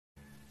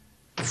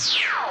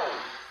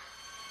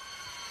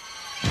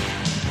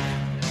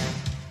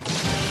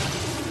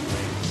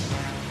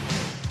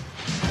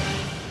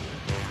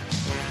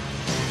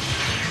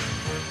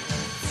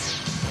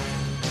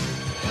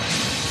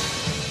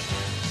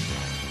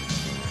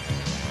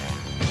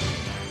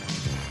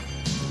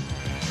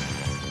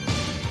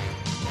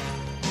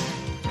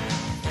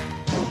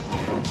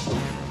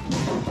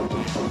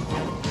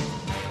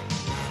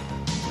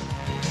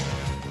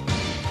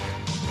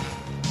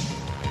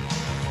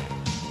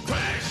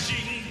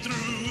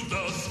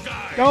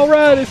All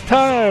right, it's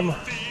time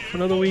for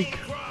another week.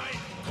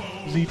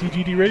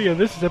 ZTGD Radio.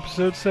 This is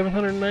episode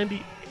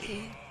 798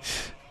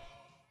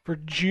 for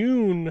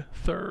June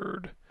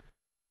 3rd,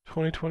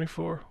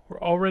 2024. We're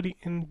already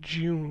in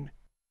June.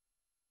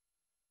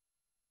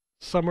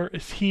 Summer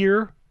is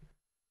here.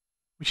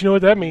 But you know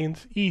what that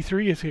means?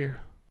 E3 is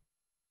here.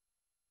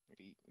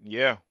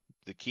 Yeah,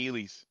 the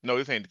Keeleys. No,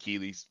 this ain't the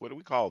Keeleys. What do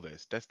we call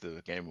this? That's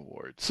the Game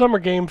Awards. Summer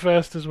Game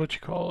Fest is what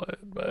you call it,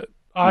 but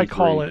I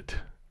call it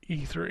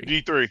E3.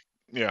 G3.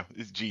 Yeah,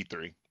 it's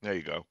G3. There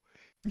you go.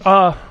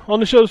 On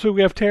the show this week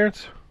we have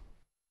Terrence.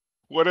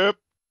 What up?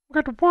 We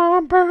got the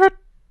Wombat.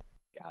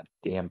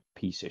 Goddamn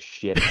piece of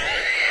shit.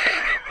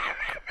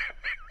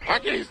 I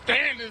can't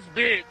stand this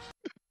bitch.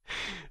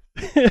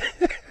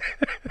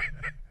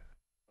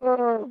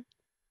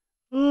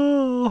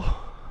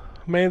 Oh,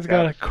 man's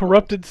got a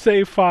corrupted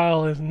save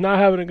file. Is not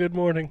having a good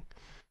morning.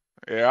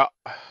 Yeah.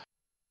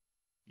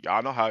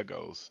 Y'all know how it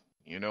goes.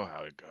 You know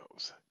how it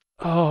goes.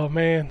 Oh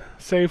man,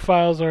 save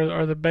files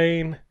are the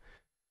bane.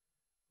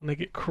 When they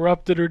get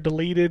corrupted or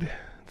deleted,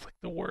 it's like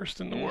the worst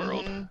in the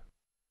world.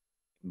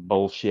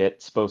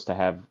 Bullshit. Supposed to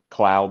have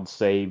cloud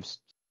saves.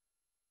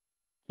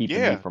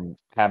 Keeping me from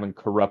having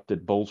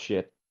corrupted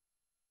bullshit.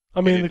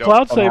 I mean, the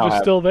cloud save is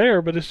still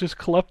there, but it's just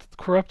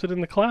corrupted in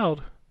the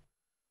cloud.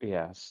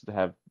 Yes, to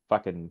have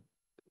fucking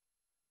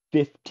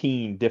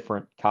 15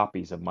 different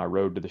copies of my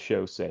Road to the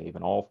Show save,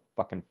 and all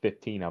fucking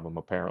 15 of them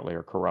apparently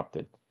are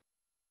corrupted.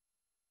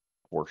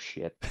 Or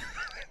shit.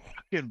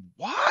 Fucking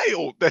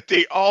wild that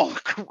they all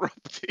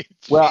corrupted.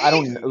 Well, I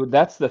don't know.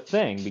 That's the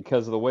thing,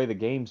 because of the way the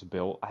game's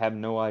built, I have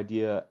no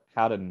idea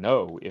how to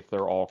know if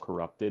they're all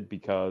corrupted,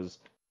 because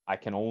I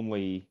can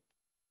only...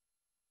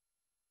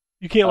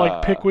 You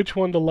can't, pick which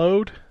one to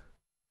load?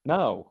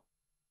 No.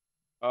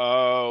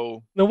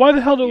 Oh. Now, why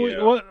the hell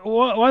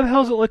why the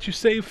hell does it let you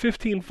save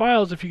 15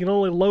 files if you can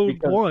only load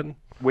one?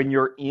 When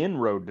you're in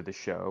Road to the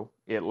Show,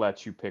 it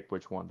lets you pick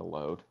which one to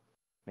load.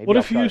 Maybe what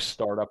I'll if you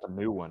start up a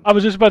new one? I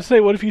was just about to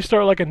say, what if you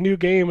start like a new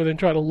game and then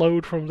try to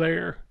load from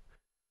there?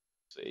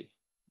 See.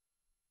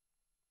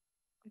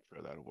 I'm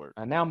sure that'll work.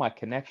 And now my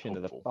connection to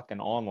the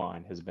fucking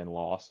online has been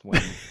lost. When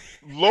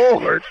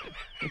Lord!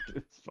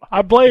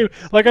 I blame,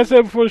 like I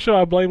said before the show,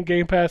 I blame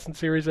Game Pass and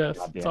Series S.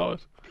 It's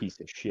always piece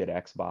of shit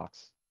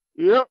Xbox.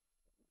 Yep.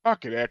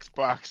 Fucking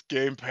Xbox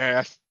Game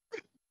Pass.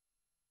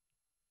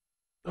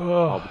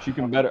 Oh, but you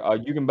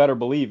can better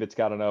believe it's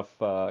got enough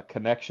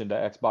connection to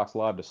Xbox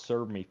Live to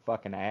serve me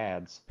fucking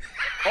ads.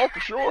 Oh, for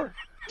sure.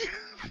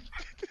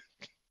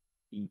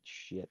 Eat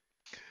shit.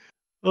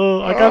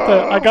 Oh, I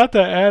got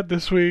that ad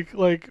this week,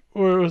 like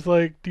where it was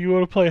like, "Do you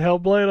want to play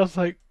Hellblade?" I was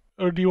like,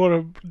 or "Do you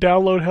want to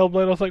download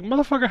Hellblade?" I was like,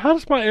 "Motherfucker, how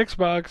does my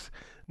Xbox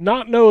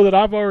not know that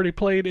I've already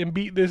played and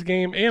beat this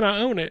game and I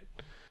own it?"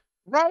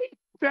 Right?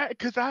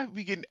 Because I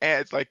be getting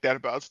ads like that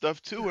about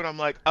stuff too, and I'm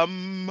like,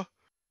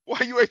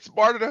 why you ain't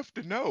smart enough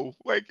to know?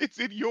 Like, it's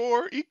in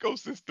your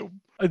ecosystem.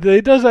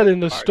 It does that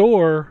in the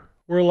store,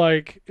 where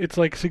like it's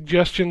like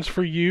suggestions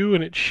for you,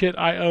 and it's shit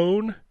I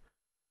own.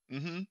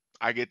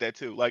 I get that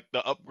too. Like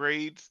the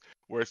upgrades,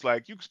 where it's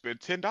like you can spend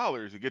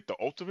 $10 to get the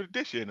Ultimate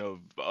Edition of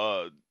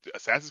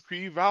Assassin's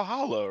Creed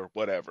Valhalla or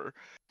whatever.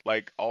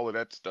 Like all of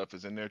that stuff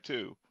is in there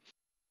too.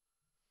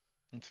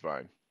 It's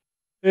fine.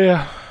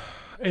 Yeah,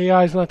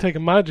 AI's not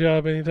taking my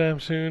job anytime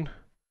soon.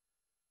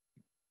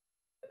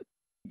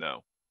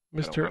 No.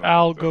 Mr.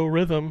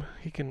 Algorithm,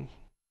 he can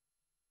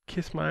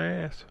kiss my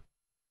ass.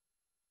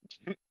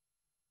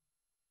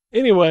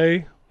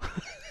 Anyway,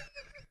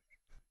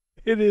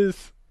 it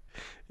is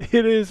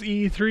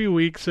E3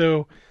 week,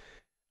 so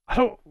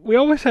we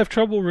always have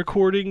trouble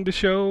recording the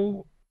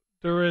show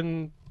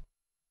during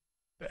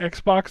the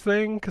Xbox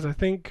thing, because I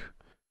think,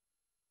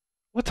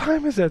 what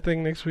time is that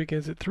thing next week?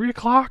 Is it 3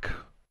 o'clock?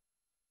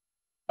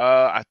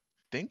 I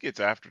think it's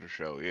after the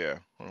show, yeah.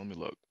 Well, let me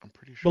look. I'm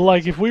pretty sure. But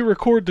like, if we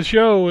record the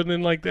show and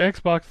then like the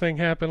Xbox thing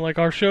happened, like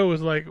our show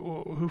is like,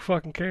 who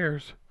fucking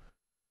cares?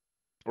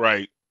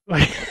 Right.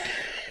 Like,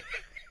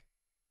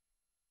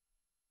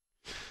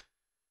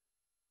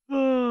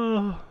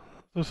 so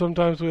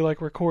sometimes we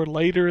like record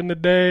later in the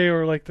day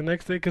or like the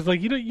next day, because like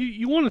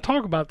you want to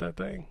talk about that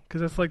thing, because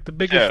that's like the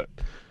biggest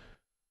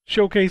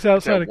showcase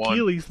outside of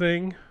Keely's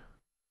thing.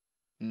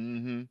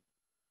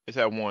 It's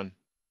at 1.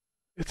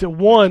 It's at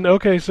 1.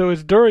 Okay, so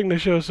it's during the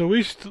show, so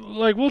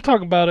we'll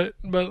talk about it,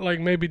 but like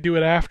maybe do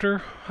it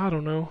after. I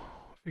don't know.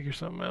 Figure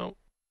something out.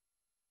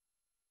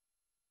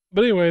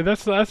 But anyway,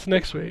 that's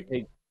next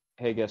week.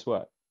 Hey, guess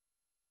what?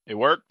 It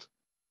worked?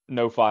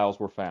 No files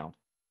were found.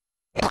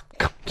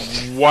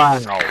 Wow.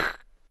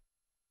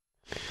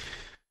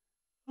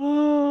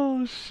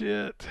 Oh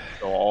shit.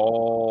 So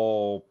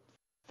all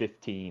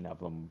 15 of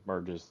them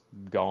are just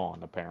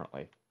gone,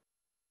 apparently.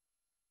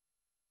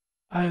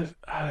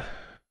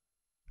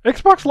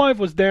 Xbox Live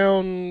was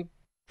down.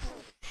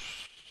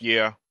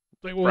 Yeah,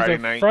 Like, what was Friday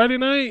that? night. Friday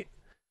night?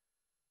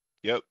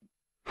 Yep.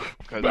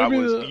 Because I Maybe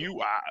was the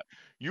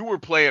you were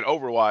playing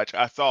Overwatch.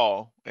 I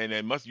saw, and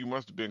it you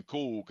must have been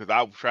cool because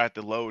I tried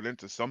to load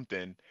into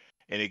something,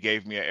 and it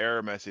gave me an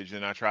error message,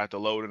 and I tried to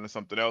load into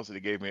something else, and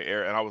it gave me an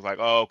error, and I was like,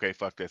 oh, okay,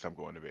 fuck this, I'm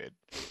going to bed.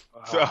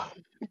 So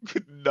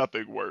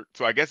nothing worked.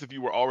 So I guess if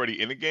you were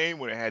already in a game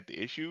when it had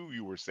the issue,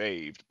 you were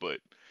saved, but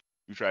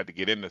you tried to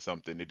get into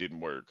something, it didn't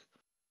work.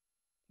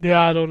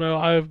 yeah, I don't know.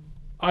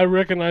 I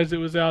recognized it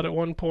was out at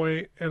one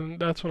point, and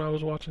that's when I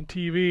was watching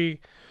TV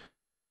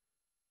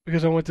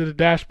because I went to the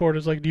dashboard.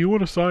 It's like, "Do you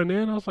want to sign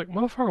in?" I was like,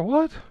 "Motherfucker,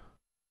 what?"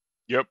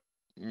 Yep.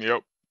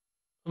 Yep.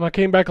 And I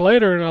came back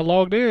later and I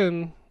logged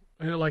in,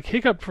 and it like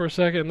hiccuped for a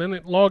second, and then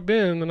it logged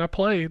in, and I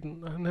played,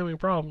 and I didn't have any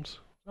problems.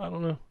 I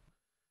don't know.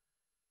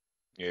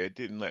 Yeah, it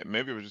didn't let.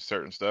 Maybe it was just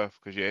certain stuff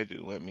because yeah, it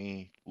didn't let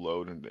me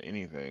load into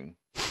anything.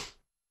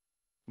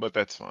 But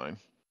that's fine.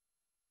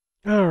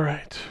 All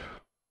right,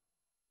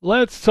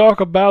 let's talk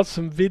about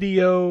some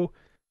video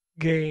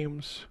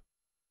games.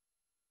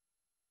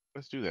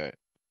 Let's do that.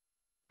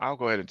 I'll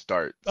go ahead and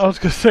start I was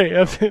since gonna say,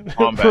 that's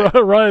combat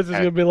Rise is has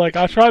gonna be like,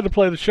 I issues. tried to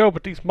play the show,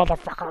 but these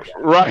motherfuckers.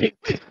 Right.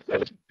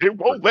 It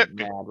won't let Freaking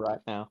me. mad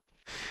right now.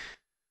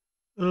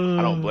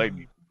 I don't blame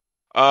you.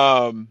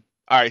 All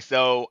right,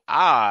 so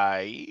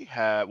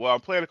I'm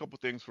playing a couple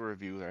things for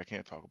review that I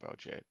can't talk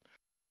about yet.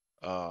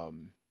 I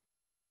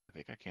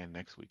think I can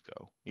next week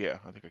though. Yeah,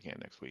 I think I can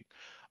next week.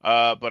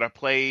 But I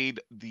played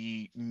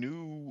the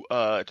new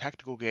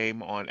tactical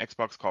game on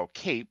Xbox called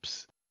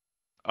Capes.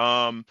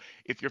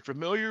 If you're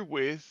familiar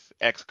with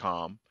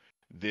XCOM,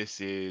 this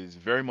is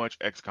very much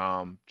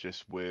XCOM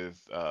just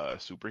with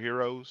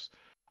superheroes.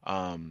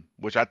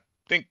 Which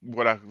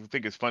what I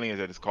think is funny is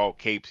that it's called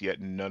Capes, yet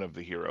none of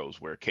the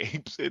heroes wear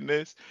capes in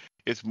this.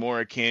 It's more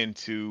akin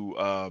to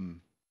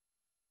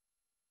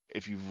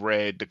if you've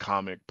read the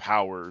comic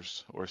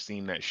Powers or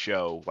seen that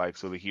show, like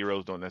so the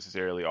heroes don't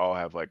necessarily all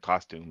have like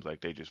costumes, like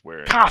they just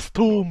wearing like normal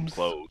Costumes.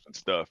 clothes and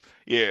stuff.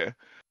 Yeah.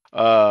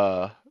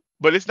 Uh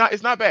but it's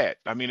not bad.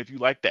 I mean, if you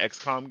like the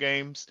XCOM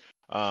games,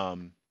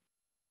 um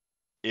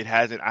I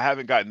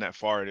haven't gotten that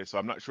far in it, so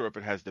I'm not sure if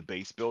it has the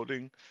base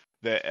building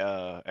that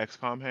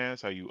XCOM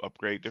has, how you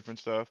upgrade different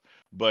stuff,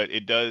 but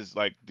it does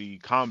like the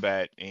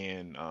combat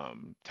and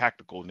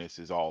tacticalness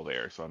is all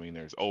there. So I mean,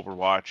 there's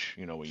Overwatch,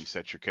 when you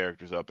set your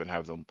characters up and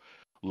have them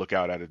look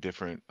out at a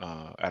different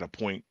at a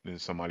point, and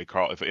if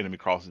an enemy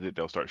crosses it,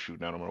 they'll start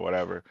shooting at them or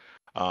whatever.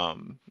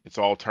 It's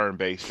all turn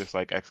based, just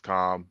like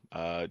XCOM.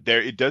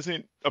 There, it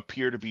doesn't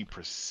appear to be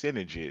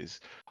percentages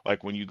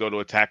like when you go to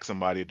attack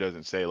somebody, it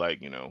doesn't say like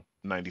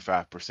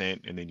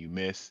 95% and then you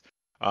miss.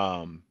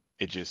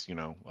 It just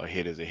a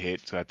hit is a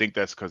hit. So I think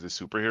that's because it's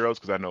superheroes.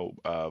 Because I know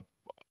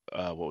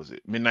what was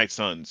it? Midnight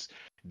Suns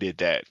did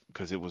that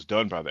because it was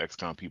done by the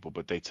XCOM people,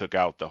 but they took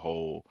out the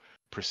whole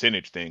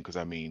percentage thing. Because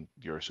I mean,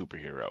 you're a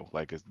superhero.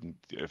 Like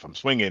if I'm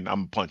swinging, I'm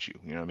gonna punch you.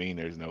 You know what I mean?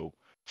 There's no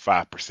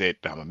 5%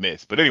 I'm a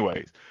miss. But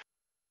anyways,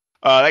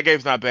 that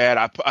game's not bad.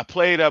 I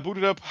played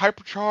booted up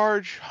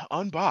Hypercharge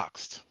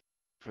Unboxed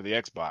for the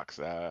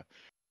Xbox.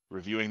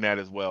 Reviewing that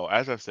as well.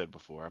 As I've said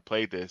before, I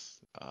played this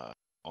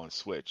on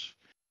Switch.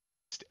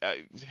 Uh,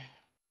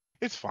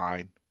 It's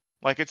fine.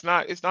 Like it's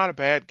not a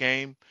bad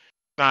game.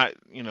 It's not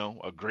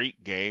a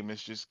great game.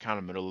 It's just kind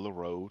of middle of the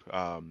road.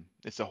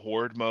 It's a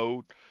horde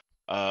mode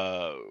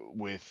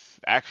with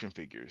action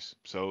figures.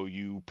 So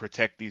you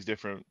protect these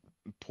different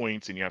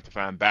points, and you have to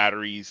find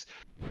batteries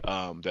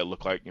that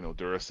look like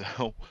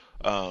Duracell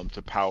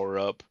to power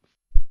up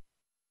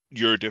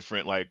your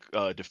different like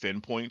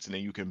defend points, and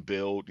then you can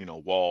build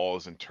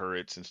walls and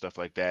turrets and stuff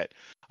like that.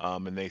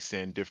 And they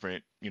send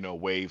different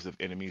waves of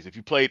enemies. If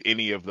you played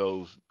any of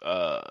those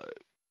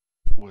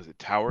what is it,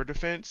 tower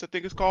defense I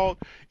think it's called,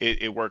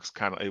 it works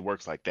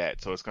like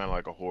that. So it's kind of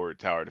like a horde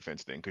tower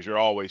defense thing because you're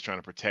always trying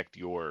to protect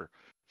your,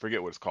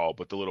 forget what it's called,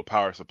 but the little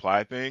power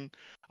supply thing.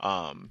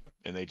 And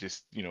they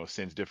just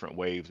sends different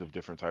waves of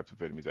different types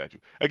of enemies at you.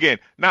 Again,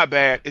 not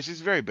bad. It's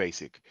just very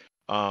basic.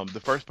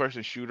 The first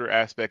person shooter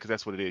aspect, because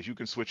that's what it is, you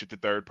can switch it to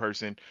third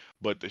person,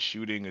 but the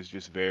shooting is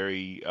just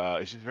very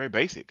it's just very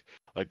basic.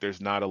 Like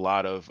there's not a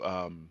lot of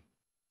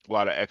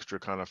extra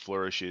kind of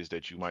flourishes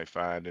that you might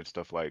find in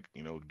stuff like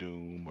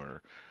Doom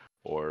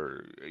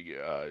or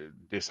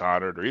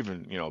Dishonored or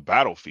even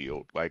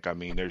Battlefield. Like I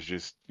mean, there's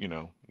just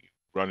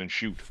run and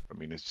shoot. I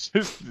mean, it's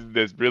just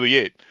that's really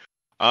it.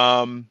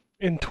 Um,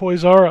 In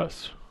Toys R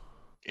Us.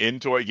 in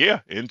Toys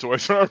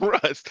R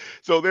Us.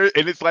 So there,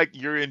 and it's like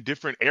you're in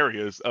different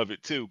areas of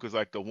it too, because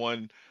like the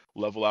one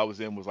level I was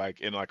in was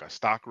like in like a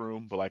stock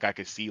room, but like I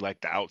could see like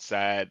the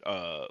outside,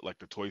 like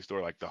the toy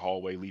store, like the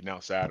hallway leading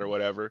outside or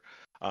whatever.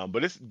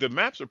 But the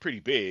maps are pretty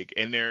big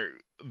and they're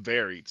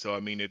varied. So I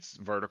mean, it's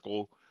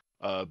vertical,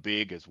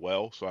 big as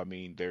well. So I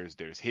mean, there's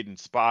hidden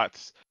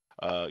spots.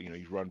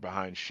 You run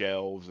behind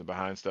shelves and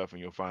behind stuff,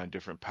 and you'll find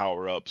different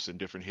power ups and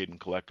different hidden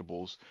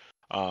collectibles.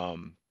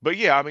 But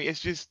yeah, I mean, it's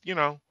just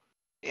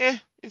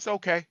it's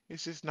okay.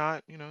 It's just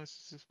not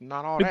it's just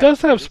not all It that.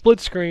 does have But it's split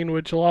screen,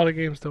 which a lot of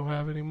games don't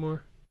have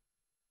anymore.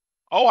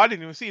 oh, I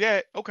didn't even see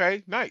that.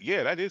 Okay, nice.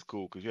 Yeah, that is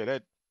cool because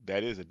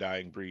that is a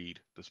dying breed,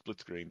 the split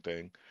screen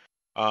thing.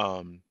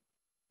 Um,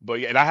 but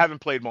yeah, and I haven't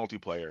played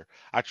multiplayer.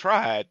 I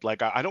tried.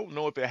 Like I don't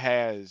know if it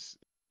has.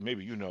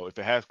 Maybe if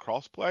it has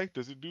crossplay.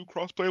 Does it do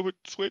crossplay with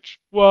Switch?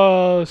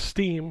 Well,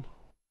 Steam.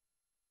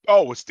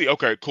 Oh, it's the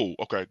okay, cool.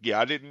 Okay, yeah,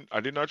 I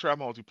did not try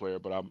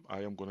multiplayer, but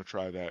I am gonna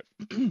try that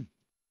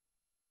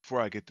before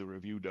I get the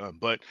review done.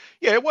 But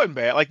yeah, it wasn't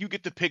bad. Like you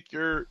get to pick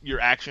your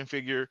action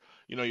figure,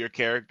 your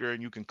character,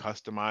 and you can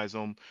customize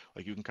them.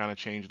 Like you can kind of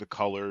change the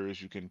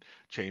colors, you can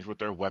change what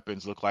their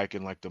weapons look like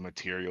and like the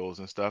materials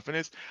and stuff. And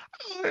it's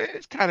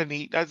kind of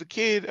neat. As a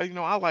kid,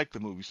 I like the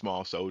movie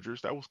Small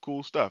Soldiers. That was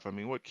cool stuff. I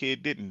mean, what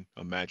kid didn't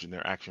imagine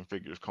their action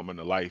figures coming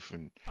to life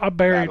and I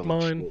buried battling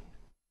mine. shit?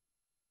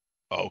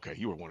 Oh, okay,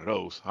 you were one of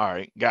those. All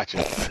right,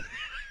 gotcha.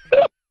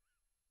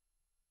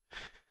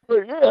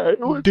 But yeah, it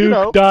was,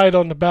 Duke died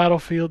on the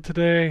battlefield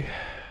today.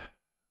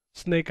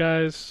 Snake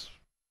Eyes,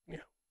 yeah,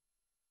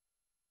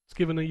 it's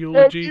giving a heck,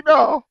 eulogy.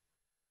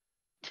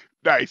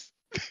 nice.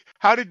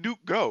 How did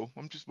Duke go?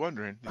 I'm just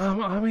wondering.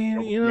 I mean,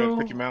 Man,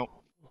 pick him out.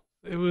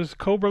 it was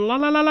Cobra la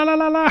la la la la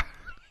la la.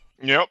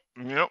 Yep.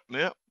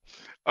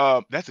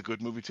 That's a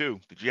good movie too.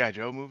 The G.I.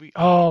 Joe movie.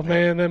 Oh Oh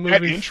man, man, that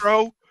that movie.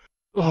 intro.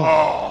 Oh,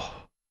 Oh.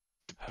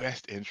 the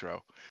best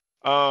intro.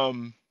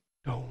 Um,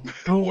 Dum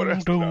what dum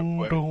else did I dum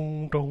play?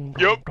 dum dum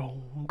Yep.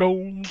 dum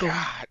dum dum.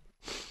 God,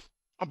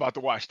 I'm about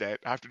to watch that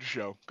after the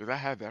show because I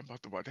have that. I'm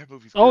about to watch that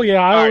movie's Oh good.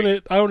 yeah, I All own right.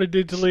 it. I own it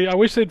digitally. I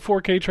wish they had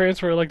 4K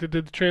transfer like they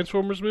did the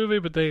Transformers movie,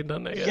 but they ain't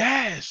done that yet.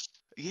 Yes.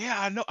 Yeah,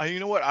 I know. You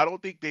know what? I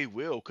don't think they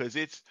will because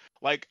it's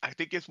like I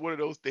think it's one of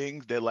those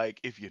things that like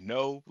if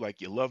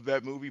like you love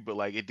that movie, but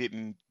like it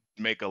didn't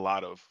make a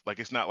lot of like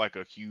it's not like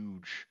a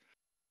huge,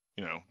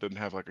 doesn't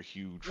have like a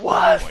huge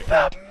Was like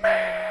the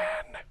man?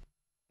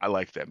 I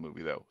like that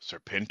movie though.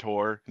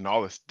 Serpentor and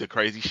all the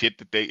crazy shit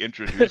that they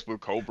introduced with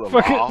Cobra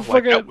fucking Law. Like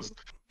that fucking was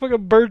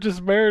fucking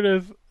Burgess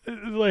Meredith is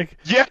like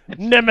yeah.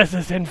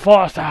 Nemesis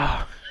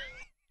Enforcer.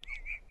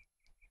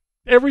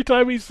 Every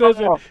time he says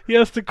it, Oh, he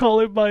has to call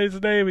him by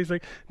his name. He's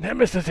like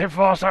Nemesis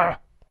Enforcer.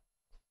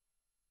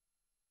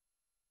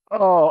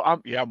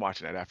 I'm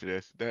watching that after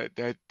this.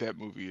 That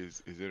movie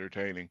is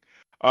entertaining.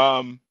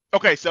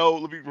 Okay, so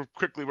let me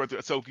quickly run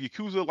through. So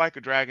Yakuza Like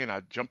a Dragon,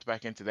 I jumped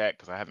back into that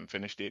because I haven't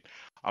finished it.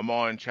 I'm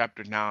on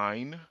chapter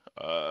 9.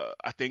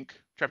 I think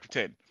chapter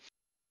 10.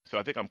 So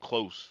I think I'm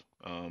close.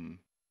 I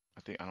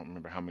don't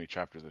remember how many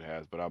chapters it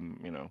has, but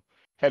I'm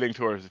heading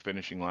towards the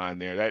finishing line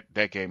there.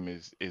 That game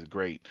is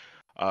great.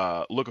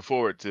 Looking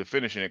forward to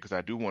finishing it because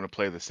I do want to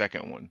play the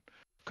second one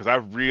because I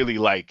really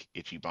like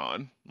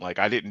Ichiban. Like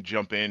I didn't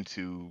jump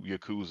into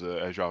Yakuza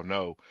as y'all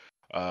know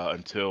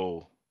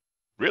until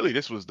really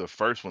this was the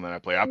first one that I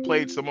played. I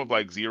played some of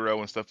like Zero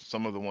and stuff,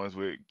 some of the ones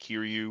with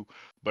Kiryu,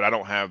 but I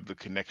don't have the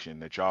connection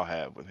that y'all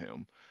have with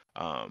him.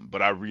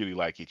 But I really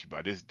like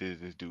Ichiban. This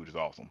dude is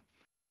awesome.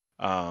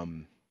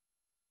 Um,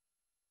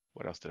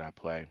 what else did I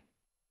play?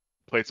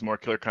 Played some more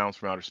Killer Clowns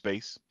from Outer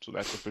Space, so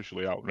that's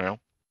officially out now.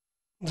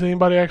 Is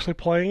anybody actually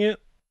playing it?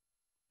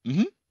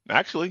 hmm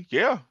Actually,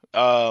 yeah.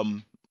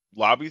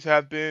 Lobbies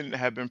have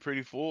been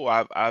pretty full.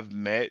 I've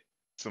met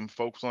some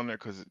folks on there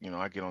because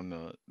I get on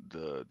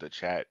the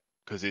chat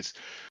because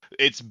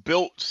it's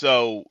built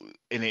so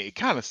and it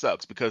kind of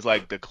sucks because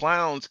like the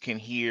clowns can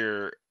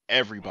hear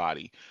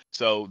everybody,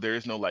 so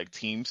there's no like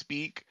team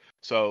speak.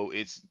 So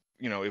it's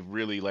it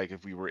really like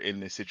if we were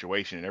in this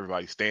situation and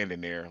everybody's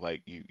standing there,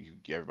 like you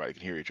everybody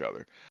can hear each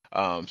other.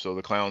 So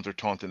the clowns are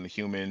taunting the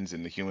humans,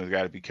 and the humans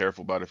got to be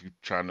careful about if you're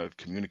trying to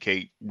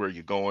communicate where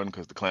you're going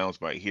because the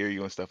clowns might hear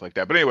you and stuff like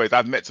that. But anyways,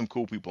 I've met some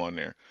cool people on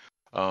there.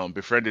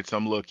 Befriended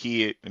some little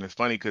kid, and it's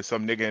funny because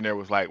some nigga in there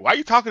was like, "Why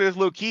you talking to this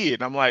little kid?"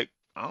 And I'm like,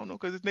 "I don't know,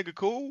 cause this nigga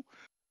cool.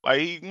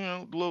 Like he,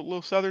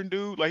 little southern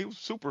dude. Like he was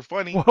super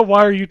funny."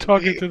 Why are you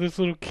talking to this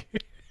little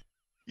kid?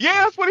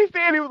 Yeah, that's what he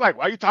said. He was like,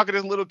 "Why you talking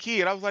to this little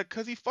kid?" I was like,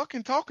 "Cause he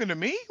fucking talking to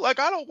me. Like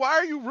I don't. Why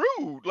are you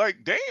rude?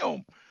 Like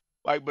damn."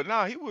 Like, but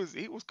nah, he was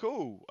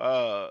cool.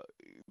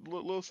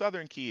 Little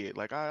Southern kid.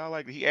 Like I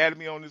like. He added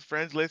me on his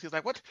friends list. He's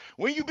like, "What?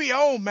 When you be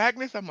on,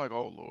 Magnus?" I'm like,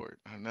 "Oh Lord."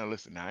 Now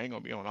listen, now I ain't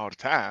gonna be on all the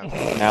time.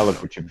 Now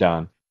look what you've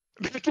done.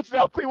 That's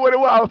exactly what it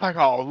was. I was like,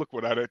 "Oh, look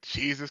what I did."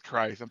 Jesus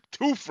Christ, I'm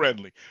too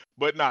friendly.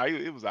 But nah,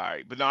 it was all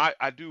right. But no,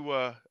 I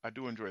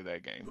do enjoy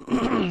that game.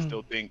 I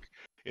still think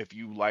if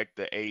you like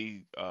the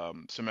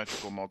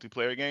symmetrical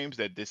multiplayer games,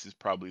 that this is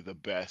probably the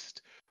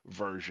best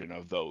version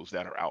of those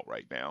that are out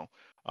right now.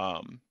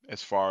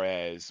 As far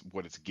as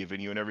what it's giving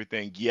you and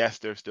everything, yes,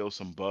 there's still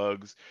some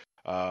bugs.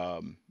 I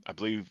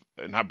believe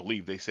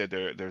they said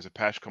there's a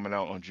patch coming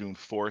out on June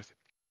 4th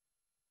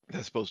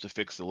that's supposed to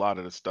fix a lot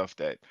of the stuff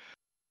that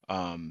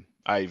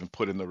I even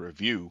put in the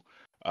review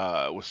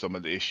with some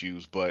of the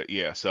issues. But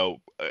yeah, so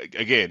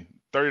again,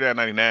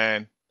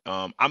 $39.99.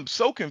 I'm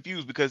so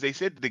confused because they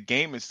said the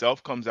game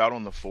itself comes out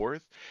on the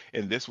 4th,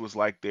 and this was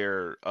like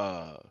their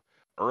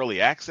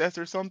early access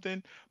or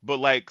something. But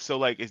like, so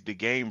like, is the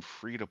game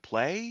free to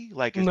play?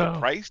 Like, is the No.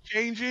 price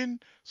changing?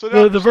 So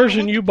The so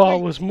version what's you the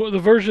bought point? was the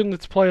version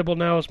that's playable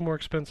now is more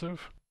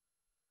expensive.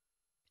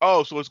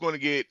 Oh, so it's going to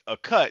get a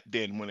cut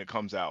then when it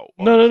comes out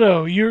on No, the no, no.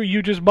 fourth.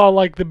 You just bought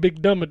like the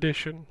big dumb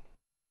edition,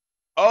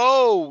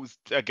 Oh,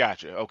 I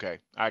gotcha. Okay,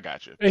 I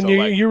gotcha. and So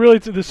like you really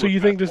so you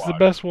Suicide think this is the Squad.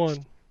 best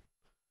one?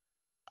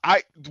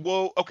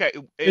 Well, okay.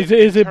 Is In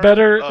it terms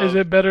better? Is of,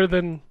 it better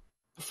than?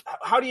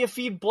 How do you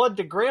feed blood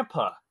to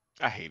Grandpa?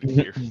 I hate it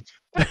here.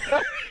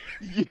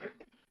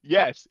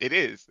 Yes, it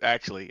is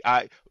actually.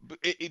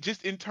 It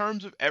just in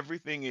terms of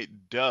everything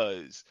it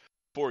does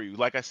for you.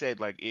 Like I said,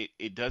 like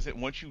it doesn't.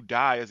 Once you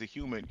die as a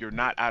human, you're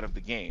not out of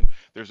the game.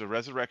 There's a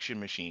resurrection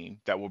machine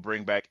that will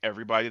bring back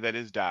everybody that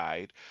has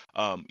died.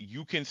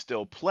 You can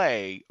still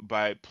play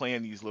by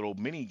playing these little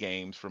mini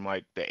games from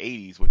like the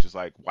 80s, which is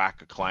like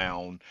Whack a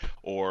Clown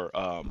or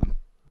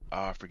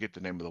I forget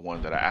the name of the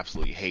one that I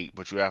absolutely hate.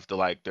 But you have to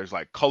like there's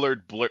like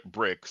colored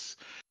bricks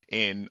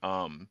in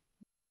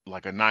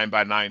like a 9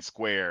 by 9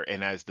 square,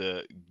 and as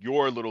the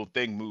your little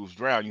thing moves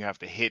around, you have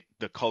to hit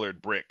the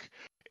colored brick.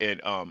 And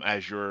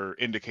as your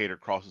indicator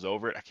crosses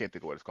over it, I can't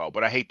think of what it's called,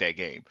 but I hate that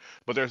game.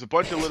 But there's a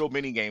bunch of little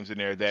mini games in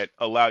there that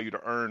allow you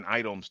to earn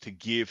items to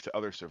give to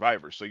other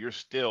survivors, so you're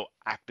still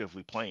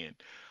actively playing,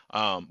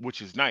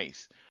 which is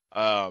nice.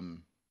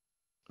 Um,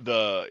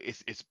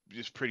 it's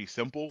just pretty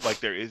simple. Like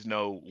there is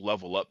no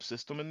level up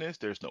system in this.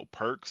 There's no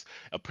perks.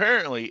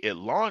 Apparently,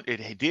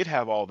 it did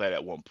have all that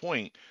at one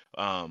point,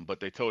 but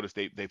they told us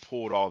they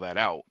pulled all that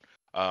out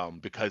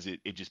because it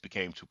just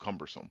became too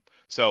cumbersome.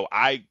 So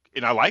I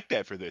like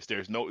that for this.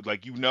 There's no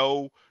like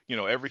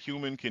every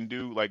human can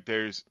do like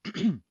there's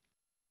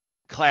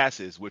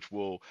classes which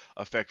will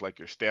affect like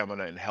your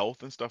stamina and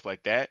health and stuff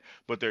like that,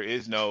 but there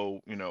is no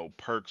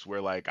perks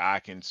where like I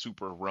can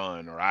super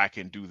run or I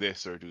can do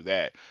this or do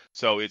that.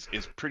 So it's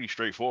pretty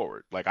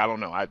straightforward. Like I don't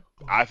know,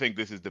 I think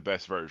this is the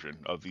best version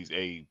of these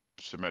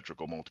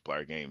asymmetrical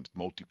multiplayer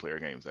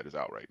games that is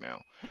out right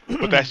now,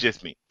 but that's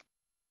just me.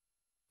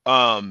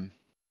 um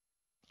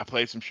I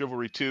played some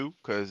Chivalry 2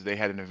 because they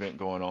had an event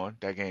going on.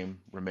 That game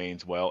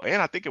remains well, and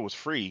I think it was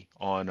free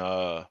on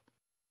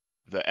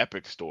the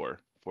Epic Store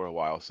for a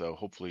while, so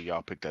hopefully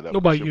y'all pick that up because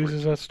Nobody Chivalry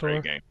uses 2 that is a great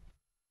store. game.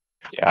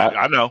 Yeah,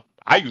 I know.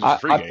 I use it for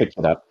free I games. picked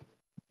it up.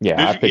 Yeah, Did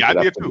I you? Yeah, picked I it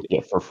up did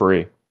too. for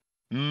free.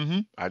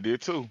 I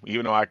did too.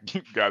 Even though I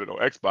got it on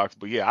Xbox,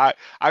 but yeah,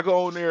 I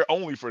go on there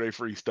only for their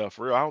free stuff.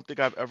 For real, I don't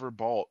think I've ever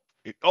bought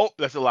it. Oh,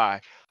 that's a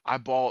lie. I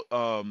bought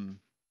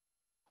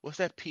what's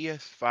that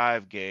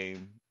PS5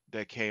 game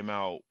that came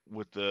out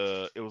with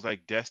it was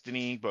like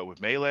Destiny but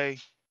with melee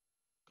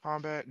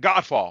combat?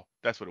 Godfall.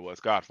 That's what it was.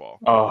 Godfall.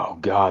 Oh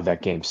God,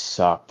 that game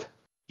sucked.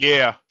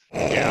 Yeah.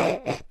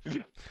 Yeah.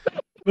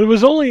 But it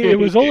was only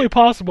Right.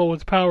 possible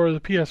with the power of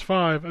the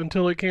PS5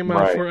 until it came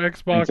out Right. for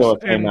Until Xbox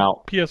it came and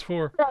out.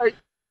 PS4.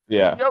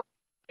 Yeah. Yep.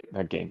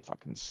 That game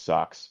fucking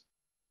sucks.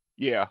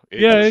 Yeah.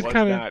 Yeah, It it was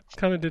not.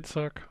 kind of did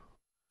suck.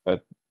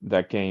 But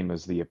that game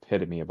is the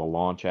epitome of a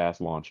launch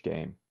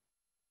game.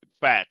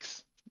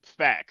 Facts.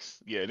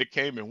 Facts. Yeah, and it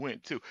came and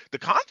went too. The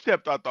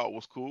concept I thought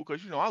was cool because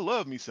I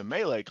love me some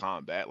melee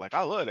combat. Like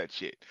I love that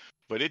shit.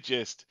 But it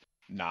just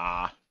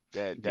that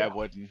Yeah.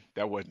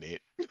 wasn't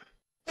it.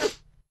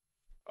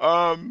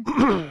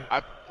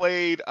 I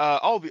played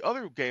the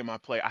other game I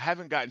play. I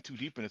haven't gotten too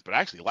deep in this, but I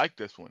actually like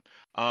this one.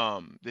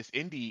 This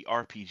indie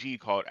RPG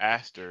called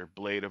Aster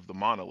Blade of the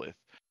Monolith.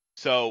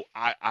 So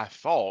I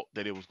thought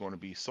that it was going to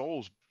be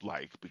Souls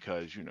like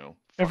because fucking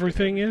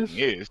Everything everything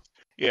is. is.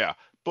 Yeah.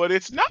 But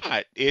it's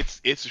not.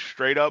 It's a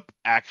straight up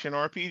action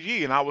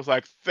RPG. And I was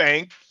like,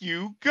 thank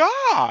you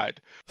God.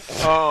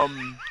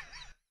 Um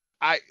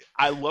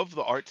I love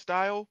the art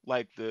style.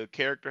 Like the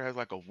character has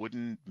like a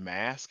wooden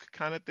mask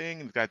kind of thing,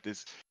 and it's got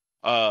this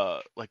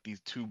like these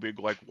two big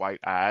like white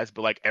eyes.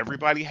 But like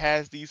everybody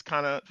has these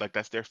kind of like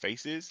that's their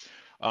faces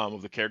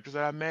of the characters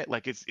that I met.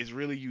 Like it's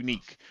really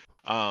unique.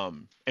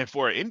 And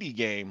for an indie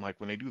game, like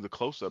when they do the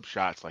close up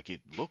shots, like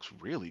it looks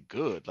really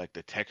good. Like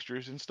the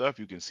textures and stuff,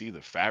 you can see the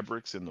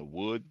fabrics and the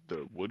wood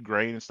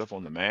grain and stuff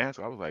on the mask.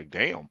 I was like,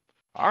 damn,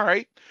 all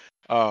right.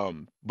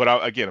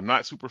 But again, I'm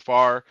not super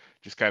far.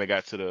 Just kind of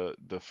got to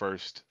the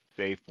first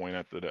save point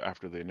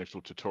after the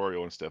initial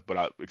tutorial and stuff. But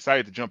I'm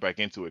excited to jump back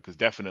into it because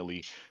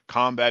definitely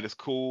combat is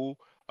cool,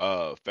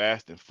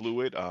 fast and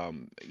fluid.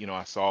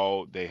 I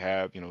saw they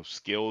have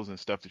skills and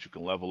stuff that you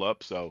can level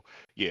up. So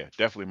yeah,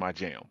 definitely my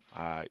jam.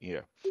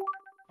 Yeah.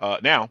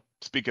 Now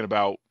speaking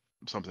about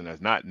something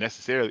that's not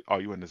necessarily, oh,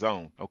 you in the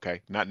zone?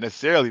 Okay, not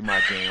necessarily my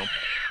jam.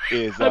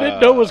 Is I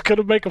didn't know it was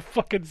gonna make a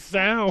fucking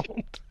sound.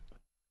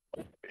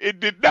 It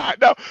did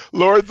not. No,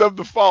 Lords of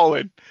the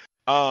Fallen.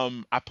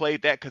 I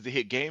played that because it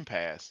hit Game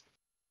Pass.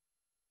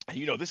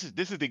 And, this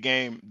is the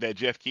game that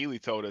Jeff Keighley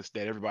told us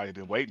that everybody's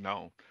been waiting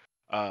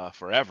on,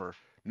 forever.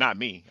 Not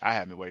me. I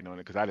haven't been waiting on it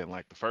because I didn't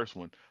like the first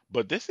one.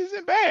 But this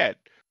isn't bad.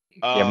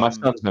 Yeah, my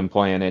son's been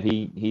playing it.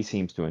 He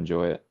seems to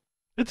enjoy it.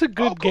 It's a Oh,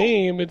 good cool.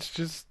 game. It's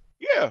just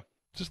Yeah.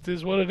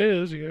 is what it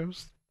is.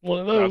 It's one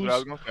of That's what I those.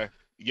 was gonna say.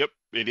 Yep.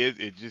 It is.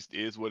 It just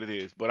is what it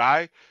is. But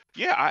I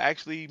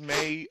actually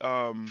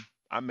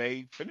I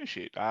may finish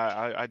it.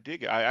 I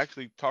dig it. I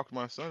actually talked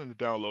my son into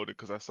download it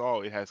because I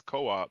saw it has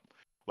co-op,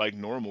 like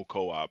normal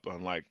co-op,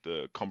 unlike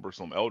the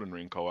cumbersome Elden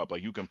Ring co-op.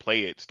 Like you can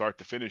play it start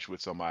to finish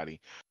with somebody,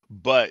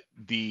 but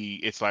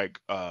it's like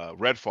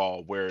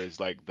Redfall, whereas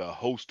like the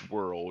host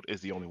world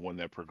is the only one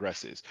that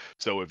progresses.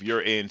 So if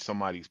you're in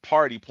somebody's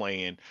party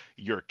playing,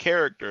 your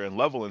character and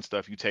level and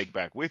stuff you take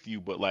back with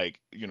you, but like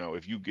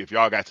if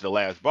y'all got to the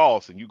last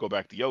boss and you go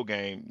back to your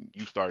game,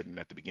 you starting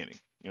at the beginning.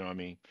 You know what I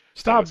mean?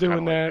 So Stop it's kind doing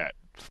of like that. that.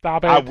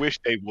 Stop I it. wish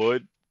they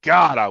would.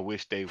 God, I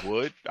wish they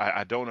would.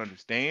 I don't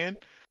understand.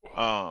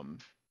 Um,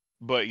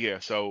 but yeah,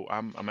 so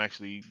I'm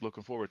actually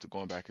looking forward to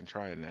going back and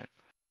trying that.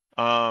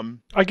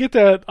 I get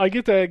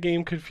that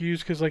game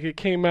confused because like it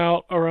came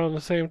out around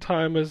the same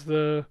time as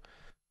the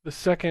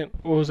second,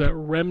 what was that,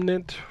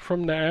 Remnant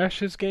from the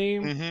Ashes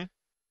game, mm-hmm.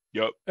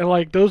 Yep. and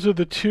like those are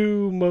the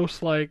two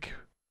most like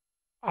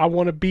I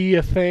want to be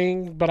a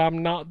thing but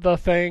I'm not the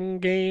thing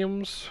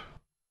games.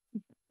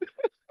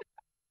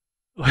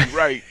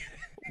 Right.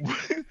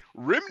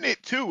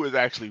 Remnant 2 is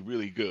actually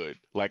really good.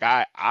 Like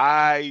I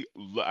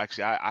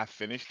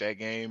finished that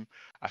game.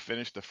 I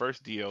finished the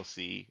first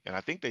DLC and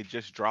I think they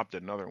just dropped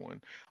another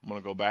one. I'm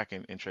gonna go back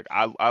and check.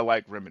 I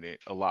like Remnant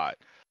a lot.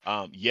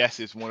 Yes,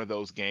 it's one of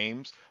those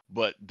games,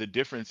 but the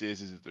difference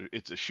is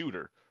it's a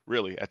shooter,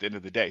 really, at the end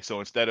of the day. So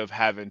instead of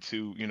having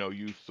to,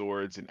 use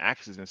swords and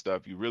axes and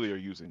stuff, you really are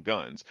using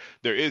guns.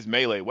 There is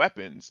melee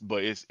weapons,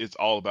 but it's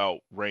all about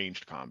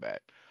ranged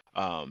combat,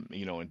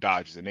 and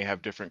dodges, and they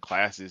have different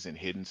classes and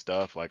hidden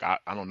stuff. Like I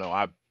don't know,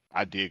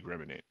 I dig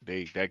Remnant.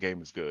 That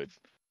game is good.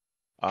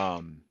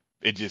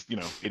 It just,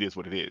 it is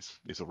what it is.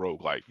 It's a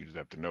roguelike. You just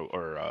have to know,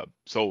 or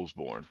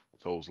Soulsborne,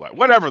 Souls like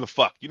whatever the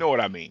fuck, you know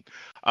what I mean.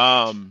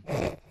 Um,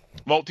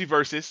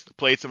 Multiverses,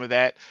 played some of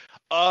that.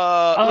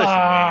 Listen,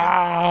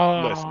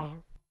 man,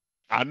 listen.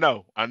 Ah, I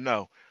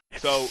know.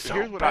 it's So so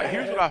here's what bad.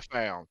 I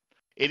found.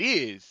 It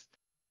is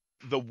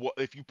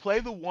if you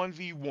play the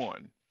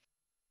 1v1,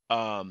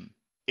 um,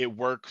 it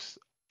works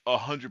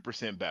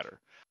 100% better.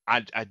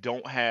 I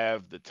don't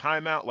have the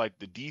timeout like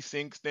the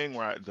desyncs thing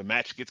where the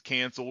match gets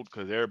canceled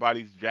because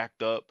everybody's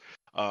jacked up.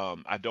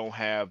 I don't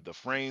have the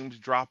frames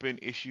dropping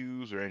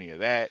issues or any of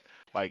that.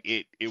 Like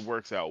it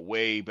works out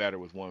way better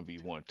with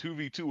 1v1.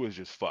 2v2 is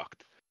just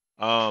fucked.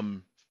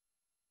 Um,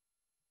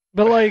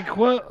 But like,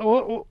 what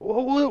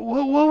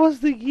was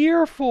the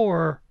year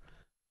for?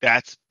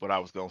 That's what I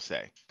was gonna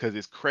say. Because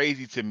it's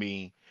crazy to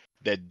me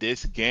that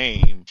this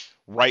game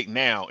right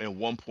now in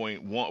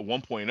 1.1,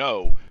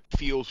 1.0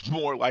 feels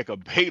more like a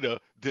beta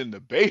than the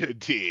beta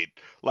did.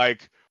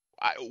 Like,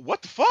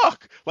 what the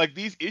fuck? Like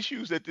these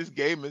issues that this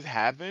game is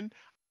having,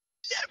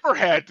 never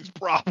had this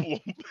problem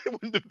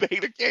when the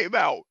beta came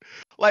out.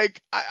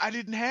 Like I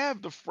didn't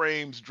have the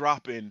frames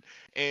dropping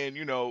and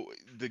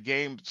the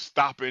game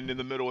stopping in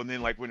the middle, and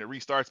then like when it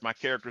restarts, my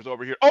character's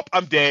over here. Oh,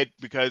 I'm dead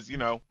because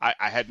I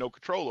had no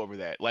control over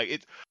that. Like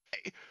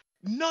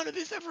none of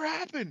this ever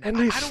happened. And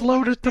I, they I don't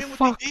slowed it the understand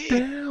what they fuck did.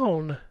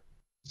 down.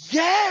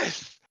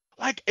 Yes.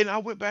 Like, and I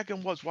went back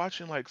and was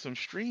watching like some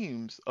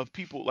streams of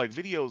people, like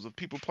videos of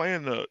people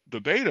playing the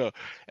beta,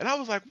 and I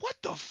was like, what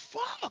the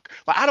fuck?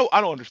 Like, I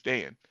don't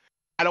understand.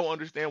 I don't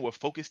understand what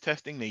focus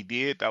testing they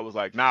did. That was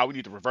like, nah, we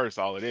need to reverse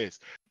all of this.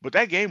 But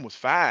that game was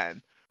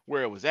fine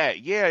where it was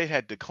at. Yeah, it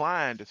had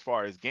declined as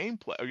far as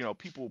gameplay,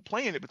 people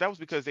playing it, but that was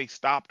because they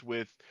stopped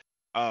with,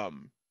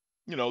 um,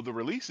 the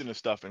releasing of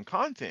stuff and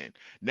content.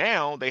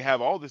 Now they have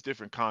all this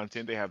different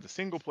content. They have the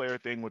single player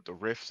thing with the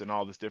rifts and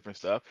all this different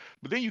stuff.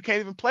 But then you can't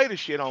even play the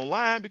shit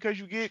online because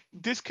you get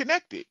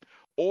disconnected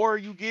or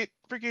you get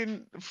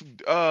freaking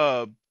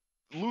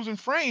losing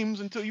frames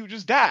until you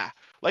just die.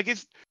 Like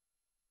it's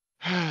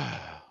I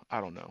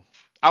don't know.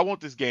 I want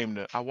this game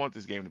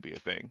to be a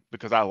thing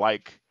because I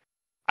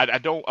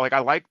don't like I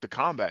like the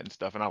combat and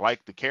stuff and I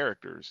like the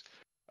characters.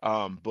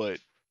 But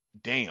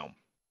damn.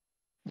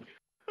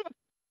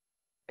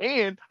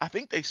 And I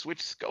think they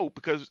switched scope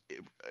because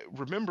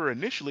remember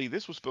initially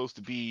this was supposed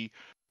to be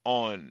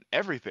on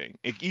everything,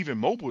 even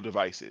mobile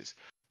devices.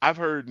 I've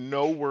heard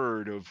no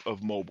word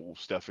of mobile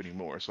stuff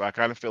anymore. So I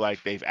kind of feel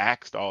like they've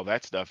axed all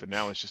that stuff and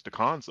now it's just a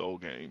console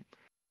game.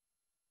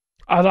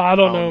 I I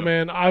don't don't know, know.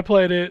 man. I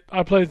played it.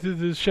 I played through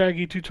the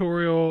Shaggy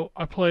tutorial.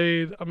 I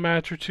played a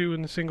match or two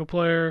in the single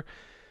player,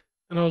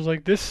 and I was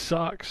like, "This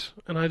sucks,"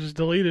 and I just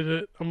deleted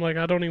it. I'm like,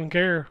 I don't even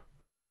care.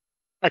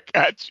 I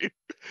got you.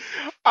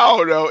 I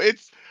don't know.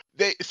 It's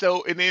they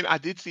so and then I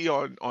did see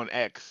on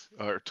X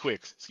or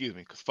Twix, excuse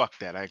me, because fuck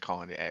that, I ain't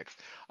calling it X.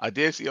 I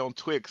did see on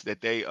Twix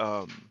that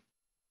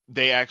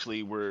they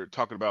actually were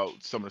talking about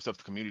some of the stuff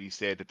the community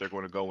said that they're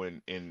going to go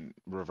in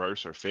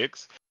reverse or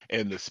fix,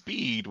 and the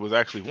speed was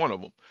actually one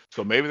of them.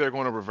 So maybe they're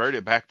going to revert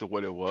it back to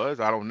what it was.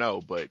 I don't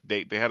know, but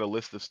they had a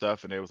list of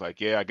stuff and they was like,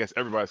 yeah, I guess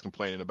everybody's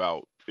complaining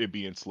about it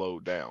being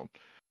slowed down.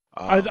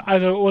 I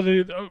don't.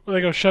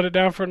 They gonna shut it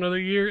down for another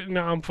year?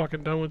 No, I'm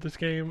fucking done with this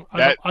game.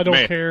 That I don't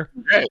man, care.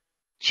 that,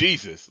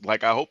 Jesus,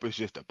 like I hope it's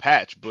just a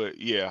patch, but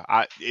yeah,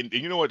 and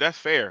you know what? That's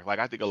fair. Like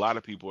I think a lot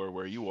of people are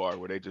where you are,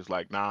 where they just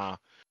like, nah,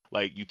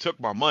 Like, you took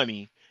my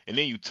money, and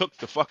then you took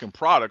the fucking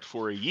product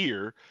for a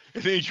year,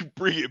 and then you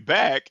bring it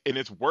back, and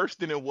it's worse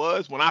than it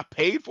was when I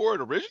paid for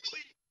it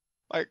originally.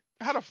 Like,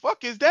 how the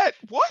fuck is that?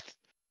 What?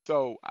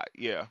 So,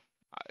 yeah,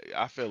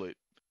 I feel it.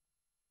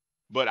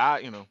 But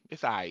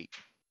it's alright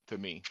to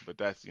me. But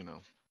that's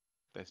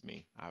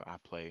me. I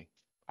play,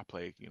 a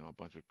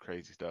bunch of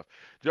crazy stuff.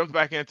 Jumped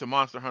back into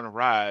Monster Hunter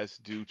Rise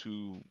due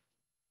to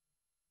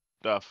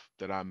stuff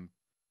that I'm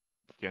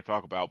can't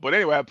talk about. But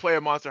anyway, I play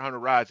a Monster Hunter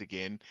Rise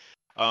again.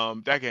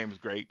 That game is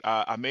great.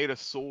 I made a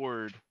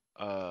sword,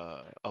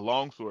 a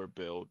longsword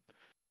build,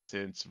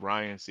 since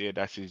Ryan said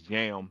that's his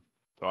jam.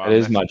 So That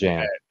is my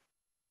jam.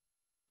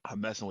 I'm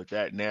messing with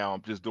that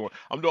now.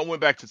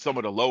 Went back to some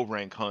of the low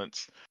rank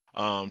hunts,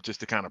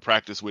 just to kind of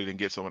practice with it and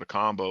get some of the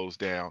combos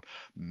down.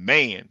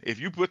 Man, if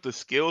you put the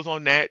skills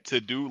on that to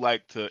do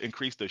like to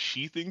increase the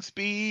sheathing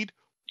speed,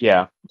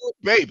 Yeah.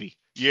 baby,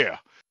 yeah.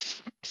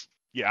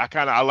 Yeah,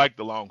 I like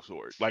the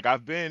longsword. Like,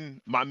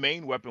 my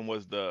main weapon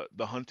was the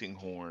hunting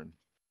horn,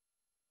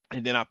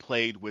 and then I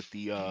played with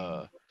the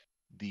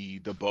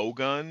bow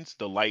guns,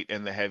 the light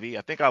and the heavy.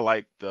 I think I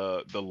like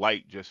the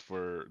light just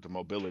for the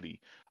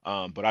mobility.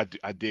 But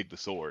I dig the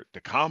sword.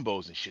 The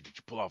combos and shit that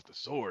you pull off the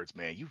swords,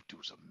 man, you do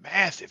some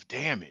massive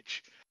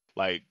damage.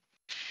 Like,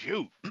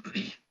 shoot.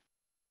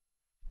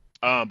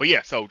 But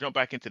yeah, so jump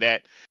back into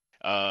that.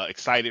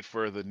 Excited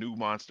for the new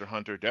Monster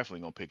Hunter. Definitely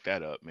gonna pick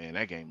that up, man.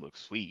 That game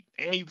looks sweet.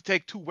 And you can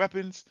take two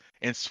weapons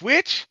and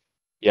switch.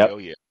 Yep.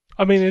 Hell yeah.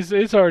 I mean,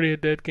 it's already a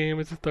dead game.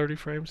 It's a 30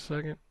 frames a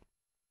second.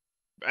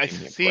 I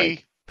Give me a see.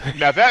 break.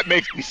 Now that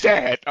makes me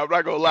sad. I'm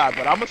not gonna lie,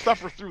 but I'm gonna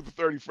suffer through the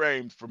 30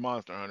 frames for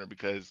Monster Hunter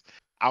because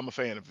I'm a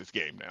fan of this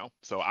game now.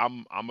 So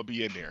I'm gonna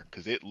be in there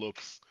because that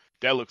looks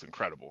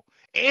incredible.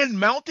 And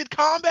mounted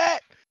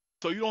combat,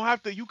 so you don't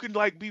have to. You can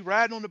like be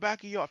riding on the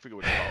back of your. I forget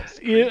what it's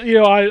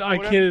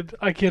called.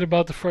 I kid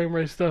about the frame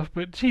rate stuff,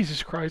 but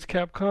Jesus Christ,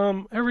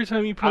 Capcom! Every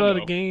time you put I out a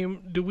know.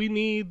 game, do we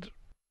need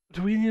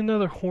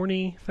another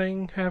horny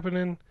thing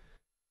happening?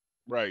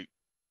 Right.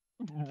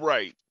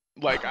 Right.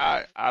 Like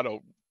I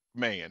don't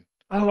man.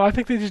 I don't know. I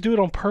think they just do it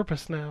on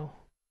purpose now.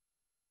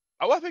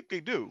 Oh, I think they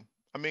do.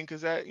 I mean,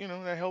 because that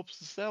helps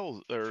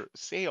the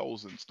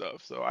sales and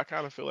stuff. So I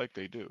kind of feel like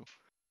they do.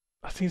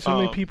 I've seen so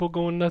many people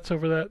going nuts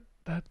over that.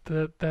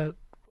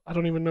 I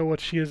don't even know what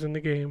she is in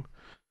the game.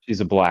 She's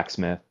a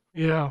blacksmith.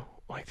 Yeah,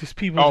 like these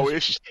people Oh,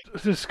 it's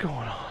just going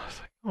on. It's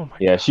like, oh my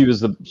Yeah, god. she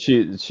was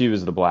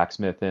the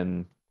blacksmith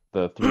in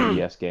the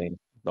 3DS game,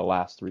 the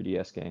last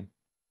 3DS game,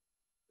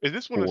 is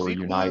this one a or sequel as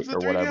Unite the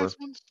or whatever. 3DS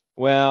ones?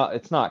 Well,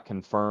 it's not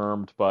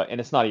confirmed, and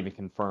it's not even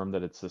confirmed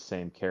that it's the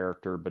same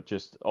character, but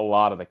just a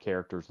lot of the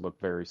characters look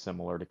very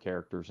similar to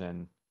characters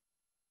in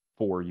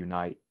 4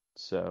 Unite.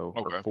 So,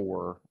 or Okay.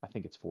 4, I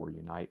think it's 4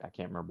 Unite. I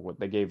can't remember what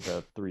they gave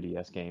the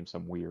 3DS game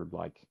some weird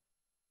like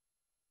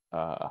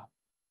uh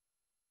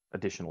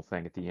additional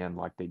thing at the end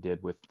like they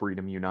did with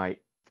Freedom Unite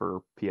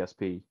for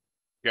PSP.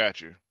 Got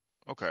you.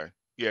 Okay.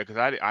 Yeah, because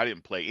I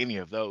didn't play any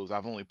of those.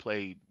 I've only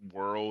played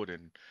World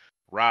and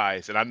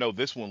Rise, and I know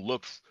this one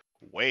looks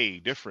way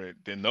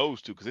different than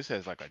those two because this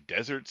has like a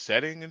desert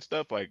setting and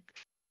stuff. Like,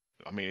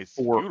 I mean, it's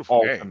a Or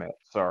beautiful game. Ultimate,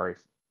 sorry.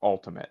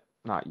 Ultimate,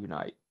 not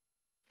Unite.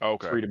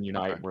 Okay. Freedom Okay.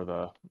 Unite were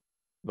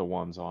the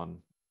ones on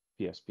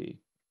PSP.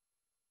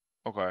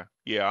 Okay.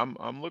 Yeah,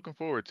 I'm looking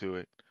forward to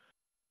it.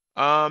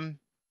 Um.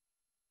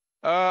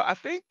 I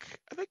think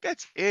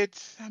that's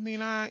it. I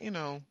mean, I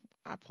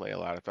play a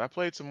lot of. I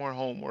played some more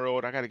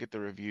Homeworld. I got to get the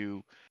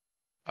review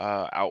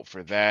out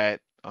for that.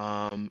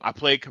 I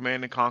played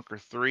Command and Conquer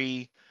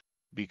 3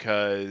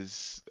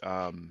 because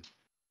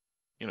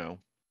you know,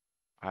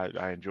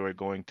 I enjoy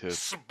going to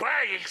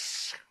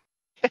Space.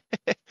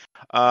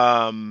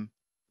 um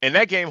and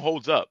that game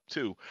holds up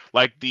too.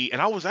 And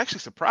I was actually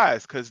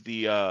surprised because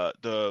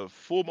the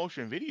full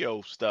motion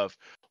video stuff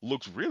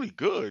looks really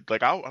good.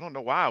 Like I don't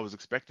know why I was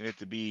expecting it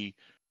to be,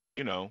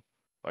 you know,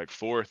 like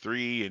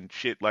 4:3 and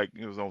shit like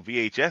it was on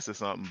VHS or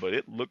something, but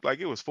it looked like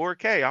it was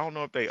 4K. I don't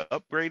know if they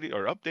upgraded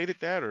or updated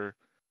that or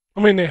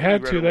I mean, they really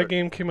had read to. it. That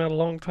game came out a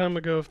long time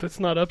ago. If that's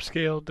not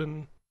upscaled,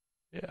 then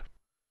yeah.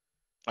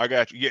 I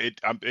got you. Yeah,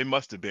 it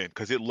must have been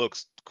because it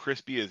looks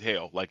crispy as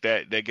hell. Like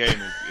that game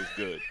is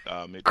good. It holds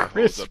up. The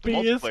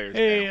Crispy as multiplayer is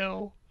down.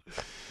 hell.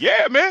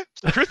 Yeah, man,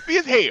 crispy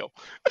as hell.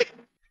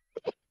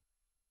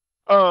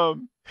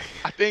 Um,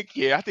 I think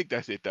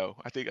that's it though.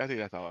 I think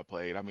that's all I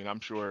played. I mean, I'm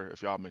sure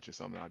if y'all mention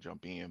something, I'll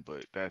jump in.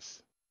 But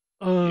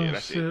Oh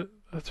that's it. shit,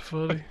 that's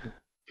funny.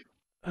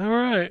 All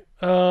right,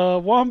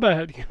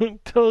 Wombat, you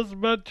want to tell us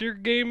about your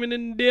gaming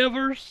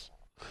endeavors?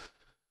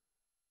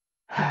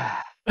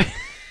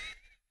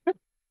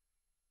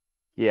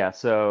 Yeah,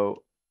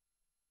 so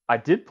I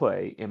did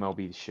play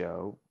MLB The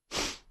Show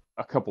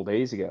a couple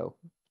days ago,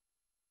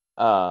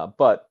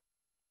 but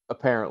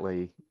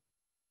apparently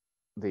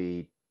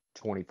the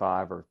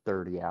 25 or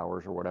 30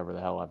 hours or whatever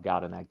the hell I've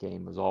got in that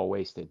game was all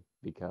wasted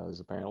because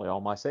apparently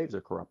all my saves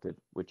are corrupted,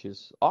 which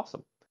is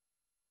awesome.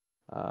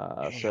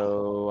 Damn.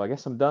 So I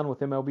guess I'm done with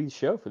MLB The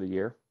Show for the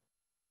year.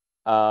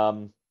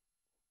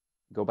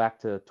 Go back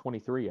to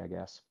 23, I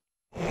guess.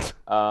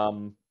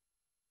 Um,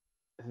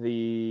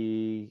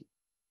 the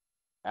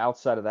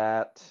outside of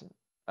that,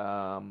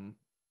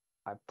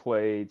 I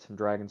played some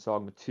Dragon's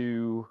Dogma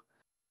 2.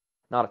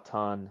 Not a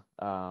ton,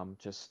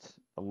 just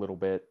a little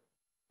bit.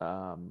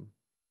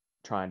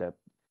 Trying to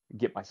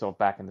get myself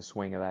back in the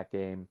swing of that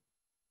game.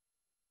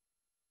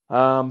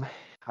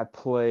 I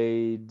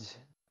played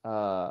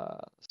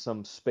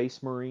some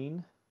Space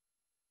Marine.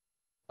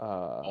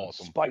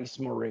 Awesome. Spice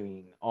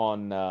Marine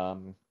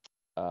on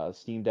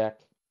Steam Deck,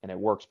 and it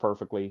works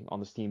perfectly on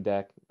the Steam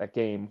Deck. That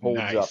game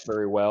holds up Nice.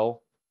 very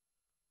well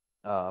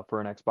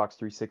for an Xbox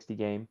 360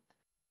 game.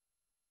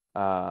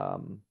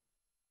 And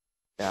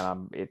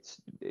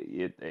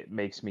it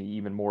makes me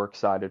even more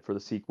excited for the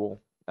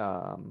sequel.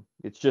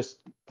 It's just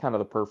kind of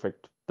the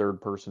perfect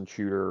third-person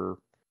shooter,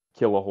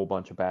 kill a whole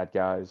bunch of bad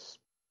guys,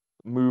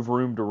 move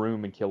room to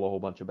room and kill a whole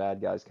bunch of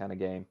bad guys kind of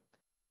game.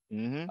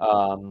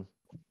 Mm-hmm.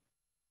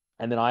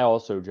 And then I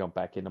also jumped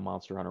back into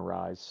Monster Hunter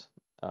Rise,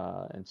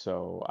 and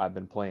so I've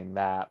been playing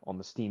that on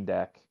the Steam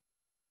Deck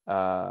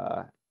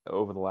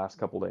over the last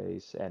couple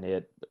days, and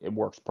it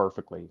works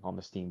perfectly on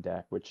the Steam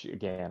Deck. Which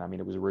again, I mean,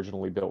 it was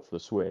originally built for the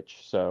Switch,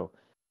 so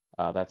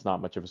that's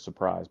not much of a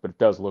surprise, but it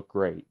does look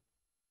great,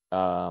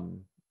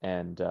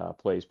 and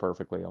plays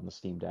perfectly on the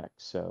Steam Deck.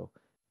 So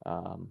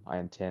I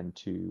intend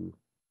to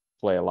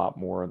play a lot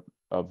more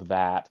of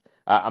that.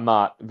 I'm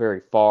not very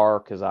far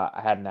because I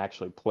hadn't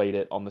actually played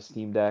it on the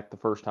Steam Deck the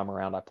first time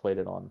around. I played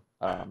it on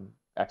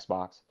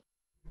Xbox.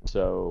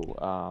 So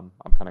I'm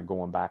kind of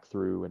going back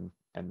through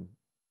and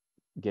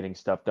getting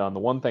stuff done. The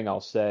one thing I'll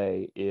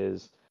say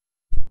is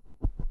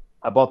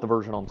I bought the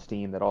version on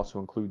Steam that also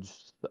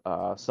includes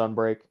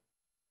Sunbreak,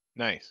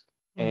 Nice.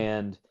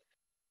 and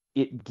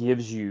it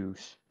gives you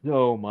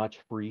so much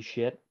free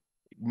shit.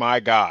 My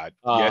God.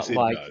 Yes, it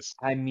Like, does.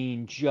 I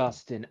mean,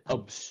 just an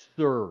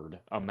absurd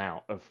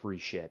amount of free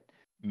shit.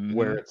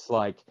 Where Mm-hmm. it's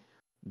like,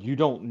 you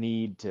don't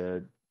need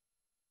to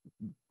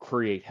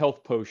create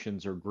health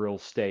potions or grill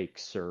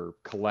steaks or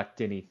collect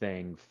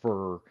anything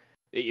for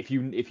if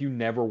you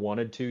never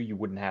wanted to, you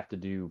wouldn't have to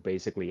do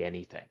basically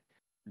anything.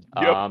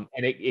 Yep.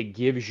 And it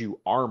gives you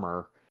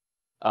armor.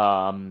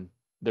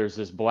 There's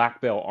this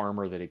black belt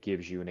armor that it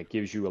gives you, and it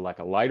gives you like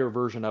a lighter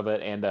version of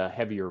it and a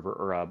heavier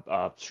or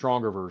a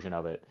stronger version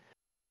of it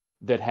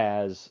that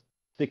has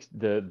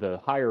the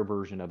higher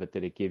version of it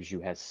that it gives you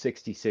has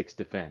 66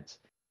 defense,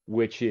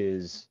 which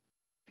is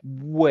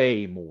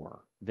way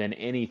more than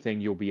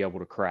anything you'll be able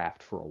to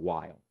craft for a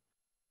while.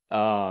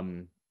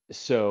 Um,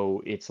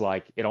 so it's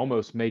like it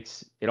almost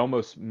makes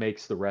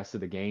the rest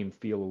of the game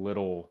feel a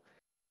little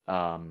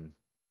um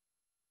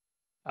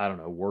I don't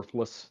know,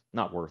 worthless.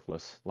 Not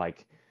worthless.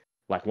 Like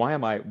why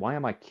am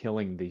I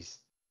killing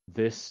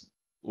this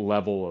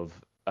level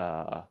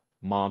of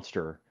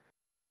monster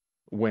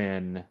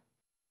when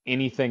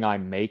anything I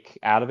make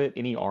out of it,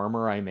 any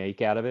armor I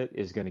make out of it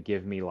is going to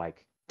give me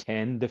like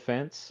 10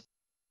 defense,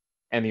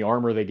 and the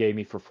armor they gave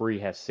me for free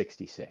has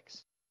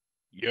 66.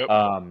 Yep.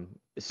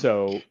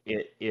 So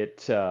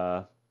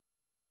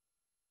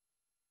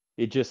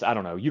it just, I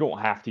don't know. You don't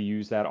have to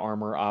use that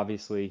armor,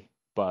 obviously,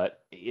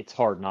 but it's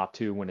hard not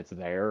to when it's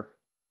there.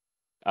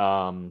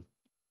 Um,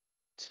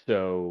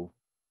 so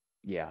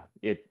yeah,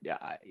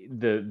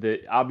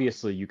 the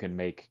obviously you can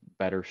make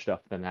better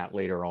stuff than that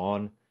later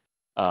on.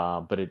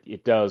 But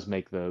it does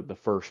make the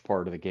first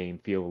part of the game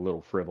feel a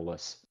little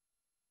frivolous.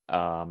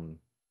 Um,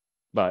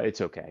 but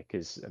it's okay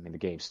because I mean the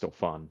game's still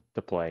fun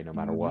to play no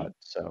matter Mm-hmm. what.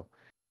 So,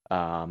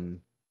 um,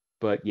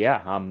 but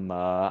yeah,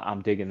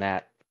 I'm digging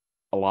that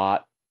a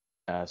lot.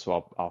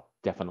 So I'll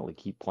definitely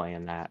keep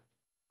playing that.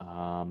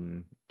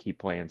 Keep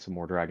playing some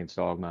more Dragon's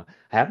Dogma.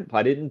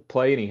 I didn't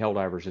play any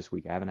Helldivers this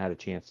week. I haven't had a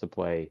chance to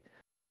play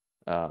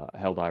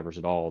Helldivers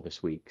at all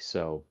this week.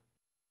 So,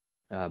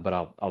 but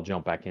I'll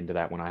jump back into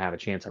that when I have a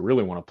chance. I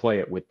really want to play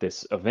it with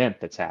this event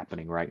that's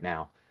happening right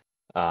now.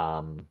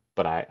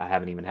 But I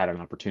haven't even had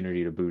an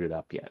opportunity to boot it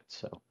up yet.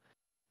 So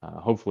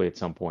hopefully at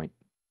some point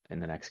in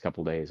the next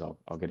couple days,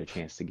 I'll get a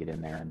chance to get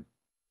in there and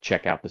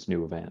check out this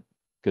new event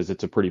because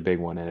it's a pretty big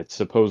one, and it's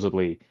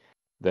supposedly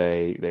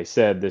they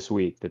said this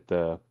week that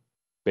the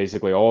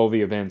basically all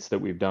the events that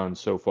we've done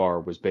so far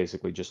was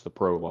basically just the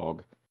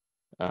prologue,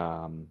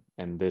 and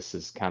this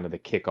is kind of the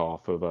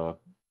kickoff of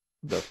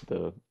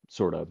the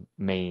sort of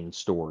main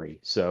story.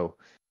 So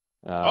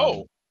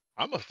Oh, um,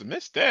 I must have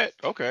missed that.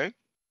 Okay.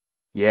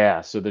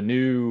 yeah, so the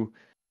new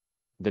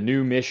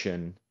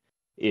mission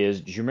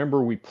is, do you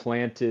remember we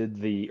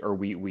planted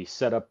we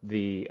set up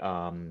the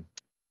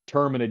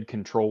terminid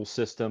control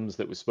systems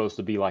that was supposed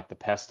to be like the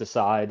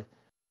pesticide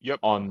Yep.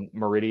 on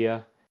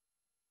Meridia?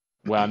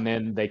 Well, and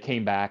then they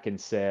came back and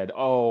said,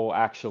 "Oh,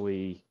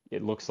 actually,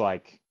 it looks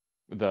like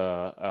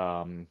the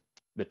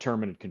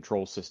terminid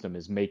control system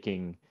is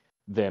making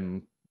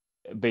them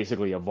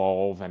basically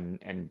evolve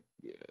and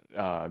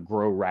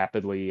grow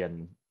rapidly,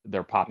 and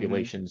their Mm-hmm.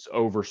 populations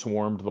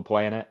overswarmed the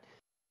planet."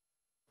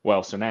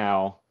 Well, so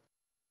now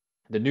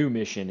the new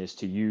mission is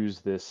to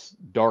use this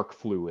dark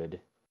fluid,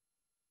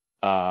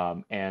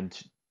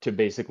 and to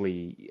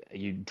basically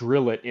you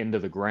drill it into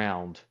the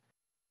ground,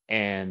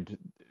 and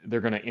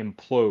they're going to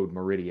implode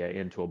Meridia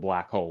into a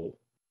black hole.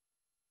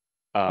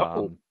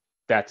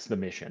 That's the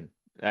mission,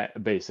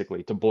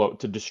 basically,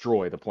 to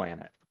destroy the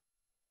planet,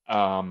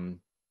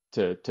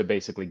 to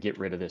basically get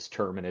rid of this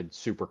terminid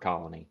super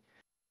colony.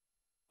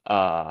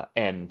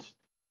 And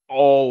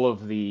all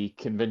of the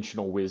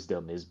conventional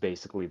wisdom is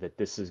basically that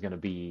this is going to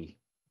be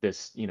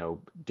this,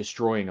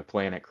 destroying a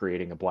planet,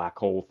 creating a black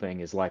hole thing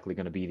is likely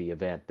going to be the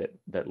event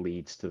that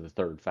leads to the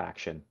third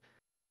faction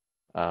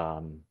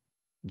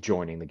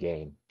joining the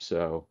game.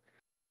 So,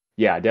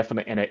 yeah,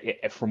 definitely. And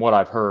from what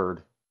I've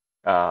heard,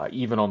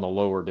 even on the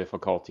lower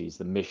difficulties,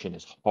 the mission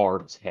is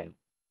hard as hell.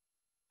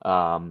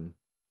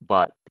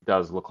 But it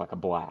does look like a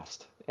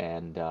blast.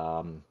 And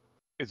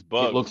It's it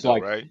bugs looks still,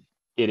 like right?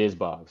 it is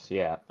bugs,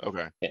 yeah.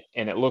 Okay.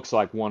 And it looks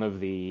like one of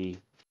the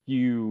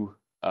few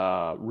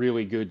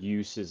really good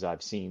uses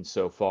I've seen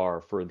so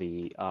far for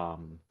the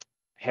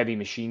heavy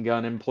machine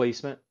gun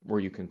emplacement, where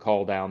you can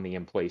call down the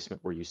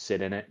emplacement where you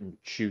sit in it and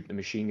shoot the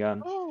machine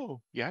gun. Oh,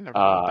 yeah, I never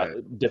thought of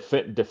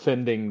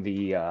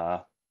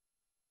that.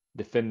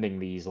 Defending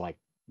these like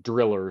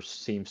drillers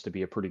seems to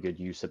be a pretty good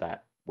use of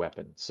that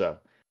weapon. So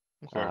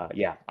Okay.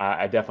 yeah,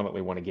 I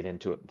definitely want to get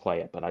into it and play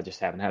it, but I just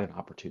haven't had an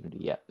opportunity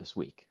yet this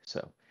week.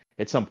 So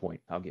at some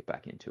point I'll get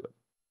back into it.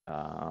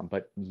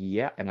 But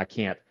yeah, and I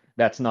can't.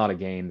 That's not a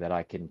game that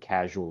I can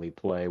casually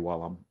play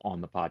while I'm on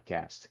the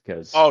podcast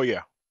because Oh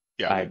yeah,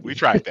 yeah. We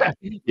tried that.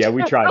 yeah,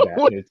 we tried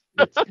that.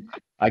 It's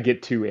I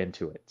get too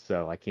into it,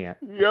 so I can't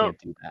Yep.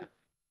 do that.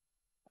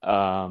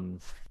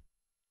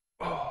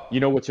 You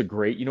know what's a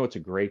great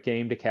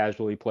game to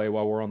casually play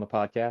while we're on the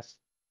podcast?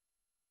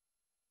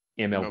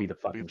 MLB the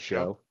fucking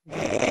show.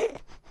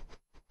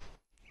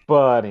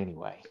 But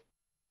anyway,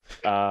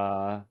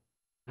 I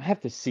have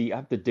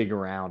to dig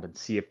around and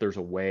see if there's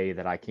a way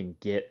that I can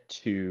get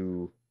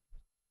to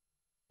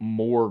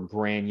more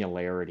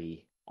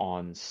granularity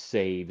on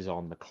saves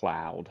on the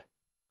cloud,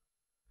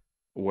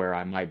 where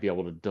I might be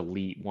able to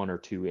delete one or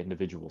two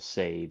individual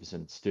saves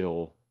and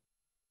still.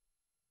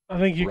 I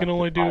think you can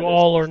only rectify do this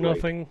all or situation.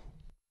 nothing.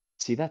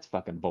 See, that's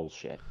fucking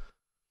bullshit.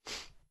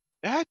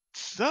 That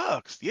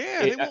sucks.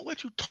 Yeah, they won't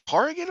let you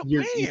target a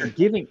player.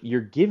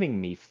 You're giving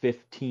me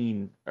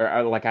 15,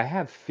 or like I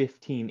have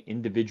 15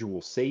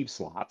 individual save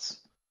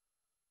slots.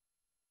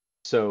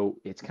 So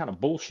it's kind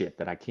of bullshit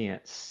that I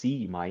can't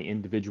see my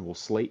individual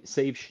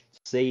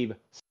save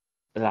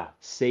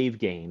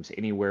games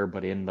anywhere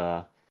but in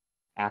the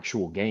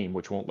actual game,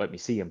 which won't let me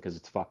see them because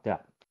it's fucked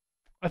up.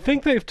 I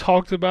think they've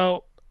talked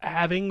about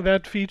adding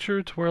that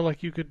feature to where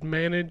like you could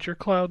manage your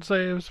cloud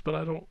saves, but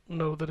I don't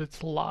know that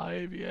it's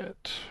live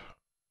yet.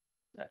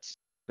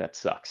 That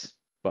sucks.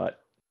 But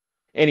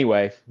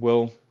anyway,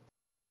 we'll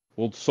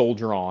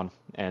soldier on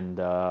and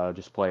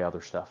just play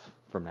other stuff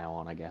from now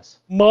on, I guess.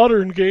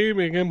 Modern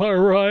gaming, am I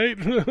right?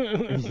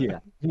 Yeah.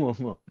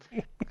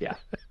 Yeah.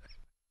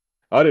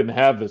 I didn't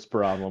have this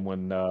problem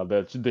when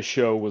the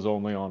show was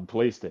only on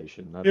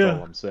PlayStation. That's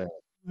all I'm saying.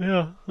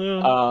 Yeah.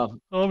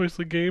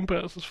 Obviously, Game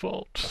Pass's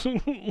fault.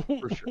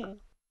 For sure.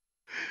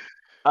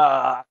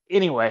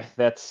 Anyway,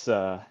 that's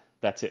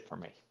it for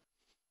me.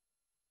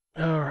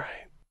 All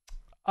right.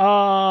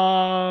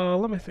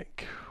 Let me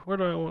think. Where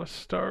do I want to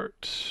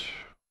start?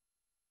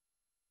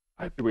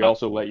 Do we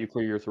also let you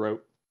clear your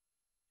throat?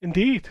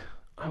 Indeed,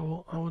 I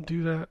will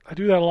do that. I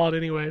do that a lot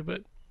anyway,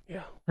 but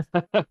yeah.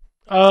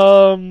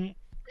 I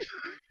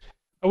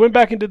went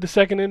back and did the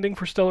second ending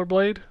for Stellar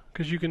Blade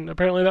because you can.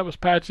 Apparently, that was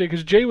patched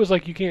because Jay was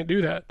like, "You can't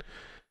do that,"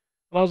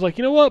 and I was like,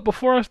 "You know what?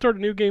 Before I start a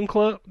new game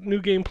plus,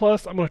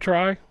 I'm gonna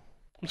try. I'm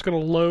just gonna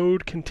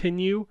load,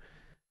 continue,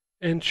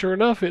 and sure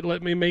enough, it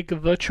let me make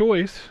the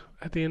choice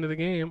at the end of the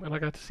game, and I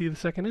got to see the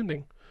second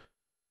ending.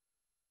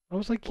 I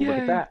was like, "Yay!" Look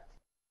at that.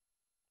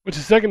 Which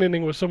the second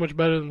ending was so much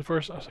better than the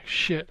first. I was like,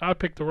 "Shit! I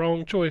picked the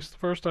wrong choice the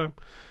first time."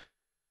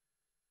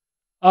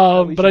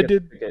 But I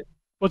did.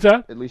 What's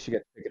that? At least you get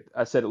to pick it.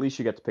 I said at least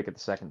you get to pick it the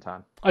second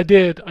time. I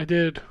did.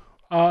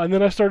 And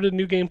then I started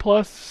New Game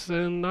Plus,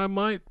 and I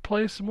might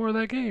play some more of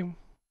that game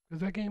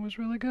because that game was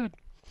really good.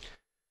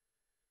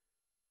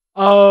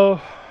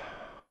 And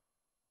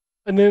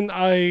then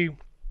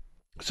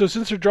so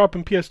since they're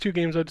dropping PS2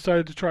 games, I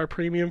decided to try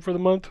Premium for the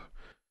month. So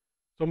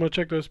I'm gonna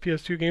check those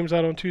PS2 games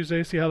out on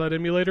Tuesday, see how that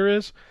emulator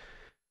is.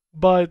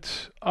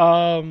 But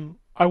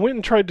I went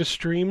and tried to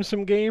stream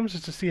some games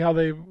just to see how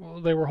they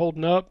were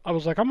holding up. I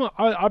was like,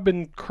 I've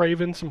been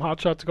craving some Hot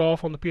Shots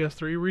Golf on the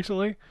PS3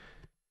 recently.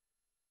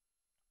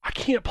 I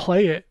can't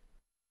play it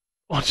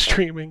on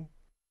streaming.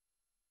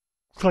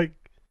 It's like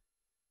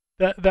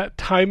that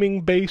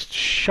timing based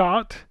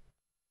shot.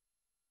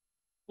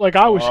 Like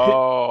I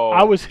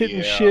was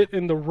hitting shit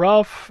in the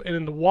rough and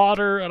in the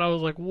water, and I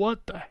was like,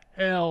 what the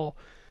hell?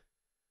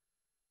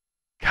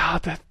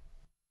 God, that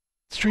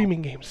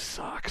streaming game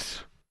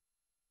sucks.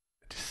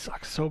 It just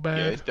sucks so bad.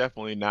 Yeah, it's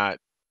definitely not.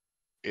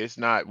 It's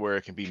not where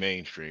it can be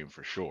mainstream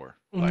for sure.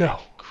 No.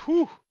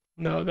 Whew.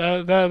 No,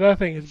 that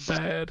thing is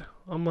bad.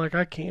 I'm like,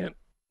 I can't.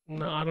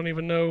 No, I don't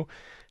even know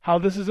how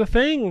this is a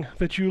thing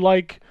that you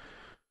like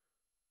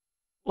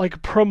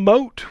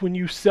promote when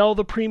you sell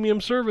the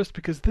premium service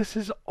because this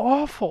is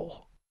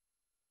awful.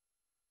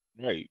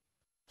 Right.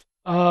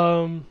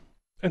 And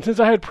And since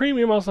I had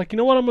premium, I was like, you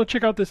know what? I'm going to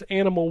check out this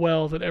Animal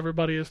Well that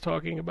everybody is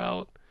talking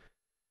about.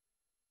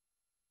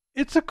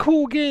 It's a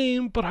cool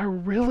game, but I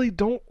really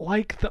don't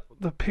like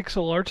the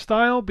pixel art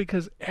style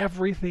because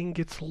everything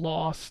gets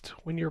lost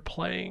when you're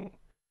playing.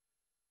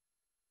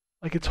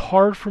 Like, it's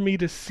hard for me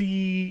to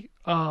see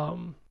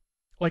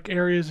like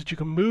areas that you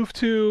can move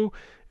to.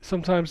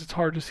 Sometimes it's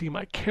hard to see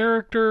my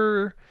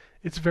character.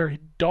 It's very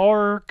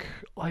dark.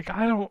 Like,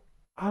 I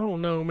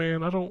don't know,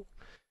 man.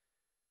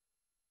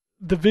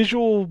 The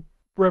visual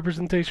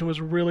representation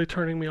was really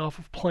turning me off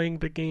of playing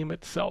the game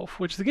itself,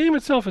 which the game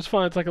itself is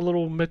fine. It's like a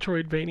little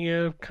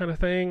Metroidvania kind of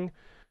thing,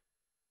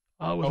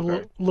 with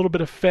Okay. a little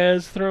bit of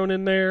Fez thrown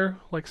in there,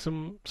 like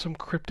some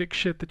cryptic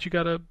shit that you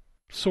gotta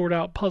sort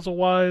out puzzle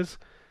wise.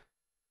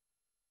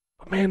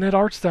 But man, that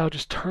art style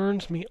just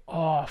turns me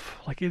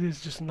off. Like, it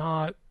is just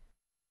not.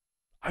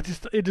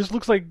 It just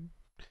looks like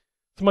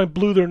somebody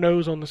blew their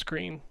nose on the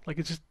screen. Like,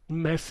 it's just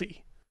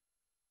messy.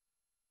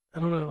 I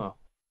don't know. Huh.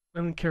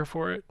 I didn't care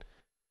for it.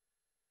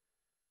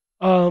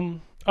 I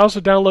also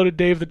downloaded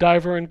Dave the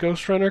Diver and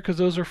Ghost Runner because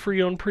those are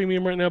free on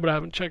premium right now, but I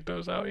haven't checked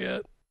those out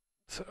yet.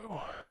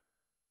 So,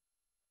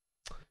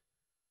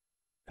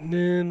 and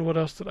then what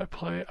else did I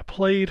play? I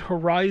played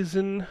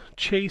Horizon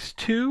Chase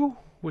 2,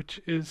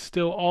 which is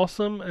still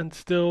awesome and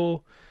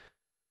still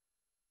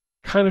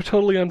kind of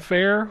totally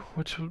unfair,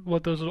 which is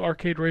what those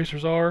arcade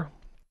racers are.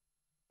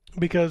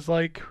 Because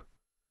like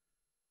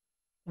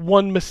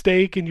one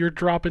mistake and you're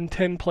dropping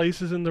 10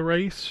 places in the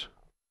race,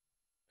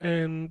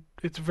 and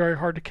it's very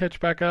hard to catch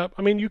back up.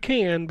 I mean, you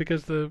can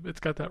because it's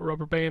got that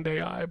rubber band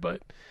AI,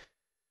 but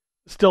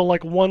still,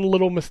 like one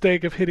little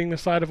mistake of hitting the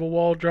side of a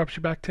wall drops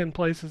you back 10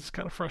 places. It's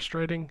kind of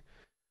frustrating,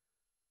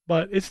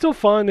 but it's still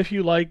fun if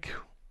you like,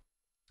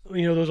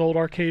 those old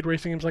arcade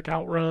racing games like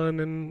Outrun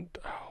and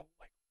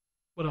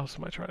what else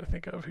am I trying to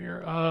think of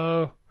here?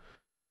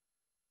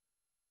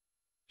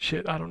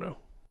 Shit, I don't know.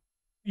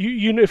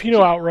 You if you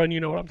know Outrun, you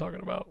know what I'm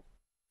talking about.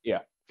 Yeah.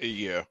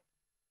 Yeah.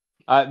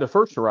 The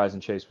first Horizon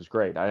Chase was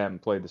great. I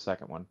haven't played the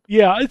second one.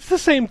 Yeah, it's the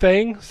same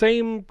thing,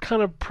 same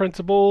kind of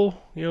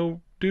principle.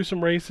 Do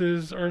some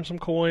races, earn some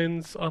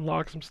coins,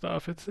 unlock some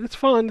stuff. It's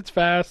fun. It's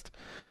fast.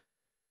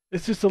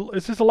 It's just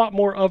a lot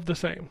more of the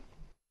same.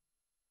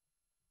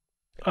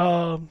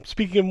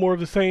 Speaking of more of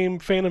the same,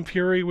 Phantom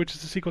Fury, which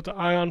is the sequel to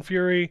Ion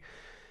Fury,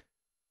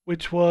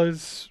 which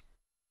was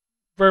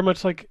very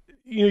much like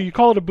you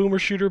call it a boomer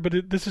shooter,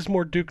 but this is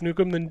more Duke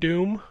Nukem than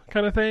Doom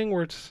kind of thing,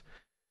 where it's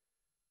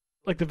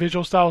like the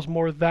visual style is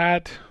more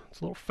that.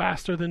 It's a little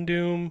faster than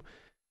Doom.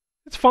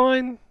 It's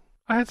fine.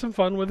 I had some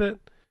fun with it.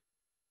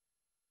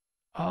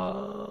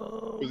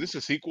 Was this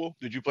a sequel?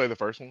 Did you play the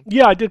first one?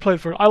 Yeah, I did play the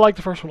first. I like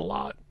the first one a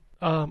lot.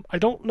 I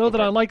don't know that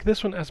Okay. I like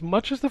this one as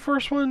much as the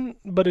first one,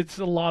 but it's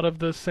a lot of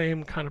the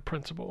same kind of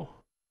principle.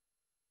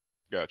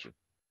 Gotcha.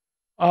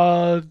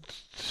 I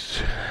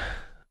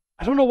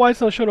don't know why it's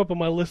not showing up on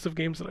my list of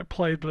games that I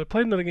played, but I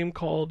played another game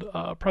called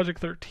Project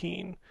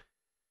 13.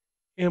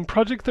 And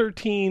Project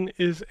 13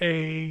 is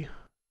a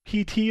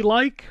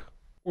PT-like,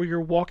 where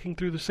you're walking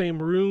through the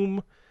same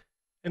room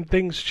and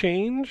things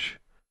change.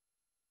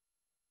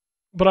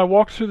 But I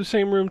walked through the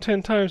same room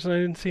 10 times and I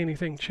didn't see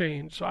anything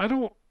change. So I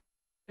don't.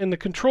 And the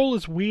control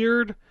is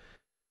weird.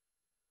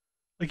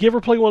 Like, you ever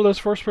play one of those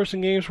first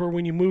person games where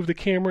when you move the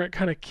camera, it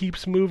kind of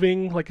keeps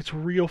moving, like it's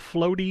real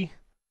floaty?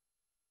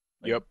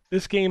 Yep.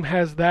 This game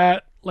has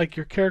that. Like,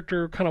 your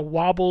character kind of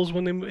wobbles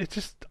when they move. It's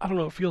just, I don't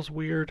know, it feels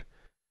weird.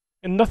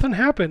 And nothing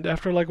happened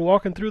after, like,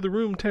 walking through the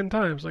room 10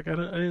 times. Like, I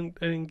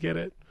didn't get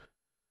it.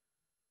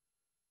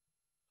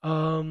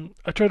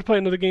 I tried to play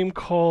another game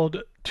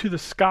called To the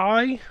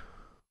Sky,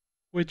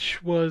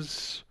 which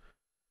was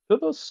To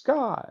the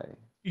sky.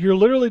 you're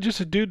literally just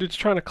a dude that's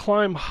trying to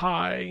climb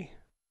high,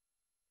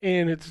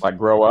 and it's Like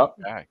grow up.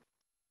 Back.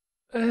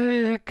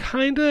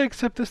 kinda,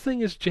 except this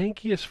thing is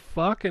janky as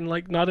fuck and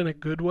like not in a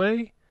good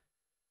way.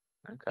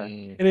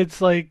 Okay. And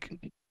it's like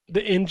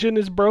the engine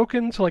is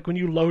broken, so like when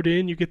you load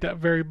in, you get that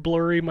very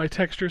blurry, my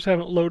textures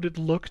haven't loaded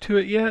look to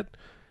it yet.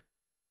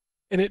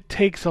 And it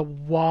takes a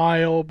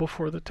while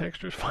before the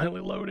textures finally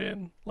load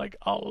in, like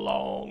a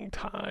long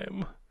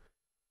time.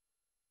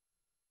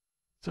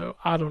 So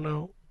I don't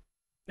know.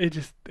 It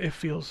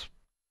feels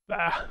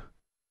I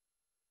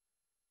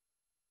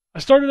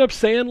started up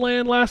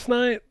Sandland last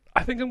night.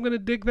 I think I'm gonna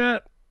dig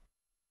that.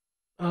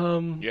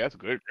 Yeah, it's a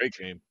great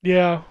game.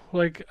 Yeah,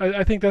 like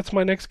I think that's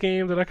my next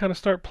game that I kind of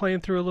start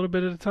playing through a little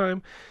bit at a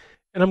time.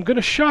 And I'm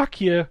gonna shock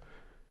you.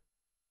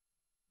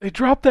 They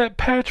dropped that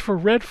patch for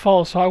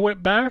Redfall, so I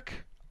went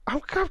back.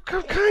 I'm kind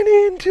of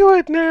into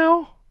it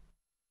now.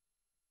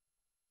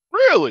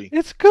 Really?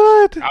 It's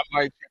good. I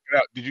might check it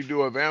out. Did you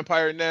do a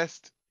vampire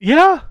nest?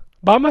 Yeah,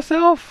 by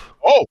myself.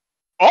 Oh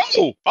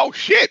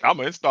shit! I'm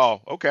gonna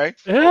install. Okay.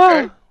 Yeah.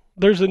 Okay.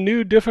 There's a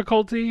new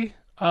difficulty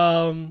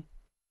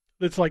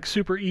that's like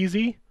super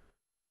easy.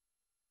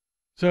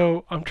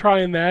 So I'm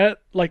trying that.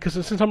 Like, cause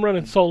since I'm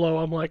running solo,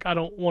 I'm like, I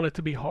don't want it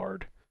to be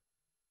hard.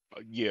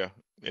 Yeah,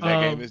 and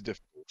that game is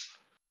difficult.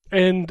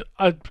 And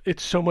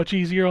it's so much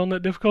easier on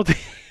that difficulty.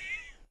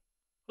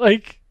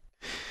 Like,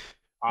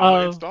 I'm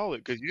gonna Uh, install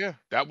it because yeah,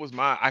 that was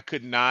my. I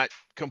could not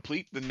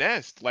complete the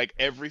nest like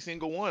every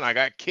single one. I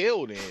got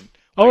killed in. Like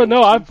oh it was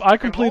no, too I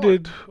fucking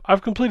hard.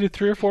 I've completed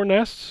 3 or 4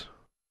 nests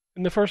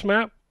in the first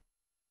map,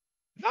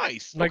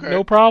 Nice. like Okay.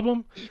 no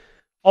problem.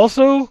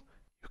 Also,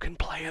 you can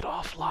play it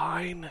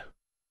offline.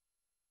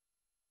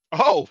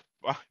 Oh,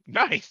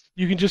 nice.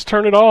 You can just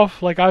turn it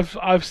off. Like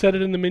I've set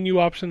it in the menu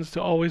options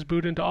to always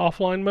boot into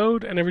offline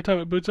mode, and every time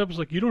it boots up, it's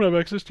like you don't have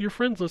access to your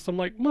friends list. I'm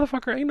like,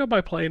 motherfucker, ain't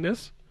nobody playing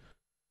this.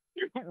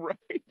 You're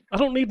right. I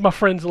don't need my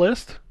friends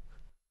list.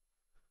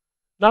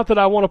 Not that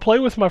I want to play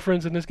with my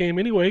friends in this game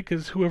anyway,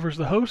 because whoever's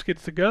the host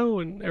gets to go,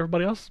 and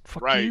everybody else,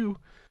 fuck Right. you.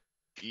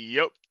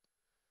 Yep.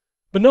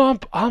 But no,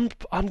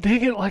 I'm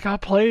digging. Like I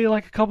play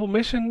like a couple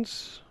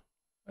missions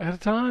at a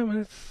time,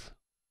 and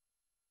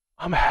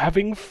I'm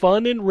having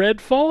fun in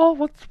Redfall.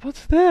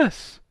 What's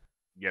this?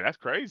 Yeah, that's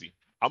crazy.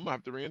 I'm gonna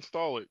have to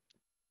reinstall it.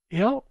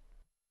 Yep.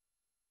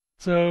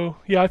 So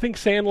yeah, I think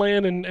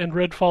Sandland and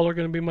Redfall are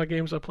going to be my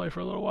games I play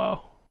for a little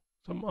while.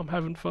 So I'm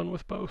having fun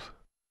with both.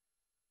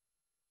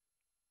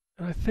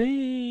 And I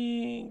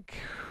think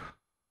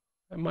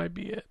that might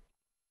be it.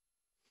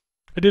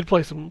 I did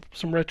play some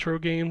retro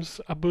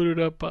games. I booted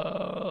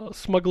up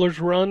Smuggler's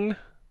Run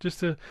just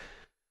to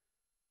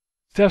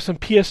have some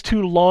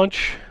PS2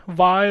 launch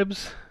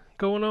vibes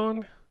going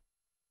on.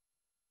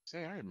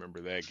 Say, I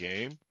remember that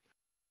game.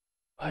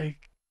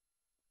 Like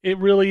it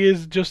really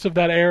is just of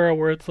that era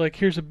where it's like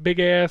here's a big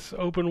ass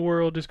open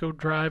world, just go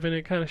drive in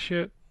it kind of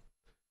shit.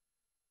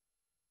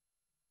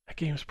 That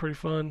game's pretty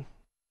fun.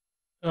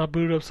 I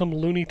booted up some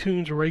Looney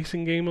Tunes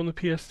racing game on the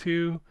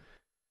PS2,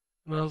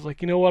 and I was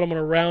like, you know what, I'm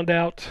gonna round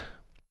out,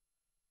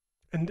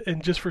 and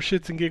just for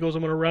shits and giggles,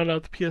 I'm gonna round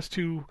out the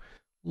PS2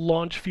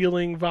 launch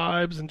feeling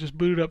vibes and just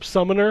boot up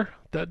Summoner.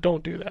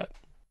 Don't do that.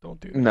 Don't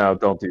do that. No,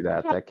 don't do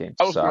that. That game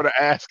I was sucks. gonna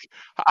ask.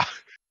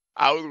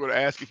 I was gonna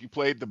ask if you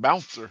played the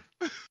bouncer.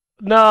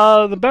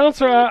 No, the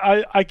bouncer.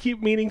 I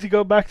keep meaning to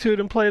go back to it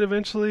and play it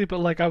eventually, but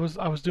like I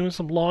was doing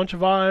some launch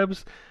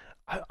vibes.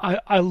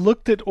 I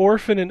looked at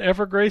Orphan and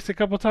Evergrace a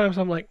couple times.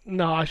 I'm like,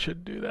 no, I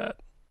shouldn't do that.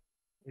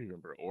 You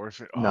remember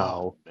Orphan?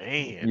 No. Oh,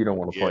 man. You don't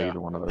want to play Yeah.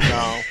 either one of those.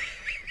 No.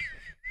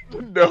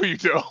 No, you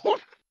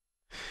don't.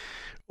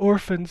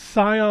 Orphan,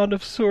 Scion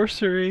of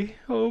Sorcery.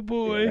 Oh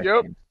boy. Yeah,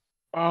 Yep. game-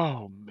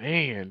 Oh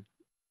man.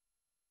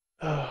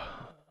 I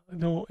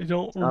don't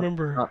not-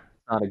 remember.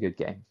 Not a good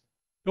game.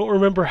 Don't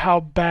remember how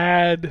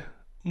bad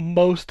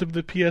most of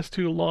the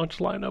PS2 launch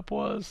lineup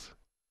was.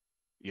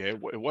 Yeah, it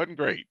wasn't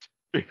great.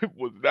 It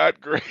was not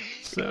great.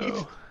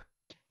 So,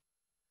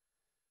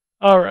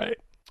 all right.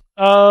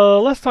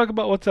 Let's talk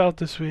about what's out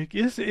this week.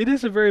 It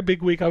is a very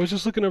big week. I was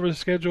just looking over the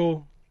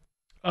schedule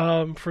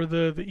for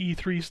the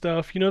E3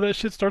 stuff. You know that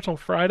shit starts on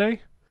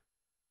Friday?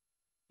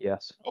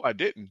 Yes. Oh, I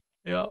didn't.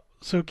 Yeah.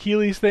 So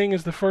Keeley's thing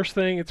is the first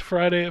thing. It's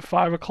Friday at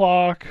 5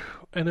 o'clock,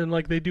 and then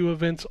like they do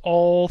events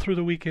all through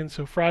the weekend.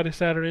 So Friday,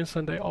 Saturday, and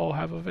Sunday all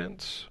have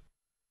events.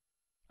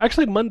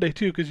 Actually, Monday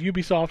too, because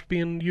Ubisoft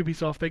being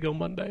Ubisoft, they go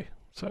Monday.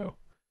 So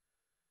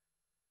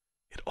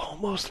it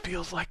almost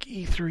feels like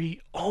E3,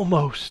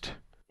 almost.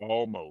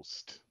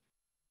 Almost.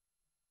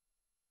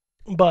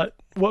 But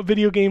what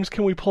video games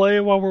can we play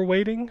while we're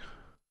waiting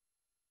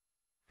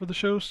for the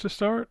shows to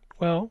start?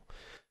 Well,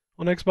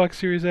 on Xbox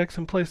Series X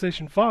and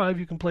PlayStation 5,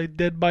 you can play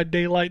Dead by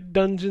Daylight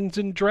Dungeons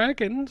and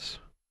Dragons.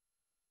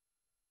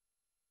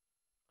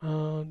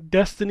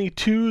 Destiny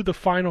 2, The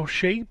Final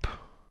Shape.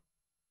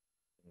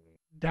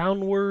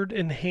 Downward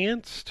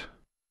Enhanced.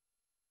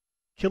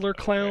 Killer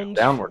Clowns.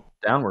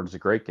 Downward is a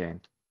great game.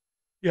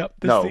 Yep.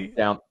 No,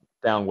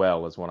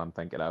 Downwell is what I'm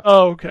thinking of.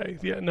 Oh, okay.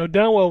 Yeah, no,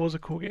 Downwell was a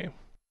cool game.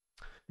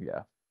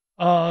 Yeah.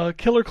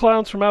 Killer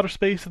Clowns from Outer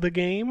Space, the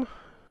game.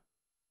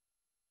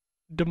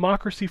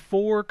 Democracy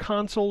 4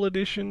 Console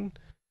Edition.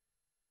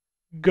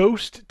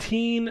 Ghost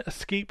Teen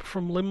Escape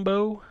from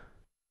Limbo.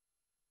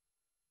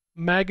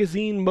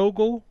 Magazine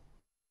Mogul.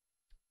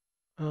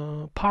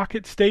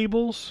 Pocket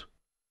Stables.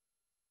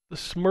 The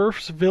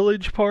Smurfs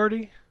Village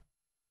Party.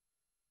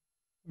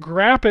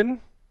 Grappin'.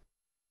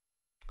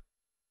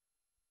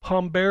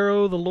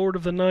 Pombero, The Lord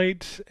of the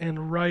Night,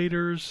 and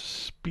Riders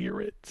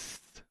Spirits.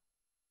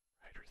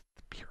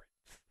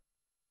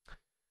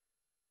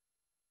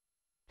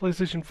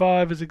 PlayStation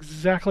 5 is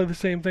exactly the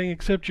same thing,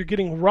 except you're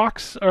getting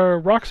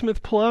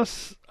Rocksmith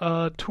Plus,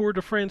 Tour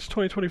de France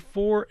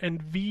 2024,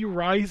 and V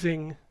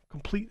Rising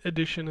Complete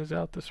Edition is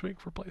out this week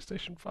for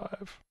PlayStation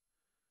 5.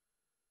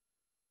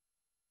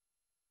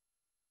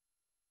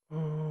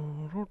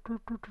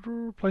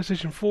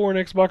 PlayStation 4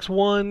 and Xbox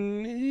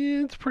One,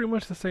 it's pretty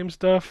much the same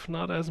stuff,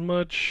 not as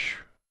much.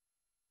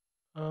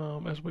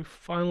 As we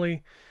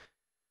finally,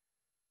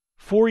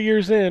 4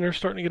 years in, are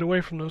starting to get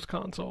away from those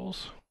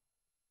consoles.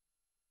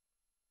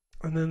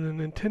 And then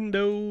the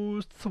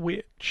Nintendo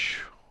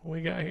Switch, what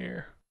we got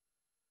here?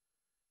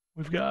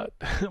 We've got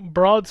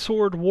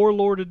Broadsword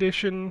Warlord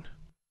Edition,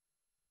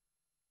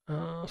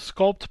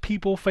 Sculpt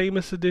People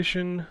Famous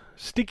Edition,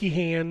 Sticky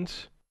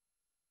Hands,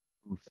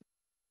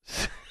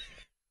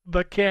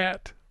 the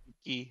cat.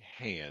 Sticky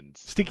hands.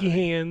 Sticky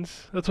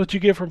Hands. That's what you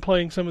get from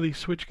playing some of these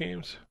Switch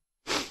games.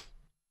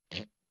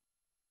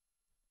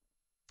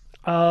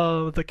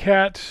 The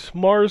Cat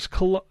Mars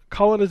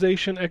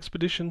Colonization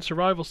Expedition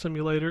Survival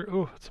Simulator.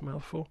 Oh, that's a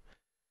mouthful.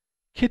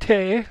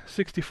 Kitty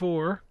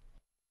 64.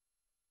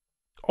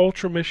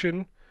 Ultra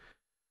Mission.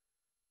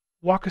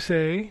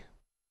 Wakase.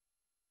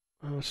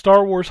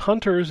 Star Wars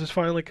Hunters is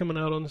finally coming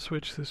out on the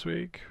Switch this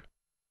week.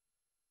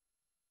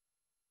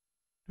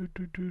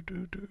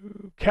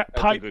 Cat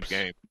That's Pipes. a good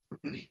game.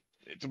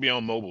 It'll be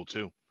on mobile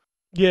too.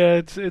 Yeah,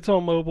 it's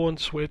on mobile and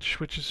Switch,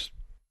 which is,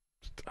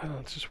 I don't know,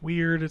 it's just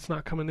weird. It's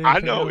not coming in. I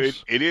know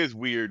it is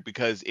weird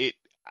because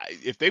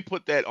if they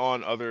put that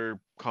on other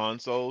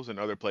consoles and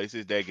other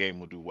places, that game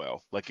will do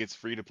well. Like it's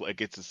free to play.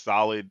 Like it's a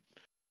solid,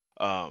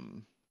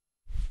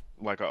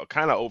 like a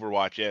kind of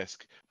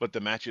Overwatch-esque, but the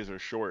matches are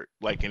short.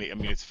 Like, and I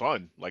mean, it's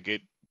fun. Like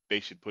they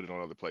should put it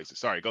on other places.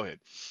 Sorry, go ahead.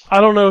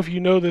 I don't know if you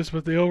know this,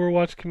 but the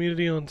Overwatch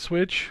community on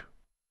Switch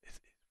is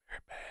very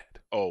bad.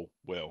 Oh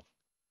well,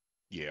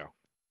 yeah.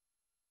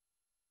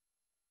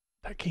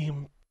 That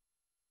game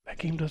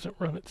doesn't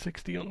run at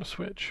 60 on the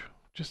Switch.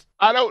 Just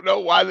I don't know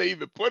why they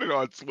even put it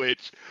on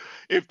Switch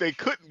if they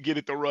couldn't get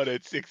it to run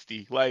at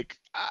 60. Like,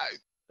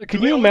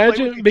 can they you only play with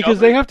imagine? each Because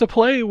other? they have to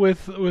play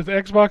with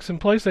Xbox and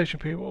PlayStation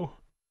people.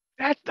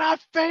 That's not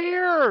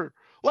fair.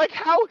 Like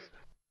how?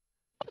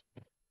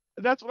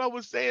 That's what I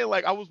was saying.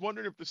 Like I was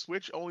wondering if the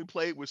Switch only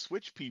played with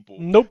Switch people.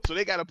 Nope. So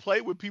they got to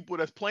play with people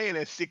that's playing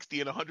at 60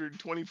 and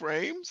 120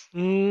 frames.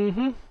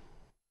 Mm-hmm.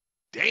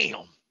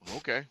 Damn.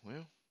 Okay.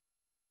 Well,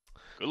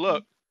 good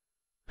luck.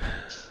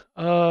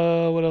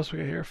 What else we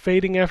got here?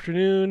 Fading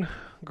Afternoon,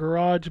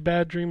 Garage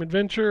Bad Dream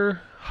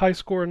Adventure, High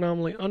Score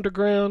Anomaly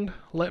Underground,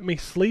 Let Me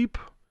Sleep,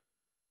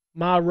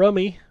 My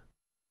Rummy,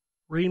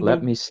 Rainbow.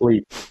 Let Me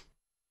Sleep.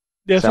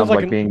 Yeah, sounds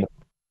like being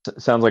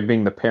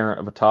the parent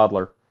of a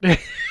toddler.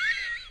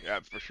 Yeah,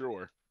 for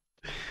sure.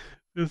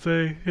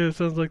 It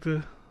sounds like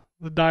the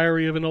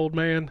diary of an old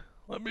man.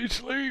 Let me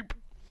sleep.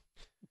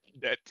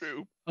 That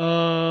too.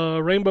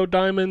 Rainbow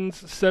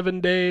Diamonds,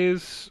 7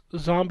 Days,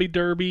 Zombie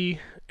Derby,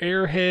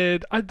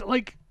 Airhead.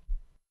 What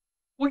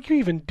are you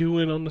even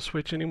doing on the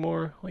Switch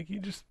anymore? Like,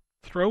 you just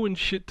throwing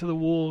shit to the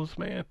wolves,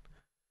 man.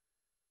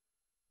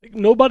 Like,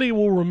 nobody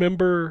will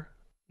remember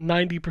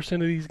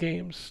 90% of these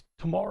games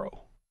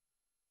tomorrow.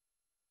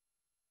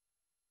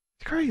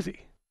 It's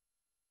crazy.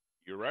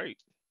 You're right.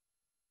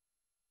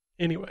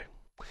 Anyway,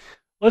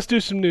 let's do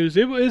some news.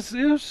 It was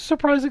a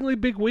surprisingly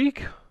big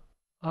week.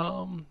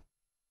 We'll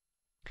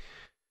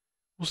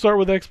start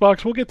with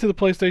Xbox. We'll get to the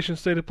PlayStation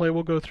State of Play.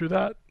 We'll go through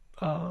that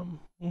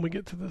when we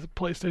get to the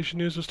PlayStation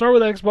news. We'll start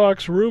with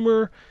Xbox.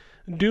 Rumor,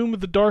 Doom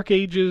of the Dark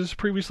Ages,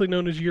 previously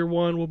known as Year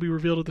 1, will be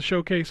revealed at the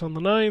showcase on the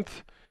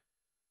 9th.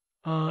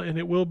 And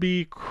it will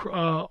be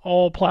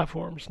all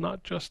platforms,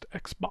 not just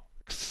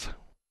Xbox.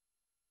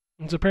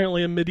 It's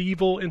apparently a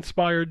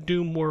medieval-inspired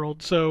Doom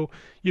world, so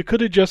you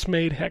could have just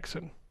made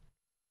Hexen.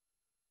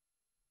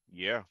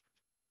 Yeah.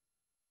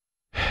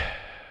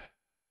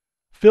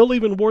 Phil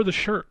even wore the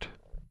shirt.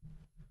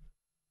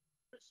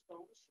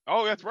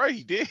 Oh, that's right.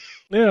 He did.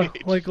 Yeah,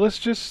 like let's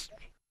just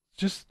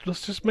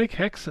make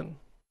Hexen.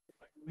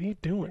 What are you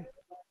doing?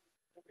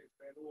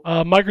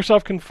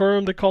 Microsoft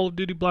confirmed that Call of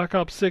Duty Black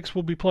Ops 6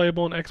 will be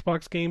playable on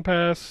Xbox Game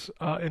Pass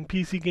and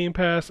PC Game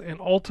Pass and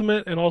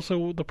Ultimate, and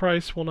also the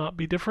price will not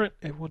be different.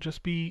 It will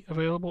just be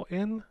available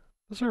in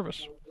the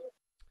service.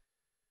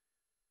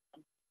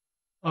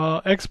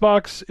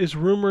 Xbox is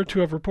rumored to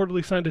have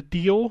reportedly signed a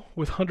deal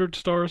with 100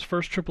 Stars'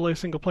 first AAA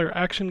single-player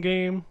action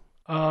game.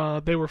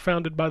 They were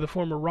founded by the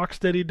former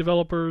Rocksteady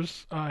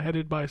developers,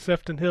 headed by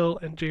Sefton Hill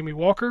and Jamie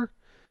Walker.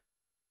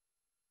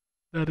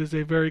 That is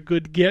a very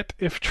good get,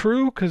 if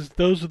true, because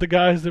those are the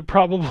guys that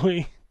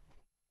probably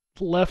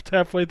left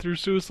halfway through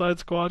Suicide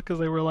Squad because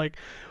they were like,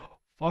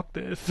 fuck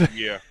this.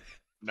 Yeah.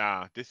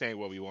 Nah, this ain't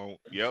what we want.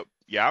 Yep.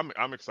 Yeah,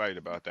 I'm excited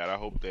about that. I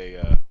hope they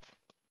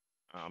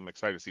I'm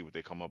excited to see what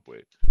they come up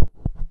with.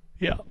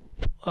 Yeah.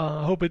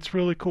 I hope it's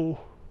really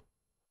cool.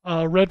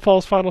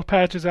 Redfall's final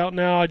patch is out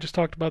now. I just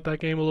talked about that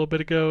game a little bit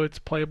ago. It's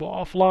playable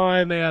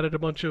offline. They added a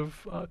bunch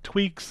of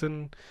tweaks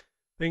and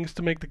things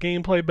to make the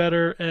gameplay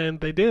better, and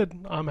they did.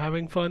 I'm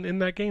having fun in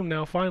that game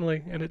now,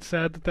 finally, and it's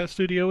sad that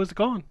studio is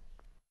gone.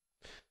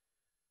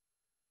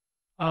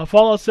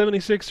 Fallout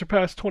 76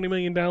 surpassed 20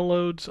 million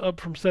downloads, up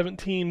from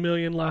 17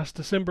 million last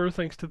December,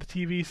 thanks to the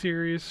TV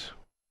series.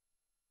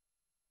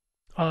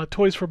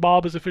 Toys for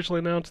Bob has officially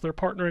announced they're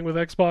partnering with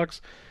Xbox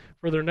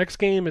for their next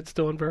game. It's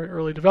still in very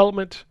early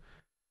development.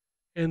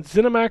 And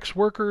ZeniMax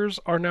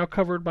workers are now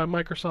covered by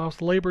Microsoft's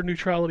labor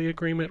neutrality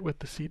agreement with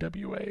the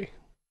CWA.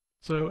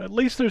 So at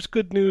least there's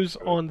good news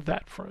on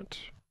that front.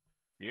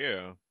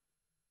 Yeah.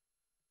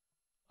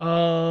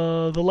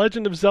 The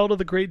Legend of Zelda: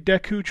 The Great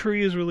Deku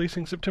Tree is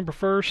releasing September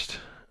 1st.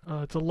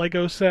 It's a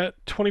Lego set,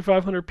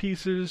 2,500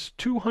 pieces,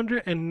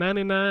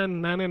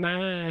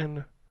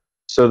 $299.99.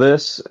 So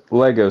this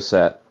Lego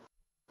set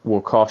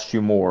will cost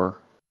you more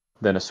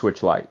than a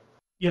Switch Lite.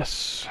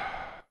 Yes.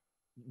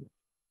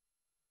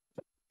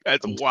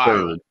 That's Absurd.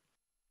 wild.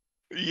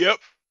 Yep.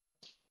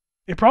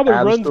 It probably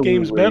runs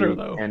games better,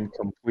 though. And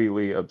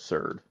completely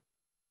absurd.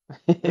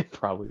 It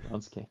probably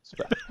runs games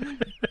better.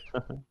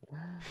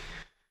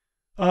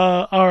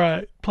 All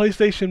right.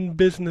 PlayStation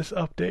business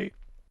update.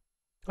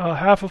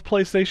 Half of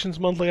PlayStation's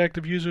monthly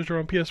active users are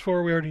on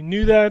PS4. We already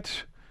knew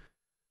that.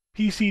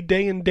 PC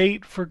day and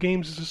date for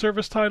games as a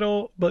service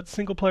title, but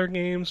single player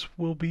games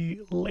will be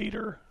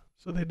later.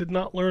 So they did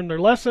not learn their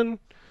lesson.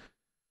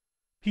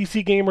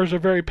 PC gamers are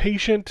very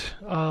patient.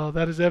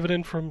 That is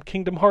evident from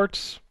Kingdom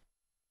Hearts.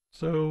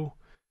 So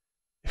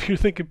if you're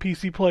thinking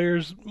PC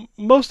players,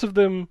 most of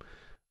them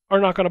are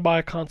not going to buy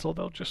a console.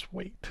 They'll just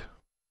wait.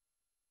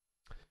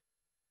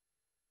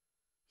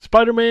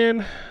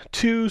 Spider-Man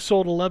 2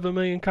 sold 11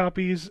 million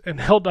copies, and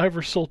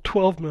Helldivers sold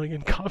 12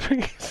 million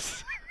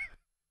copies.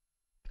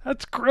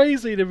 That's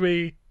crazy to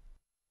me.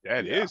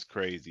 That is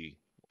crazy.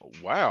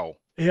 Wow.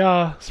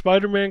 Yeah,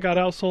 Spider-Man got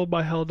outsold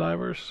by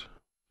Helldivers.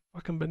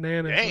 Fucking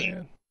bananas, Dang.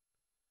 man.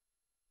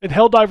 And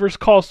Helldivers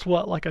cost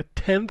what, like a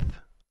tenth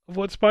of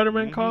what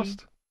Spider-Man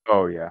cost?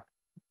 Oh yeah.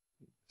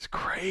 It's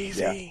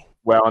crazy.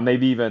 Well, and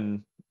they've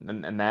even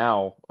and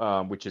now,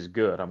 which is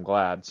good. I'm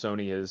glad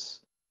Sony is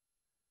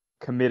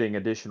committing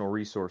additional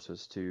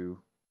resources to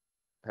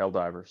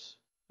Helldivers.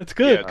 It's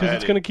good Yeah, because that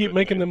it's going to is keep good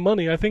making news. them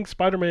money. I think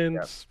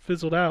Spider-Man's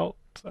fizzled out.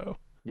 So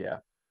Yeah.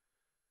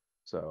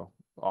 So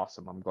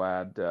awesome. I'm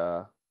glad.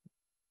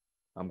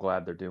 I'm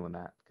glad they're doing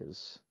that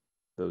because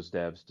those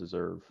devs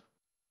deserve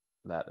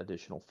that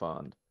additional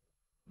fund.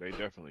 They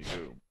definitely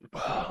do.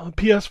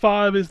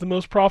 PS5 is the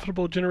most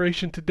profitable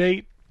generation to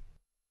date.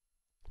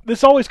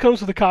 This always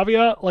comes with a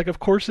caveat, like of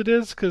course it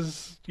is,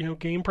 because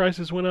game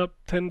prices went up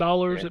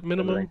 $10 at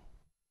minimum.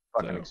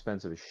 Fucking So,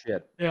 expensive as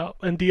shit. yeah,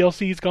 and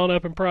DLC's gone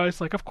up in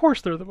price. Like of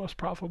course they're the most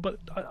profitable, but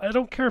I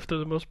don't care if they're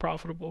the most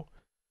profitable.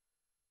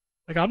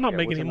 Like I'm not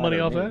making what's any the money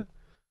matter off with that. me?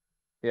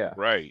 Yeah.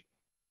 Right.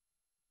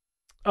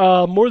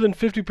 More than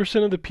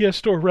 50% of the PS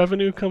Store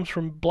revenue comes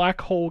from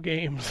black hole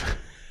games.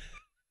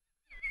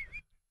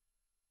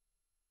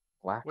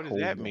 Black What does hole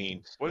that mean?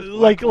 games. What is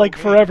like Black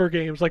Hole Games? forever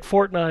games, like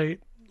Fortnite,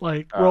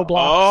 like Oh. Roblox.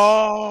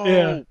 Oh,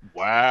 Yeah.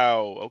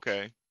 wow.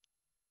 Okay.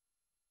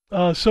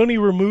 Sony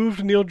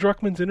removed Neil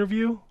Druckmann's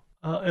interview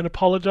and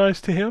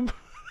apologized to him.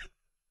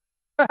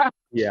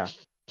 Yeah.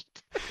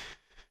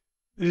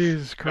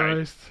 Jesus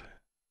Christ.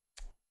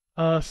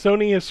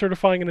 Sony is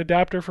certifying an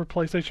adapter for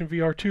PlayStation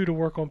VR 2 to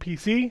work on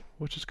PC,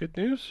 which is good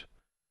news.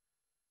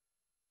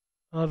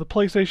 The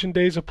PlayStation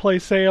Days of Play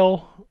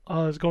sale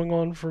is going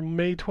on from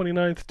May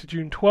 29th to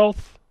June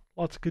 12th.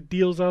 Lots of good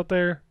deals out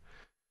there.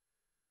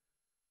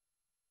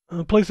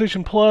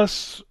 PlayStation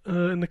Plus,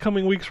 in the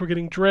coming weeks, we're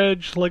getting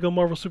Dredge, Lego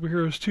Marvel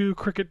Superheroes 2,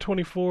 Cricket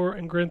 24,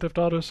 and Grand Theft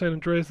Auto San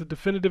Andreas, the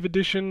Definitive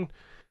Edition.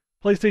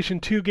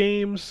 PlayStation 2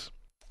 games.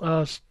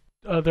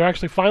 They're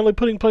actually finally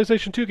putting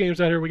PlayStation 2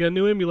 games out here. We got a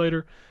new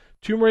emulator.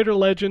 Tomb Raider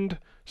Legend,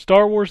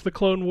 Star Wars The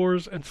Clone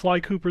Wars, and Sly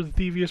Cooper the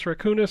Thievius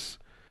Raccoonus.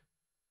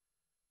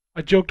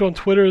 I joked on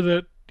Twitter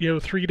that,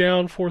 3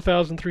 down,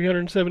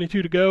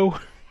 4,372 to go.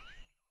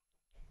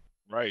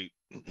 Right.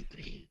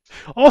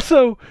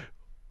 Also,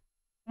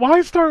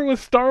 why start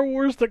with Star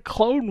Wars The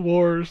Clone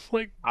Wars?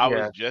 Like, I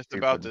Yeah, was just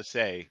about stupid. to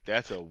say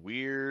that's a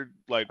weird.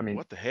 Like, I mean,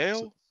 what the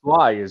hell?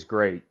 Sly is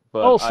great,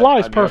 but Oh,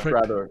 Sly's I'd perfect.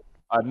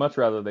 I'd much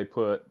rather they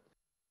put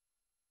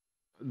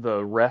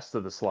the rest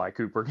of the Sly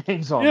Cooper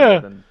games on Yeah.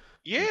 there than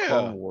Yeah.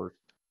 Clone Wars.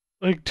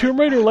 like Tomb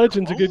Raider not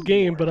Legend's a good Clone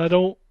game, Wars. but I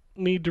don't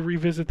need to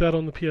revisit that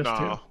on the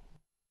PS2.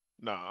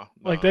 Nah.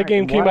 Like, nah. that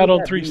game And came why out would on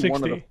that be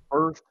 360.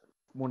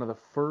 one of the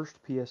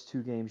first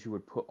PS2 games you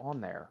would put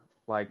on there.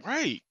 Like,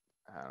 Right.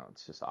 I don't know,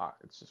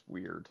 it's just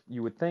weird.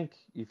 You would think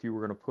if you were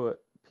going to put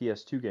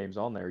PS2 games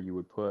on there, you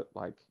would put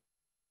like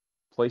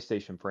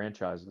PlayStation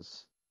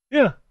franchises.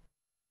 Yeah.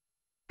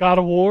 God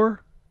of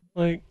War.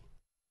 Like,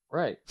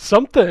 Right.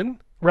 something.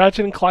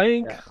 Ratchet and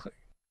Clank. Yeah.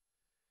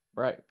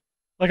 Right.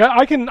 Like,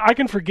 I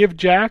can forgive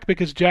Jack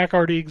because Jack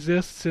already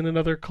exists in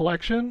another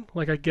collection.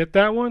 Like, I get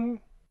that one.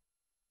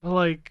 But,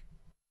 like,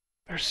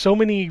 there's so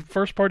many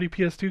first-party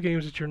PS2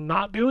 games that you're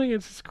not doing.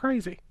 It's just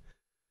crazy.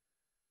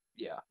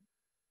 Yeah.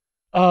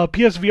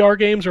 PSVR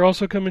games are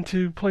also coming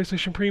to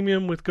PlayStation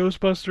Premium with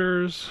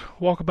Ghostbusters,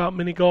 Walkabout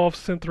Mini Golf,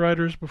 Synth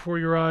Riders Before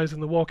Your Eyes,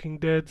 and The Walking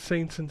Dead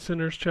Saints and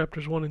Sinners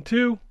Chapters 1 and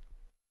 2.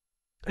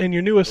 And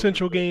your new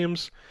essential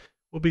games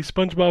will be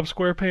SpongeBob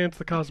SquarePants,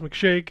 The Cosmic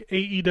Shake,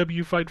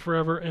 AEW Fight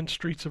Forever, and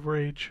Streets of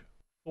Rage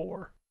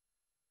 4.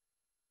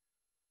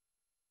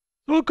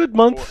 So a good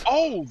month.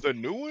 Oh, the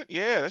new one?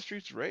 Yeah, that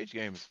Streets of Rage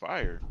game is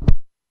fire.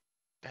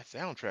 That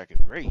soundtrack is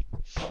great.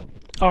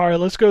 All right,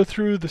 let's go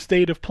through the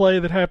state of play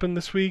that happened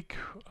this week.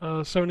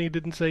 Sony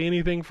didn't say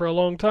anything for a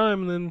long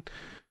time, and then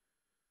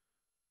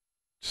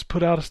just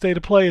put out a state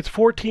of play. It's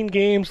 14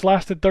 games,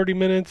 lasted 30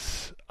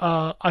 minutes.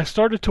 I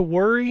started to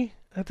worry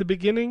at the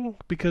beginning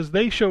because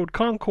they showed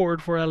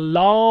Concord for a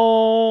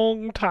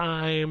long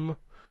time.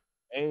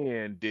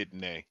 And didn't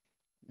they?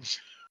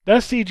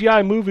 That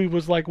CGI movie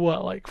was like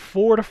what, like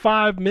 4 to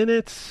 5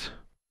 minutes?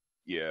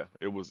 Yeah,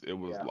 it was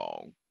Yeah.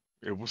 long.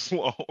 It was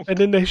long. And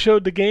then they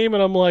showed the game,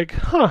 and I'm like,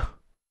 huh,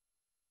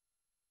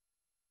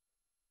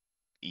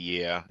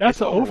 Yeah.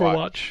 that's it's an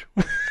Overwatch.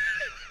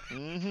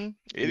 It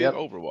is Yep.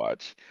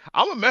 Overwatch.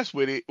 I'm gonna mess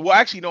with it. Well,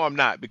 actually, no, I'm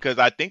not because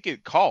I think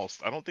it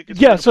costs. I don't think it's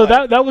Yeah, free to so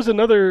play. that was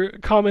another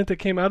comment that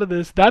came out of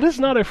this. That is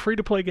not a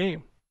free-to-play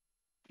game.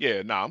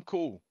 Yeah, nah, I'm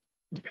cool.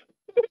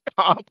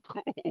 I'm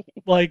cool.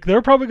 Like,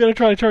 they're probably going to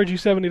try to charge you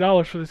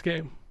 $70 for this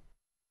game.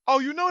 Oh,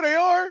 you know they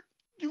are.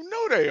 You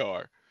know they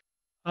are.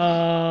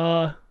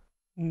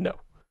 No.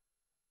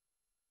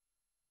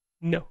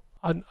 No.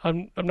 I'm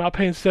not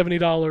paying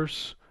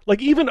 $70.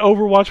 Like, even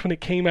Overwatch when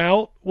it came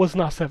out was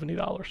not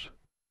 $70.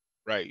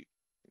 Right.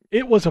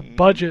 It was a Mhm.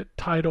 budget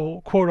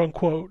title, quote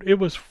unquote. It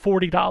was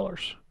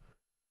 $40.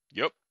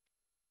 Yep.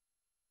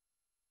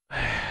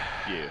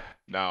 Yeah.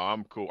 No,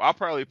 I'm cool. I'll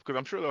probably because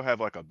I'm sure they'll have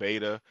like a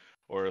beta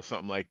or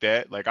something like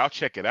that. Like I'll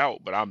check it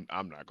out, but I'm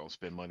not gonna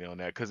spend money on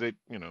that because I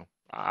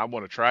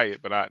want to try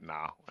it, but I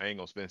ain't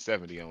gonna spend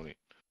 70 on it.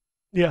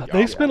 Yeah, they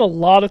Y'all- spent a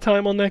lot of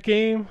time on that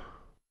game,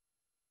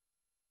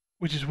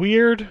 which is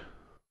weird.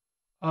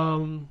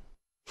 Well,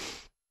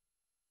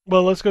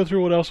 let's go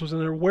through what else was in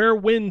there. Where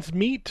Winds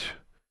Meet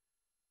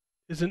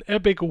is an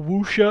epic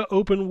wuxia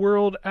open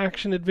world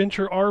action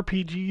adventure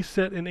RPG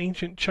set in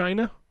ancient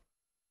China.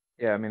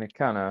 Yeah, I mean it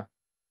kind of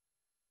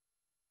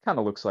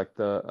looks like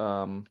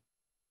the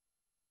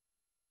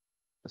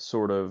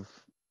sort of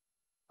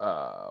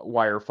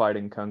wire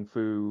fighting kung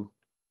fu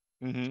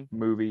Mhm.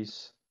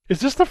 movies. Is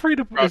this the free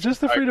to Crouching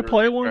Tiger,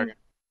 play Hidden one? Dragon.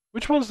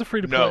 Which one's the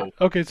free to play? No.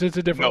 Okay, so it's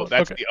a different No, one.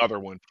 that's Okay. the other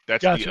one.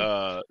 That's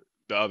Gotcha.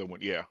 the other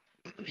one. Yeah.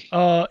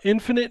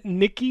 Infinite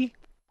Nikki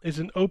is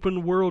an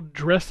open world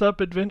dress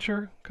up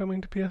adventure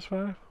coming to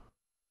PS5.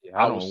 Yeah,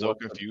 I don't was know so what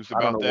confused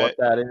I don't about know what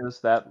that is.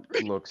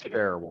 That looks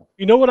terrible.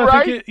 You know what I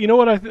Right? think? You know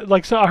what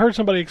like? So I heard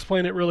somebody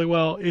explain it really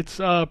well.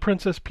 It's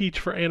Princess Peach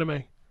for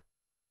anime.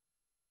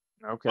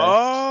 Okay.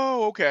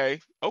 Oh,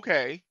 okay.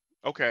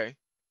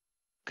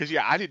 Because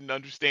yeah, I didn't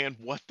understand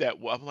what that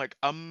was. I'm like,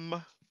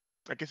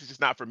 I guess it's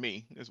just not for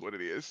me, is what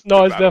it is. No,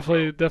 'Cause it's I don't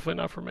know. definitely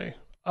not for me.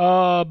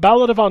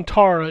 Ballad of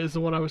Antara is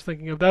the one I was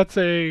thinking of. That's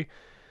a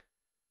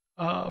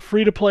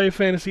free to play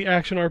fantasy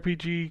action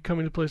RPG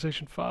coming to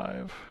PlayStation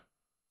 5.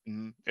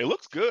 It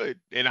looks good,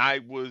 and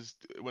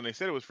when they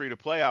said it was free to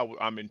play,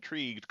 I'm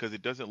intrigued because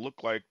it doesn't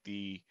look like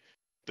the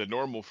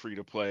normal free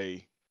to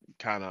play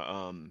kind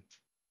of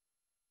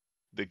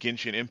the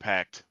Genshin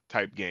Impact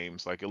type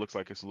games. Like it looks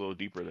like it's a little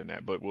deeper than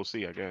that, but we'll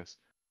see, I guess.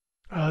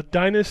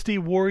 Dynasty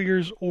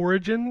Warriors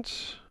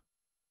Origins.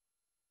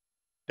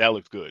 That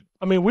looks good.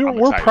 I mean, I'm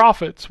we're excited.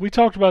 prophets. We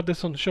talked about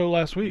this on the show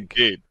last week.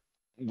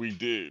 We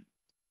did.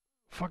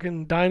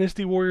 Fucking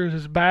Dynasty Warriors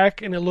is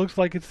back, and it looks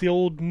like it's the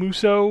old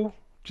Muso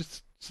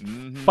just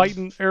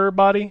fighting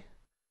everybody.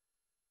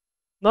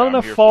 Not Yeah, I'm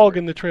enough here for fog it.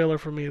 in the trailer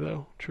for me,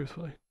 though,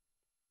 truthfully.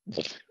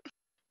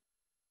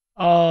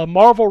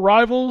 Marvel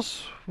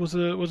Rivals was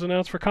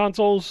announced for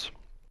consoles.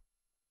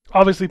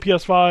 Obviously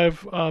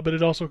PS5, but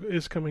it also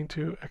is coming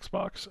to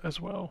Xbox as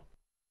well.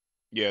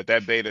 Yeah,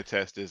 that beta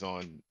test is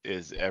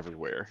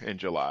everywhere in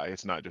July.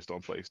 It's not just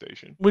on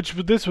PlayStation. Which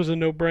this was a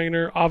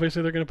no-brainer.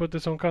 Obviously, they're going to put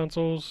this on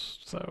consoles.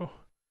 So,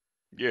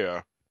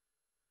 Yeah.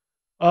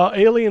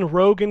 Alien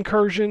Rogue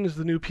Incursion is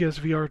the new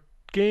PSVR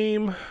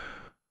game.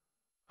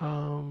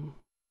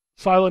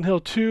 Silent Hill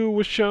 2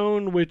 was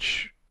shown,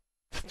 which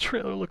the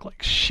trailer looked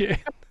like shit.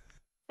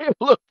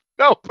 Look,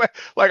 no,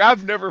 like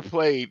I've never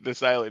played the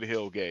Silent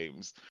Hill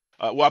games.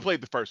 Well, I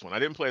played the first one. I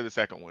didn't play the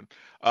second one.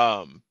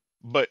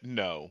 But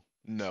no,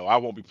 I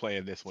won't be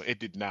playing this one. It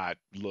did not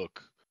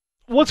look.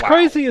 What's Wow.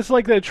 crazy is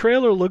like that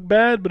trailer looked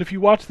bad, but if you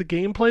watch the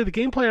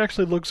gameplay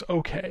actually looks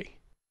okay.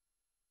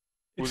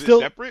 Was still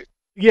it separate?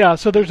 Yeah,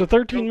 so there's a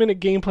 13-minute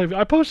gameplay.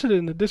 I posted it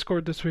in the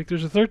Discord this week.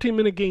 There's a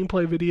 13-minute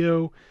gameplay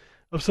video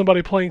of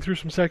somebody playing through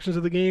some sections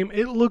of the game.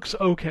 It looks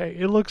okay.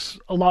 It looks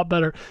a lot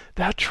better.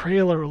 That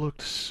trailer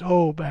looked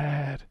so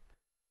bad.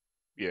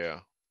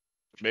 Yeah.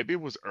 Maybe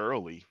it was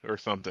early or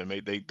something.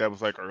 Maybe that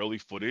was like early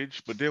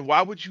footage. But then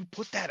why would you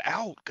put that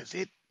out? Because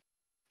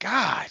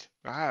God.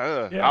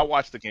 Yeah. I'll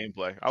watch the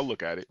gameplay. I'll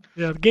look at it.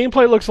 Yeah, the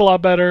gameplay looks a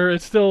lot better.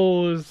 It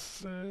still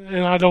is,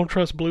 and I don't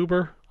trust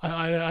Bloober.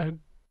 I haven't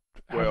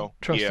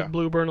trusted yeah.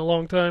 Bloober in a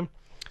long time.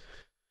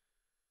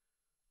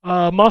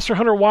 Monster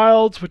Hunter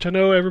Wilds, which I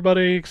know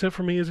everybody except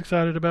for me is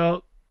excited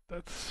about.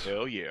 That's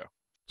Hell yeah.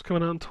 It's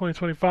coming out in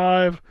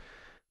 2025.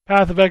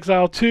 Path of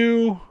Exile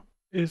 2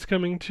 is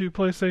coming to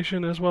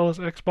PlayStation as well as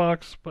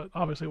Xbox, but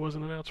obviously it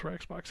wasn't announced for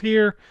Xbox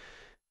here.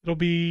 It'll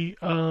be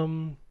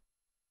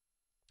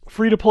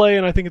free to play,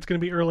 and I think it's going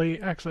to be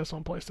early access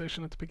on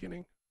PlayStation at the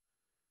beginning.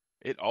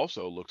 It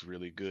also looks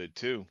really good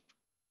too.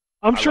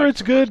 I'm I sure like it's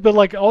the good, first but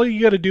like all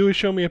you got to do is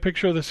show me a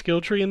picture of the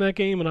skill tree in that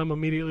game, and I'm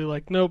immediately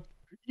like, nope.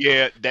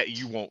 Yeah, that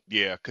you won't.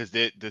 Yeah, because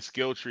the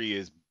skill tree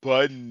is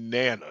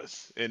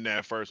bananas in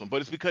that first one.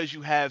 But it's because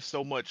you have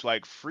so much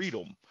like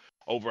freedom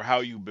over how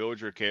you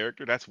build your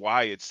character. That's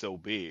why it's so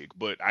big.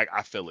 But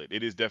I feel it.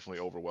 It is definitely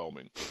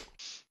overwhelming.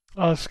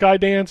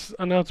 Skydance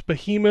announced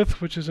Behemoth,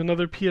 which is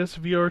another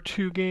PSVR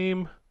 2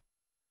 game.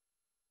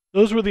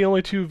 Those were the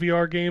only two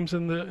VR games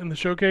in the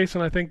showcase,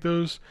 and I think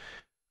those.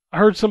 I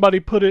heard somebody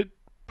put it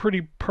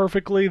pretty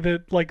perfectly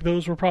that like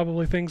those were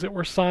probably things that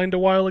were signed a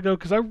while ago,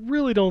 because I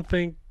really don't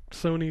think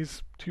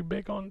Sony's too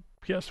big on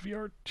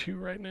PSVR 2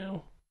 right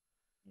now.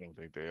 I don't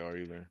think they are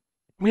either.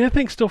 I mean, I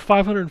think still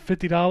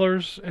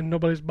 $550 and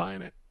nobody's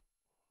buying it.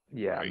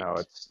 Yeah, Right. no,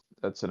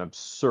 that's an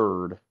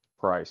absurd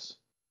price.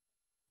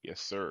 Yes,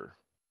 sir.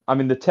 I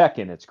mean, the tech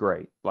in it's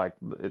great. Like,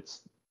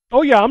 it's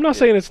Oh yeah, I'm not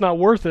saying it's not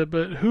worth it,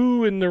 but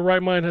who in their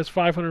right mind has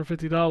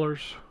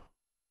 $550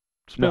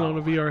 spent on a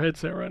No. VR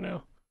headset right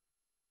now?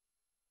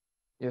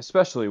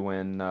 especially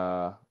when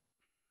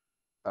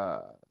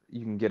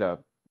you can get a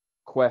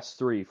Quest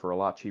 3 for a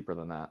lot cheaper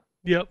than that.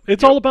 Yep,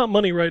 it's all about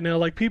money right now.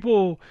 Like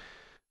people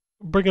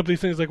bring up these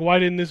things like, why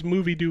didn't this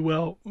movie do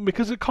well?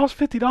 Because it costs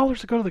 $50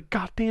 to go to the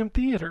goddamn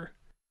theater.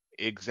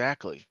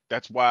 Exactly.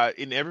 That's why,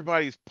 and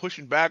everybody's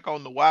pushing back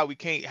on the why we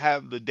can't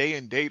have the day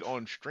and date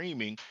on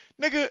streaming.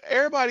 Nigga,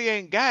 everybody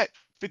ain't got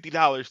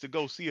 $50 to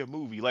go see a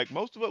movie. Like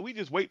most of us, we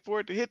just wait for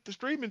it to hit the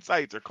streaming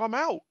sites or come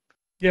out.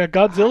 Yeah,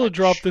 Godzilla God,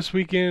 dropped this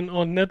weekend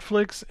on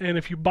Netflix, and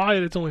if you buy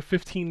it, it's only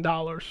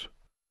 $15.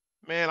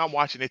 Man, I'm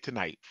watching it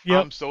tonight.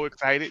 Yep. I'm so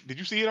excited. Did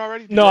you see it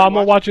already? Did No, you already I'm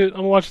gonna watch it. I'm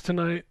gonna watch it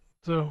tonight.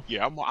 So,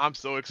 Yeah, I'm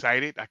so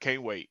excited. I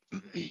can't wait.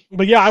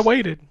 but yeah, I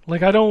waited.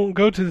 Like I don't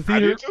go to the I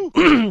theater did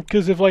too.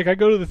 because if like I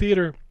go to the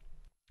theater,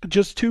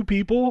 just two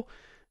people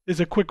is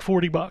a quick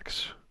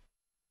 $40.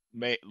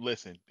 Man,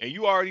 listen, and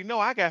you already know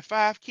I got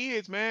 5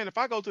 kids, man. If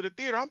I go to the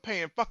theater, I'm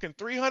paying fucking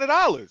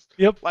 $300.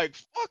 Yep. Like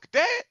fuck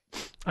that.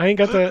 I ain't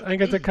got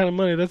that kind of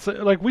money. That's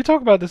like we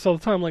talk about this all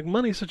the time. Like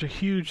money's such a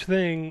huge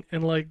thing,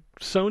 and like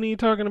Sony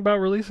talking about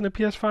releasing a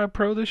PS5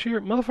 Pro this year,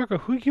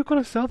 motherfucker, who you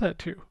gonna sell that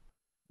to?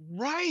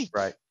 Right.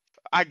 Right.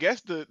 I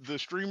guess the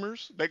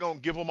streamers, they gonna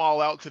give them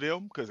all out to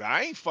them because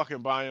I ain't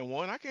fucking buying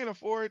one. I can't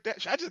afford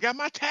that. I just got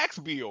my tax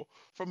bill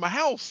from my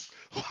house.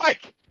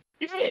 Like,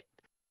 shit,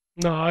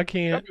 No, I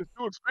can't. that's just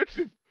too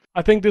expensive.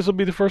 I think this will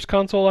be the first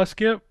console I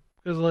skip.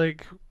 Cause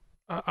like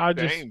I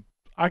just Dang.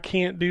 I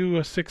can't do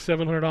a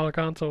 $600-700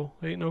 console.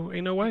 Ain't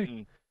no way.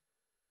 Mm-mm.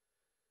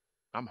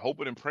 I'm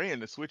hoping and praying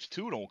the Switch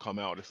 2 don't come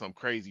out at some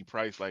crazy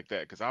price like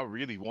that because I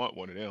really want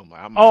one of them. Like,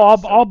 I'm Oh,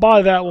 not I'll buy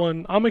selling- that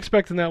one. I'm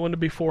expecting that one to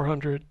be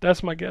 400.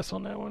 That's my guess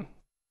on that one.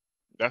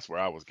 That's where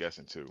I was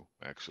guessing too,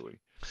 actually.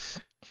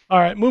 All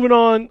right, moving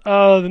on.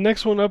 The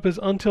next one up is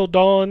Until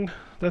Dawn.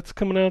 That's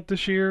coming out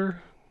this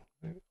year.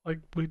 Like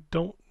we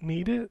don't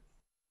need it,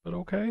 but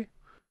okay.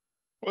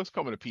 Well, it's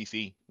coming to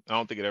PC. I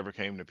don't think it ever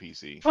came to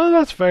PC. Oh,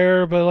 that's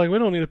fair, but like we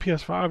don't need a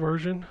PS5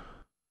 version.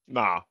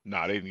 Nah,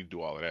 they need to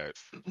do all of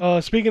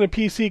that. Speaking of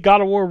PC,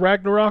 God of War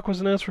Ragnarok was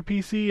announced for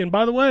PC, and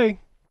by the way,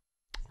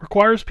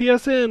 requires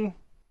PSN.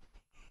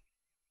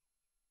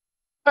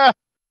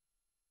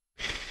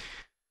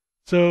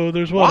 So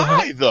there's what?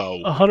 Why though?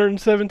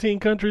 117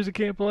 countries that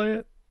can't play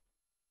it.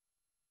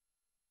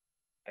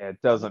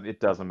 It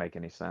doesn't make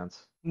any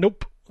sense.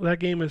 Nope, that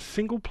game is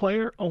single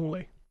player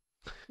only.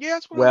 Yeah,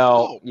 that's what I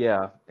Well, thought.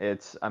 yeah,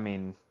 I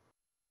mean,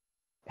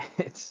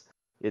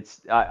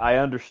 I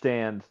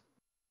understand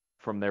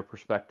from their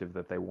perspective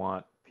that they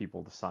want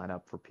people to sign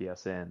up for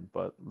PSN,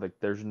 but like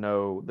there's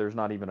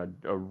not even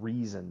a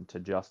reason to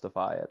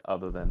justify it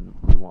other than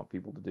we want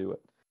people to do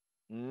it.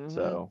 Mhm.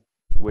 So,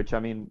 which I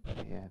mean,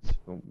 yeah, it's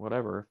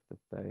whatever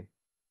if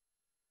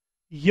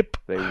Yep.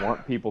 they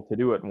want people to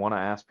do it and want to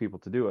ask people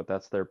to do it.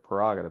 That's their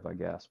prerogative, I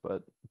guess.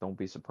 But don't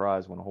be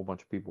surprised when a whole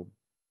bunch of people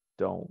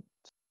don't.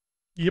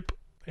 Yep.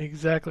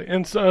 Exactly.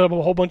 And so a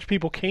whole bunch of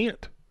people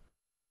can't.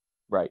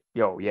 Right.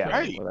 Yo, yeah.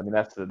 Right. I mean,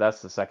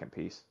 that's the second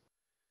piece.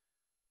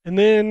 And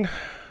then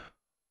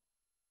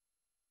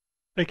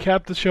they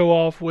capped the show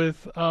off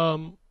with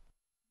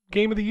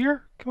Game of the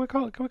Year. Can we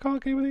call it Game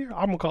of the Year?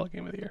 I'm gonna call it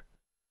Game of the Year.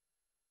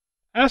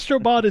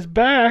 Astrobot is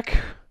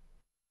back.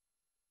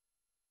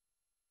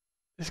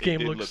 This It game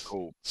did looks look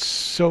cool.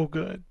 so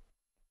good.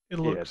 It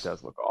Yeah, looks. it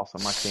does look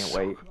awesome. I can't so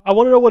wait. good. I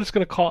want to know what it's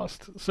gonna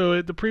cost.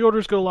 So the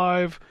pre-orders go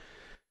live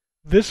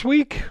this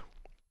week.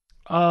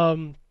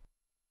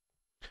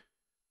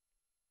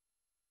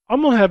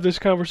 I'm gonna have this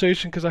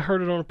conversation because I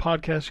heard it on a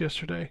podcast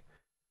yesterday.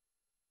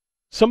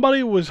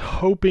 Somebody was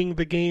hoping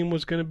the game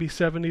was gonna be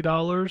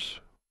 $70,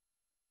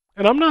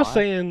 and I'm not Why?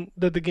 saying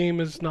that the game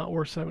is not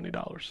worth $70.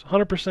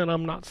 100%,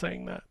 I'm not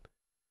saying that.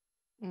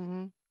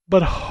 Mm-hmm.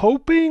 But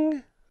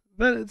hoping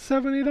that it's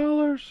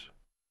 $70,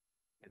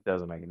 It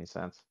doesn't make any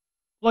sense.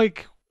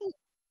 like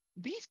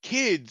These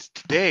kids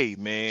today,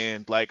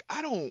 man, like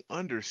I don't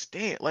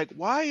understand. Like,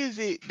 why is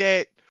it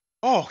that?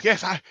 Oh,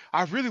 yes,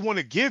 I really want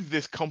to give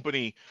this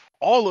company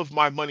all of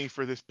my money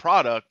for this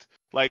product.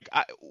 Like,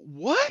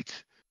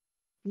 what?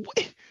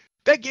 What?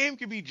 That game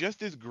could be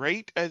just as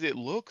great as it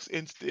looks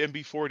and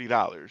be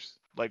 $40.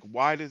 Like,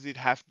 why does it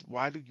have?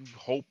 Why do you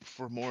hope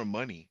for more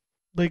money?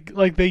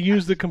 like they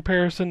use the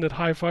comparison that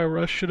Hi-Fi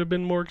Rush should have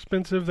been more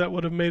expensive. That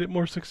would have made it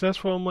more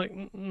successful. I'm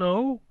like,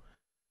 no.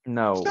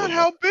 No. It's not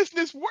how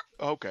business works.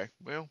 Okay,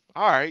 well,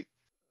 all right.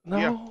 No,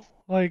 Yeah.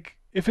 like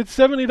if it's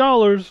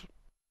 $70,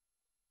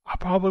 I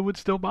probably would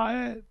still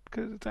buy it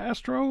because it's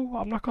Astro.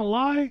 I'm not gonna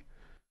lie,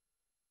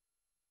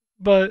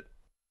 but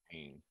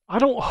I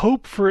don't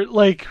hope for it.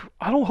 Like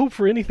I don't hope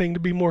for anything to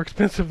be more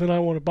expensive than I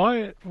want to buy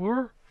it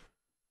for.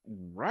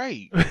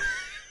 Right.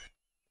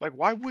 Like,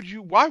 why would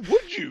you? Why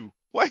would you?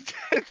 Like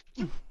that.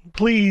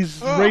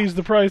 Please Ugh. raise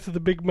the price of the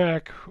Big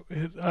Mac.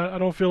 I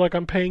don't feel like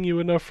I'm paying you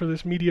enough for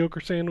this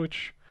mediocre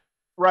sandwich.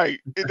 Right.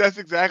 And that's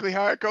exactly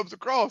how it comes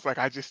across. Like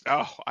I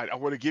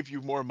want to give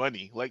you more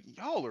money. Like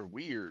y'all are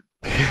weird.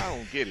 I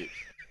don't get it.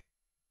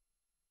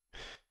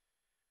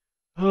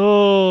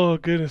 Oh,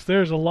 goodness.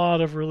 There's a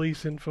lot of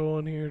release info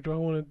on here. Do I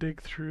want to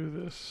dig through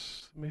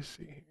this? Let me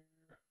see here.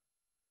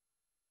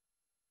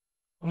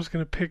 I'm just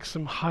going to pick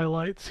some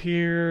highlights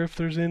here if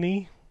there's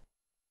any.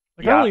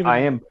 Like, I Yeah, don't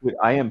even.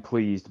 I am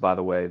pleased, by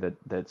the way,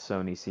 that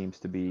Sony seems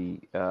to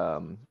be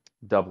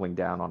doubling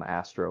down on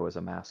Astro as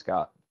a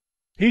mascot.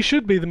 He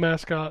should be the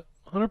mascot.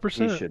 He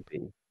 100%. should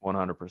be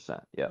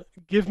 100%. Yep.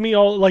 Give me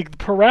all. Like,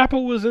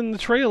 Parappa was in the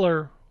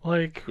trailer.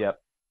 Like, Yep.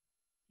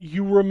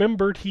 you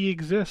remembered he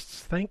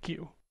exists. Thank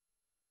you.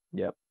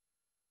 Yep.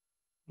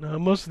 No,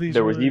 most of these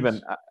There are was really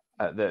even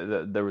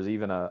there was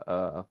even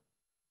a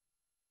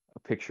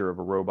picture of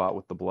a robot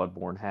with the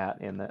Bloodborne hat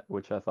in it,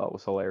 which I thought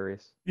was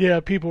hilarious. Yeah,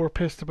 people were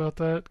pissed about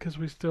that because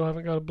we still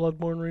haven't got a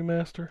Bloodborne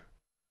remaster.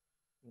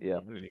 Yeah. I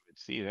didn't even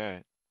see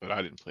that. But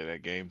I didn't play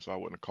that game, so I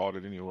wouldn't have called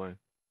it anyway.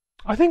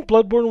 I think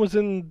Bloodborne was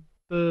in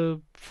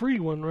the free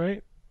one,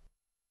 right?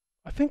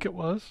 I think it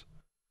was.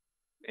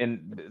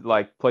 And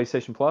like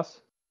PlayStation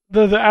Plus?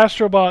 The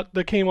Astrobot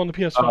that came on the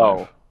PS5.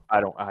 Oh,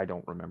 I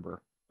don't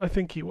remember. I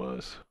think he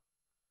was.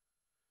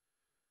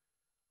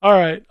 All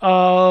right.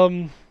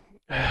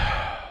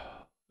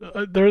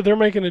 They're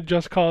making a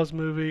Just Cause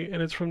movie,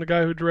 and it's from the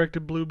guy who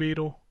directed Blue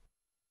Beetle.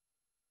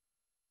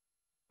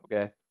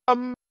 Okay.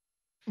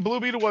 Blue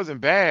Beetle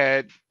wasn't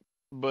bad,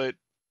 but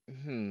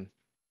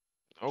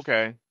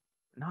okay.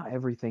 Not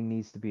everything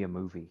needs to be a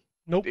movie.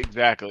 Nope.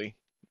 Exactly.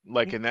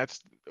 Like, and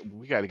that's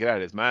we got to get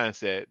out of this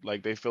mindset.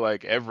 Like, they feel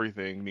like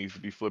everything needs to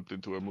be flipped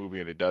into a movie,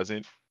 and it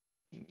doesn't.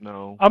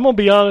 No, I'm gonna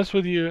be honest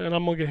with you, and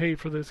I'm gonna get hate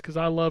for this because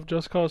I love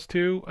Just Cause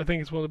 2. I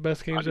think it's one of the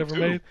best games do ever too.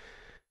 made.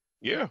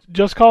 Yeah.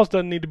 Just Cause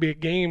doesn't need to be a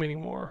game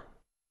anymore.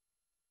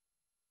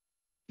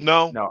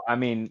 No. No, I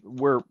mean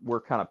we're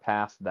kind of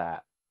past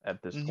that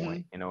at this Mhm.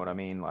 point. You know what I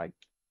mean? Like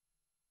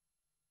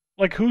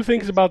Like, who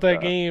thinks it's about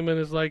that game and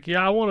is like,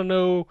 yeah, I want to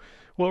know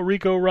what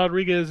Rico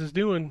Rodriguez is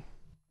doing?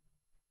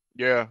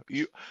 Yeah.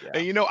 yeah.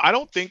 And I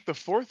don't think the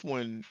fourth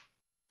one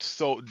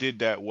did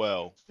that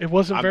well. It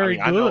wasn't I very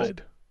mean, I know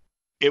good.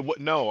 it would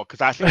no,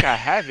 because I think I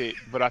have it,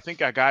 but I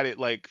think I got it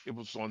like it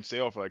was on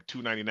sale for like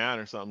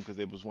 $2.99 or something because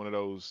it was one of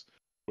those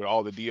with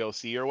all the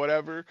DLC or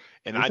whatever,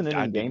 and Isn't it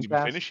I in Game didn't even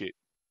Pass? finish it.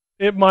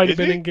 It might have Is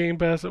been it? in Game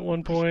Pass at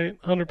one point,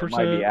 It might be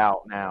 100%.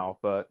 out now,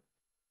 but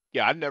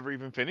Yeah, I never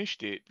even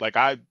finished it. Like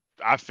I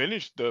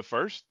finished the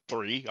first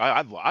three.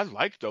 I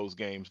liked those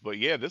games, but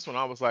yeah, this one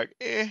I was like,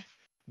 eh.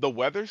 The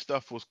weather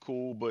stuff was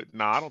cool, but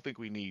nah, I don't think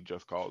we need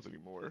Just Cause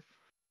anymore.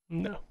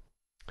 No.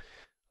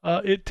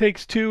 It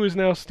Takes Two is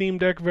now Steam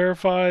Deck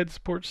verified,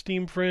 supports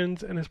Steam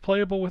Friends, and is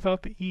playable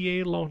without the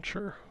EA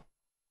launcher.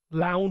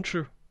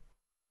 Launcher.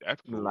 That's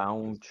cool.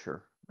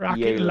 Launcher.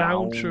 Rocket EA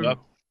Launcher.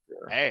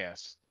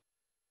 Ass.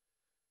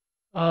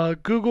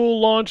 Google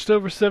launched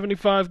over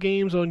 75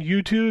 games on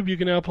YouTube. You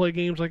can now play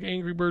games like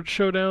Angry Birds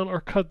Showdown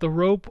or Cut the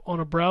Rope on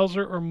a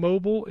browser or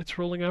mobile. It's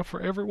rolling out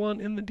for everyone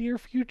in the near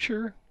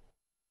future.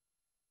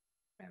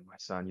 Man, my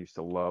son used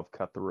to love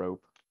Cut the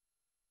Rope.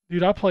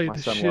 Dude, I played My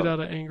the son shit loved- out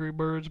of Angry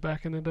Birds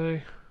back in the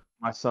day.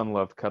 My son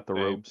loved Cut the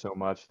Same. Rope so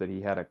much that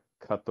he had a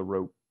Cut the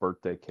Rope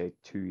birthday cake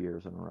 2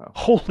 years in a row.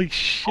 Holy Oh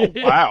shit.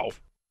 wow.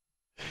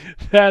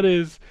 That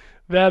is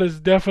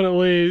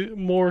definitely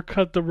more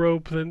cut the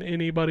rope than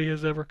anybody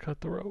has ever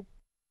cut the rope.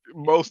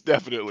 Most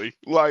definitely.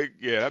 Like,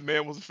 yeah, that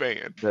man was a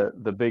fan.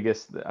 The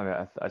biggest, I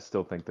mean, I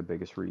still think the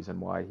biggest reason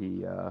why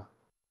he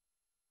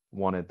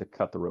wanted the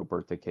Cut the Rope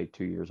birthday cake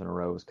 2 years in a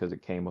row is because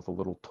it came with a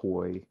little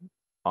toy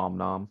Om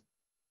Nom.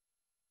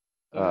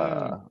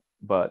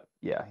 But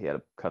yeah, he had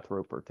a Cut the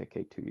Rope birthday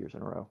cake 2 years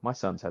in a row. My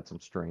son's had some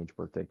strange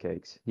birthday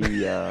cakes. He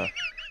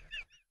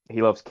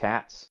he loves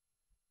cats,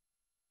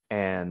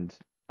 and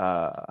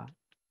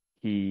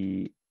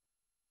he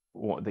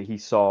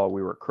saw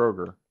we were at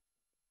Kroger,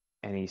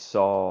 and he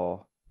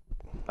saw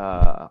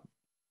that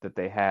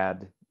they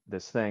had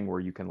this thing where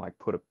you can like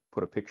put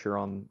a picture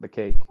on the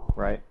cake,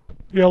 right?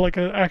 Yeah, like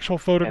an actual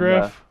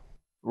photograph.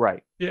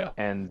 Right. Yeah.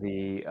 And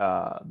the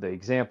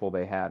example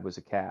they had was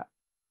a cat,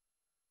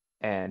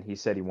 and he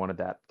said he wanted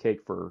that cake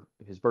for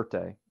his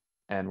birthday,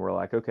 and we're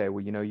like, okay,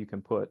 well, you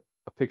can put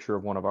a picture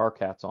of one of our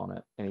cats on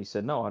it, and he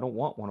said, no, I don't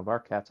want one of our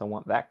cats, I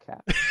want that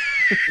cat.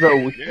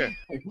 So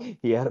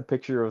he had a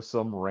picture of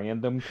some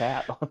random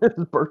cat on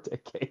his birthday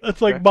cake.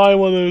 That's like buying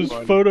one of those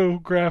Funny.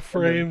 photograph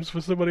frames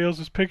with somebody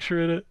else's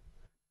picture in it.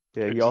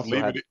 Yeah,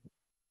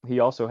 he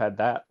also had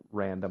that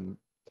random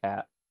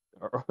cat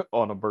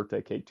on a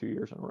birthday cake 2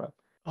 years in a row.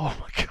 Oh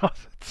my god,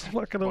 that's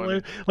fucking Funny.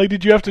 hilarious. Like,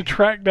 did you have to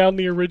track down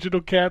the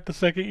original cat the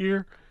second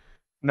year?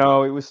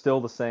 No, it was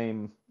still the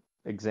same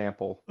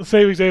example. The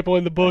same example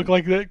in the book.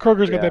 Like,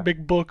 Kroger's got Yeah. that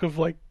big book of,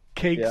 like,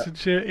 cakes Yeah. and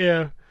shit.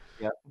 Yeah.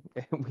 Yeah,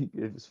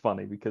 it was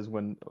funny because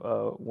when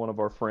one of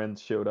our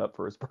friends showed up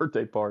for his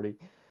birthday party,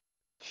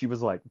 she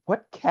was like,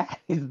 "What cat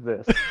is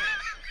this?"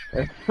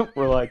 And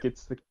we're like,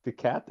 it's the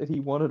cat that he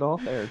wanted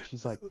on there. And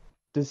she's like,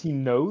 does he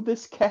know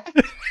this cat?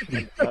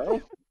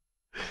 No.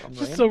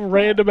 Just some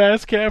random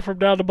ass cat from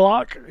down the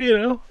block, you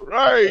know.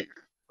 Right.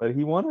 But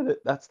he wanted it.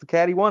 That's the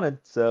cat he wanted.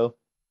 So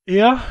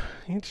Yeah,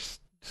 he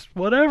just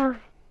whatever.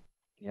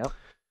 yep.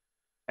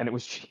 And it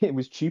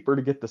was cheaper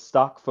to get the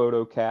stock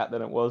photo cat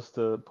than it was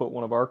to put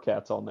one of our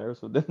cats on there.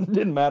 So it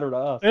didn't matter to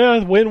us.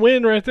 Yeah,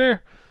 win-win right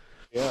there.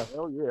 Yeah.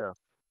 Hell yeah.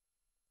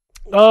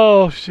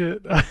 Oh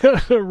shit!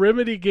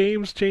 Remedy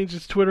Games changed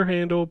its Twitter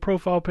handle,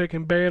 profile pic,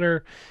 and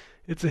banner.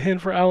 It's a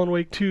hint for Alan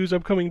Wake 2's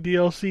upcoming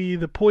DLC,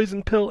 The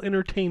Poison Pill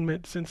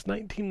Entertainment, since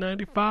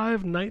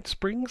 1995, Night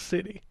Spring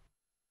City.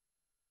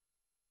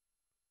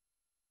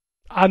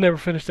 I never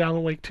finished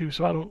Alan Wake 2,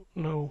 so I don't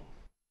know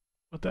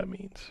what that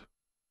means.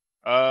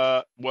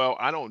 Well,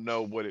 I don't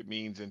know what it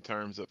means in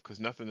terms of because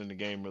nothing in the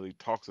game really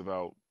talks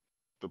about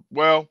the.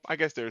 Well, I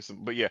guess there's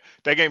some, but yeah,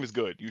 that game is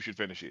good. You should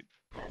finish it.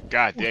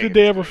 God dang. Did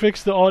they ever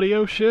fix the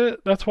audio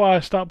shit? That's why I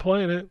stopped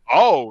playing it.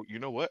 Oh, you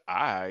know what?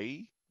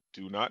 I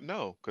do not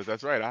know because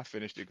that's right. I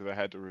finished it because I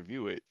had to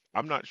review it.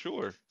 I'm not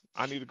sure.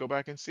 I need to go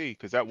back and see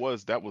because that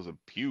was a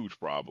huge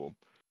problem.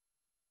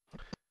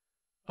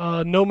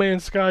 No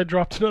Man's Sky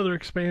dropped another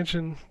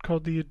expansion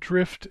called the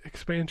Adrift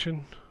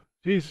expansion.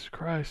 Jesus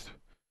Christ.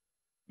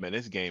 Man,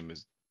 this game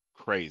is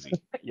crazy.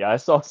 Yeah, I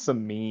saw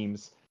some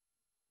memes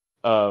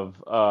of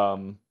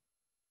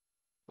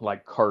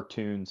like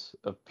cartoons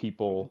of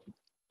people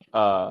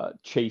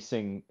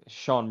chasing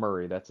Sean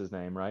Murray, that's his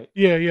name, right?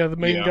 Yeah, the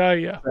main Yeah. guy,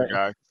 yeah.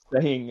 Guy.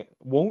 Saying,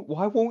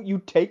 why won't you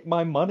take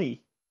my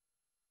money?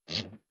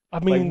 I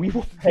mean, Like, we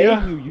will pay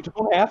yeah. you. You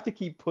don't have to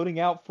keep putting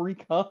out free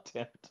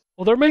content.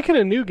 Well, they're making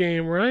a new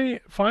game,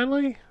 right?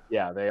 Finally?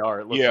 Yeah, they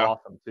are. It looks Yeah.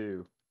 awesome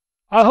too.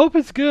 I hope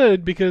it's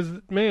good because,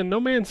 man, No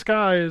Man's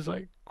Sky is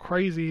like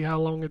crazy how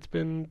long it's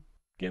been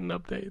getting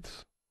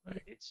updates.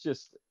 Like, It's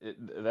just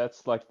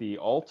that's like the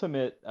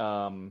ultimate.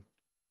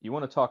 You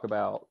want to talk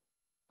about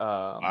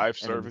Live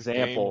an service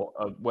example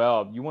of,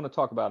 well, you want to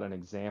talk about an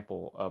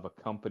example of a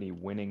company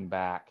winning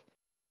back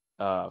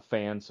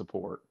fan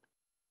support,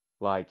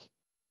 like,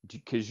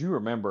 because you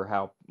remember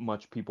how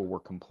much people were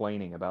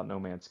complaining about No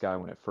Man's Sky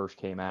when it first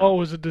came out. oh, it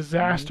was a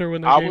disaster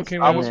when the I game was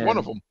came I out. was one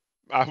of them.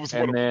 I was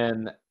one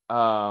And of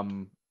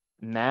them.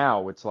 then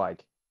now it's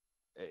like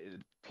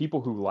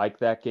people who like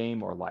that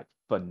game are like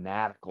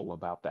fanatical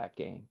about that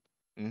game.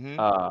 Mm-hmm.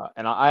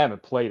 And I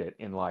haven't played it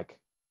in like,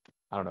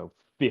 I don't know,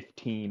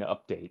 15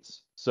 updates.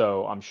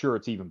 So I'm sure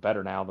it's even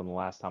better now than the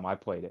last time I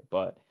played it.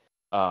 But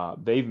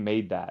they've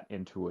made that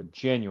into a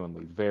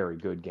genuinely very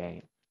good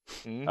game.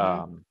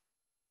 Mm-hmm.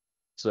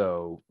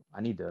 So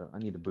I need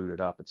to boot it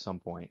up at some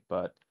point.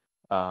 But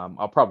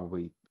I'll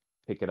probably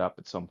pick it up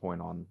at some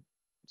point on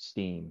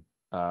Steam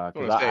I was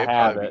because gonna say I it'd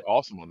have probably be it.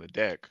 awesome on the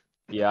deck.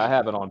 Yeah, I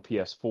have it on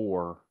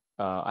PS4.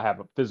 I have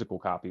a physical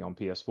copy on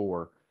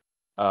PS4.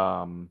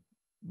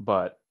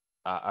 But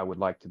I would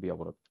like to be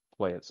able to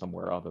play it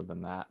somewhere other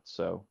than that.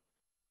 So,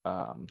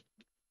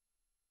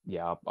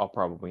 yeah, I'll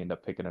probably end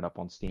up picking it up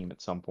on Steam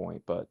at some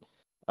point. But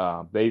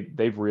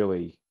they've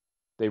really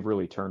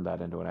turned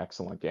that into an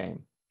excellent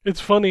game.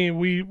 It's funny,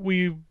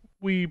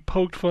 we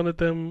poked fun at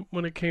them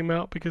when it came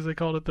out because they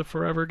called it the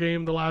forever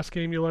game, the last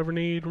game you'll ever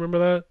need. Remember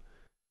that?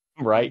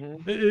 Right?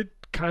 Mhm. It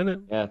kind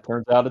of Yeah, it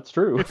turns out it's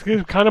true.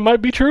 it kind of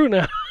might be true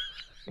now.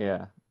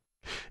 Yeah,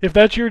 If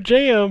that's your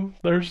jam,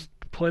 there's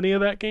plenty of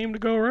that game to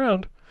go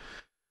around.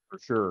 for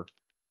sure.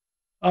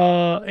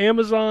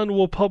 Amazon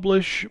will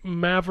publish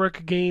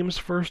Maverick Games'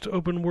 first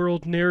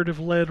open-world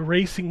narrative-led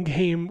racing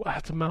game.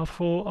 That's a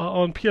mouthful.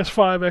 On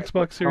PS5, Xbox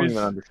I don't Series.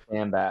 even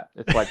understand that.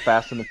 It's like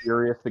Fast and the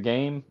Furious, the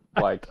game.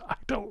 Like, I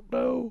don't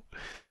know.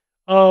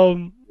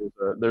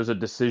 there's a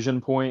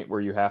decision point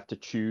where you have to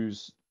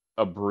choose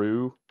a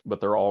brew,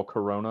 but they're all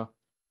Corona.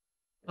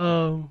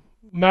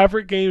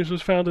 Maverick Games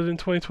was founded in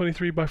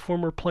 2023 by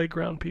former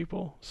Playground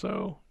people,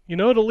 so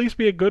it'll at least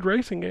be a good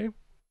racing game.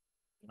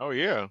 Oh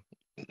yeah.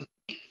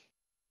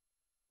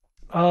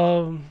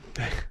 What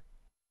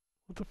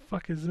the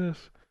fuck is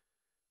this?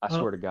 I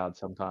swear to God,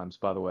 sometimes,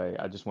 by the way,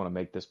 I just want to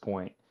make this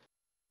point.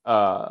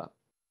 The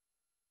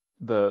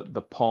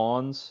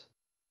pawns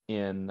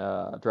in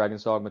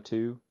Dragon's Dogma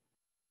 2,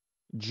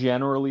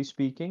 generally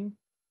speaking,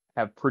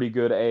 have pretty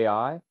good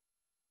AI.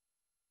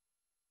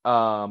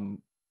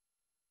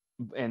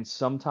 And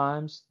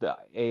sometimes the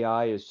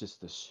AI is just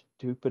the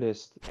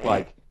stupidest.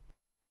 Like,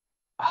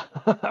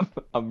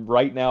 I'm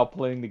right now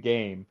playing the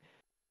game.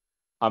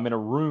 I'm in a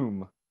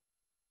room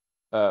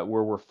where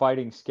we're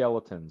fighting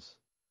skeletons,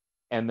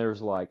 and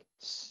there's like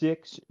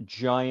 6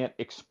 giant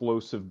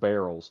explosive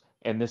barrels,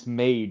 and this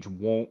mage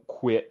won't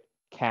quit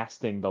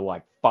casting the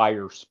like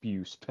fire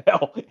spew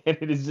spell, and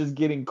it is just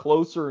getting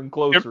closer and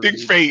closer to the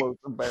Everything's fate.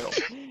 explosive barrel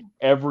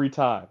every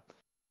time.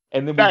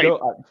 And then Right.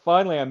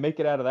 finally I make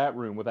it out of that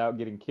room without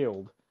getting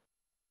killed.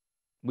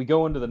 We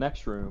go into the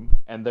next room,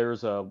 and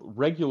there's a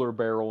regular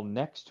barrel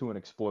next to an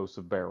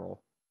explosive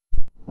barrel.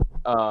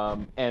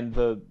 And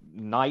the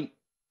knight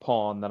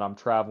pawn that I'm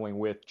traveling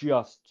with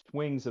just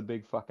swings a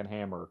big fucking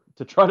hammer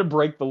to try to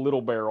break the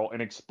little barrel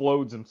and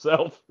explodes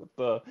himself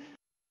with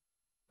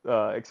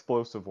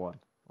explosive one.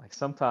 Like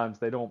sometimes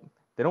they don't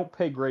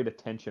pay great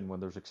attention when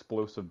there's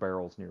explosive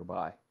barrels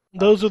nearby.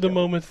 Those are the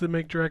moments that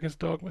make Dragon's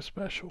Dogma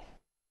special.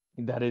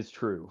 That is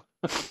true.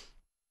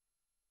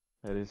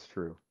 That is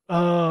true.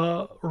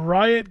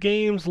 Riot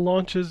Games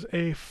launches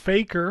a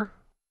Faker,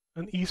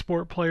 an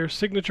esport player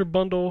signature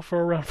bundle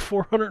for around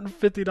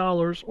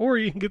 $450, or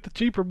you can get the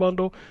cheaper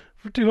bundle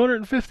for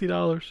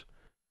 $250.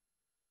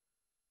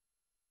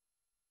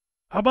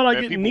 How about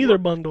I get neither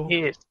bundle?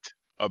 Pissed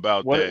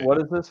about What that.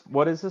 what is this?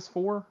 What is this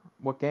for?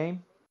 What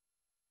game?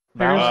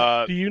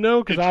 Parents, do you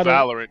know? Because It's I don't.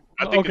 Valorant.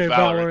 I think Okay, it's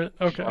Valorant.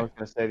 Okay. I was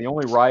gonna say the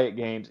only Riot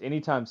Games.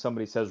 Anytime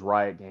somebody says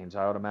Riot Games,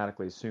 I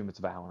automatically assume it's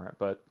Valorant,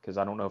 but because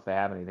I don't know if they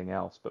have anything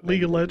else. But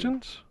League maybe of they do.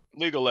 Legends.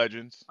 League of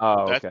Legends.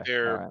 Oh, That's okay.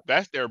 their All right.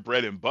 that's their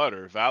bread and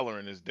butter.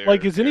 Valorant is their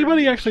Like, does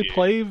anybody new actually shit.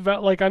 play?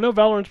 Like, I know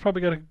Valorant's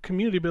probably got a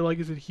community, but like,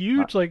 is it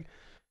huge? Like,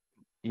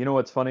 You know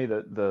what's funny?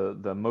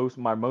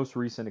 My most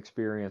recent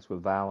experience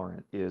with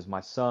Valorant is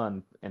my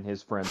son and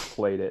his friends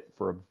played it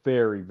for a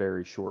very,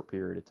 very short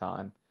period of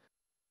time.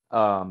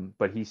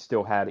 But he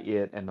still had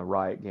it and the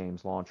Riot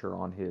Games launcher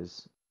on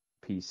his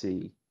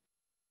PC.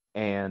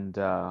 And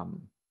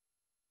when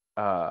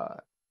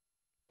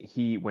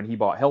he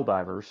bought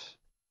Helldivers,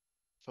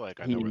 I feel like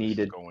I he know where this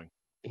is going.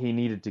 he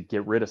needed to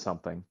get rid of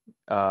something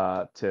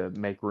to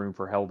make room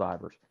for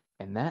Helldivers.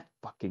 And that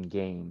fucking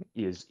game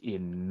is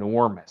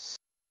enormous.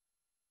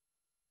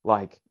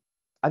 Like,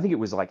 I think it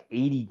was like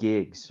 80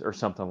 gigs or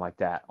something like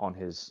that on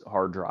his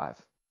hard drive,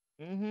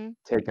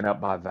 taken up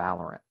by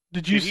Valorant.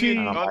 did you see?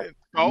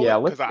 Uninstall yeah, it?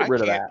 let's Because get I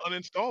rid of can't that.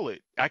 uninstall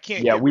it. I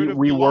can't Yeah, get rid of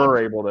we the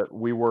were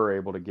launcher.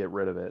 able to get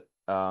rid of it.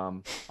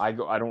 I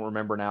don't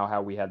remember now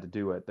how we had to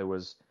do it. There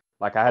was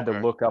like I had to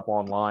Okay. look up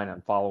online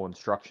and follow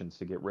instructions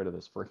to get rid of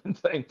this freaking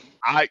thing.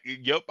 I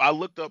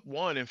looked up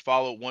one and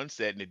followed one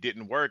set and it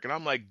didn't work. And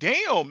I'm like,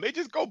 damn, they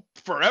just go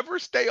forever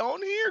stay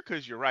on here?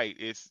 Because you're right,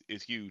 it's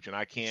huge and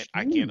I can't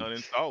Huge.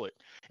 uninstall it.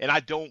 And I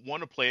don't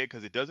want to play it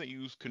because it doesn't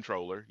use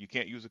controller. You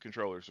can't use a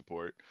controller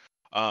support.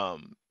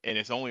 And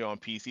it's only on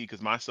PC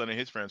because my son and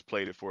his friends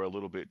played it for a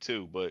little bit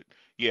too. But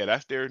yeah,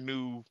 that's their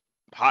new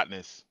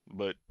hotness.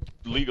 But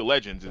League of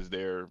Legends is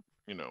their,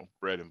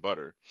 bread and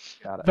butter.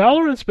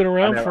 Valorant's been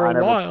around for a I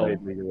never while.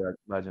 played League of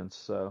Legends,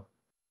 so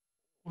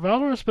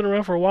Valorant's been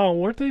around for a while.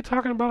 Weren't they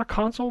talking about a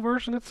console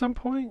version at some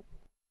point?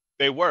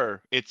 They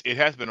were. It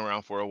has been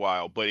around for a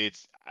while, but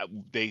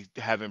they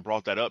haven't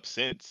brought that up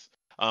since.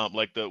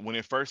 Like when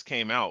it first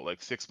came out,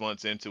 like 6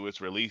 months into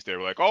its release, they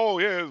were like, "Oh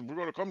yeah, we're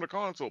gonna come to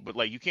console," but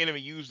like you can't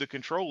even use the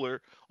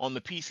controller on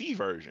the PC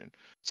version.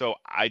 So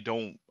I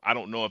don't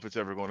know if it's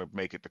ever going to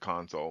make it to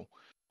console.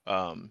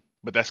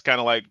 But that's kind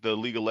of like the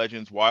League of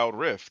Legends Wild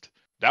Rift.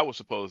 That was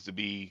supposed to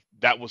be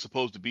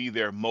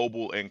their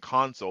mobile and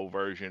console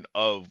version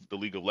of the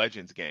League of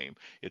Legends game.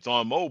 It's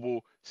on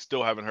mobile.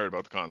 Still haven't heard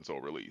about the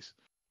console release.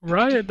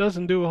 Riot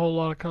doesn't do a whole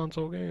lot of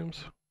console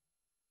games.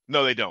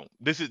 No, they don't.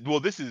 This is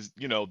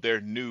their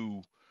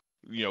new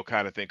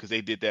kind of thing because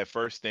they did that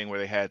first thing where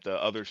they had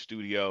the other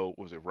studio,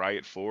 was it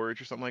Riot Forge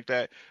or something like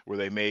that, where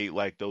they made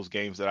like those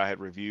games that I had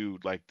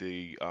reviewed, like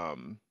the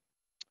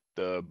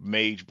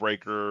Mage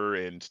Breaker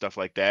and stuff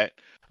like that.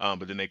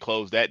 But then they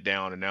closed that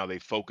down and now they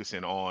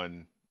focusing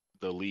on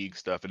the League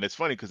stuff. And it's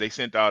funny because they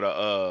sent out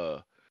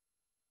a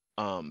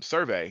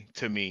survey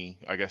to me,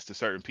 I guess, to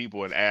certain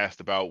people and asked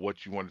about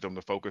what you wanted them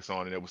to focus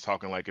on, and it was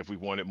talking like if we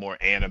wanted more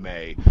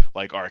anime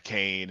like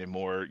Arcane and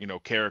more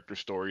character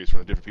stories from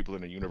the different people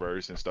in the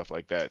universe and stuff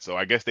like that. So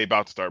I guess they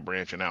about to start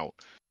branching out.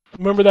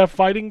 Remember that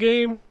fighting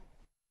game?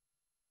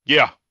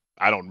 Yeah,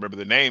 I don't remember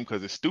the name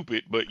because it's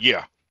stupid, but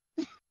yeah.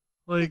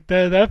 Like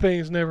that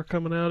thing's never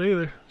coming out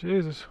either.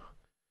 Jesus.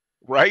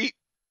 Right?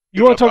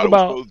 You want to talk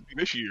about supposed to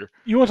be this year?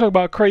 You want to talk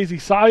about crazy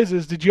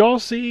sizes? Did y'all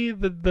see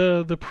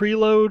the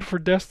preload for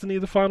Destiny: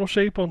 The Final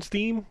Shape on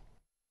Steam?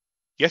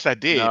 Yes, I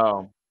did.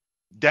 no.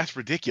 That's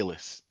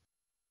ridiculous.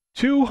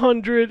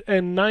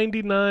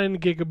 299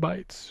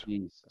 gigabytes.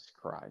 Jesus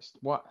Christ.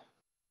 What?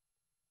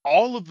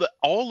 All of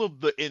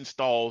the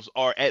installs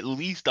are at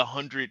least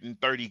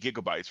 130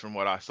 gigabytes from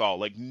what I saw.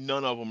 Like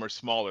none of them are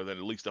smaller than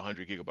at least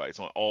 100 gigabytes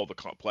on all the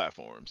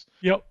platforms.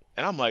 Yep.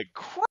 And I'm like,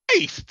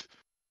 Christ.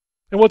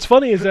 And what's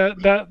funny is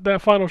that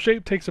Final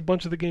Shape takes a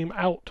bunch of the game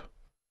out.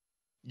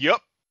 Yep.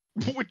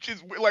 Which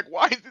is like,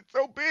 why is it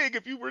so big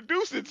if you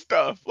reducing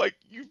stuff? Like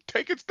you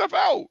taking stuff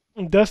out.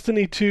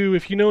 Destiny 2,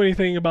 if you know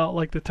anything about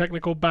like the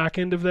technical back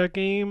end of that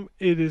game,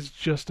 it is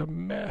just a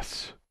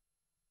mess.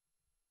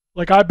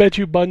 Like I bet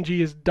you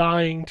Bungie is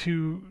dying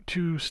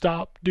to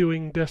stop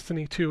doing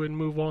Destiny 2 and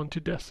move on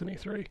to Destiny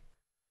 3.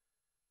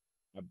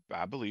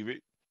 I believe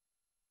it.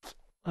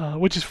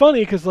 Which is funny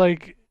because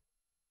like,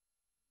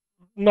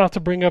 not to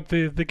bring up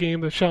the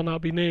game that shall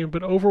not be named,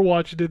 but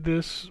Overwatch did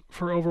this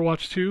for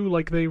Overwatch 2.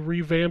 Like they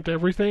revamped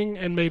everything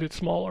and made it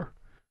smaller.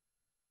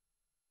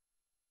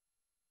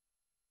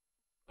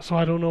 So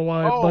I don't know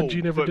why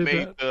Bungie never did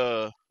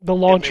that. The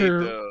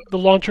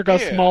launcher got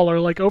smaller.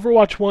 Like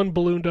Overwatch 1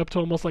 ballooned up to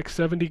almost like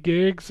 70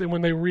 gigs, and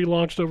when they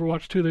relaunched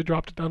Overwatch 2, they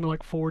dropped it down to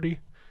like 40.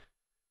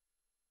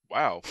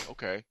 Wow.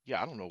 Okay.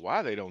 Yeah, I don't know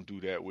why they don't do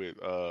that with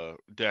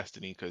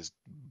Destiny, because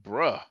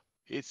bruh,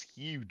 it's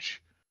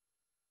huge.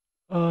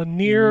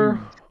 Near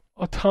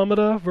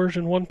Automata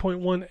version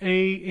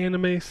 1.1a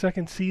anime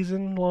second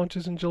season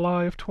launches in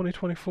July of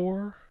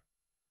 2024.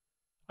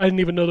 I didn't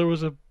even know there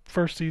was a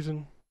first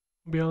season,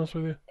 to be honest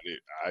with you.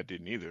 I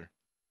didn't either.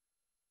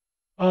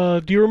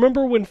 Do you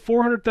remember when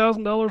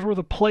 $400,000 worth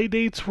of play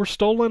dates were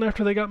stolen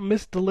after they got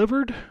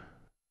misdelivered?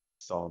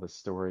 Saw this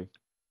story.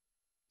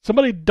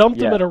 Somebody dumped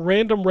them Yeah. at a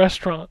random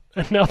restaurant,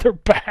 and now they're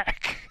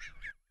back.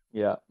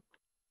 Yeah.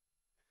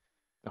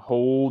 A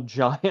whole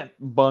giant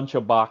bunch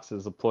of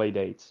boxes of play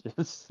dates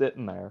just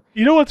sitting there.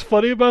 You know what's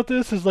funny about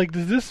this is like,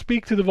 does this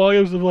speak to the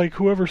volumes of like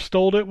whoever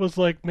stole it was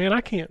like, man,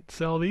 I can't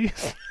sell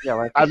these. Yeah,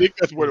 like I think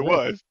that's what it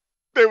was.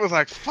 They was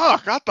like,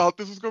 fuck, I thought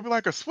this was gonna be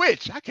like a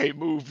Switch. I can't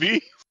move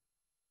these.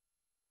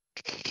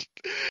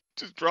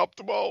 Just dropped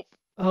them off.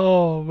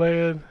 Oh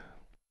man.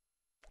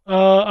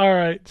 All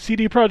right.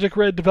 CD Projekt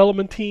Red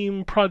development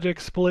team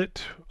project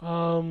split.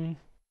 You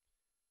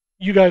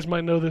guys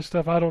might know this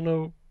stuff. I don't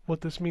know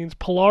what this means.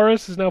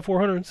 Polaris is now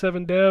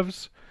 407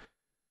 devs.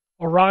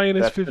 Orion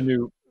is that's the 50.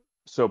 new.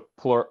 So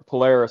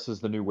Polaris is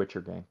the new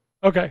Witcher game.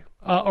 Okay.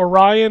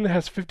 Orion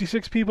has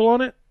 56 people on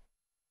it.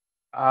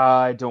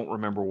 I don't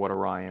remember what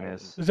Orion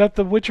is. Is that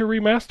the Witcher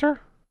remaster?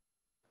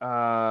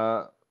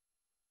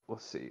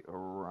 Let's see.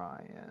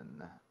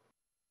 Orion.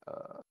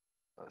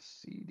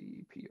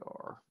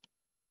 CDPR.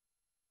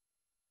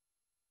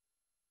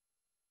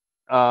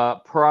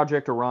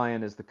 Project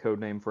Orion is the code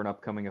name for an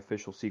upcoming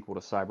official sequel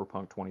to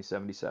Cyberpunk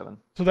 2077.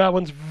 So that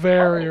one's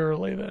very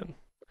early then.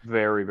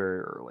 Very, very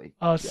early.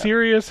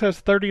 Sirius has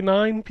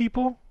 39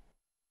 people.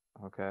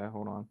 Okay,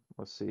 hold on.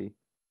 Let's see.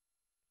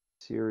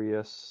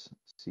 Sirius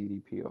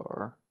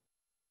CDPR.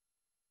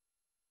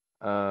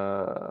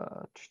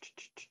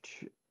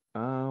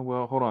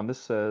 Well, hold on.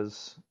 This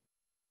says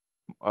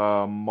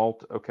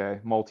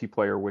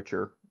multiplayer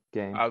Witcher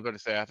game. I was gonna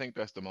say, I think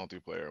that's the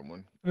multiplayer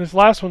one. And this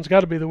last one's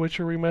got to be the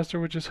Witcher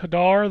remaster, which is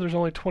Hadar. There's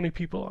only 20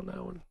 people on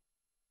that one.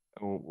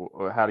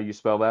 How do you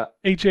spell that?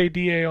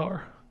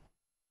 Hadar.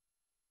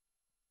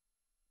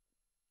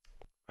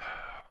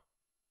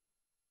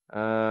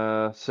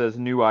 Says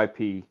new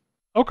IP.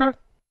 Okay.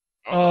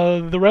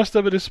 The rest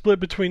of it is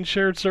split between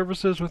shared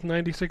services with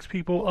 96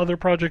 people, other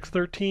projects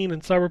 13,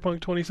 and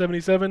Cyberpunk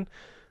 2077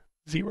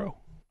 0.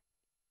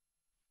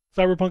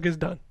 Cyberpunk is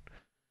done.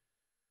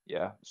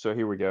 Yeah, so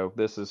here we go.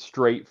 This is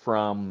straight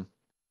from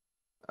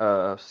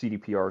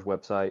CDPR's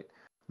website.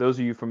 Those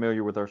of you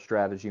familiar with our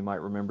strategy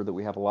might remember that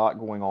we have a lot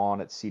going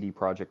on at CD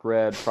Projekt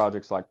Red.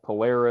 Projects like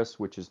Polaris,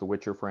 which is the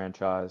Witcher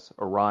franchise,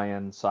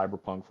 Orion,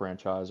 Cyberpunk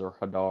franchise, or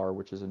Hadar,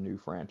 which is a new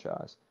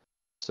franchise.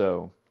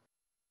 So,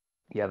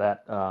 yeah,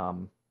 that.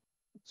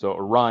 So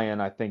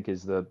Orion, I think,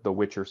 is the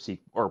Witcher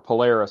sequel, or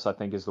Polaris, I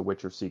think, is the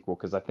Witcher sequel,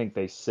 because I think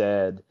they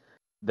said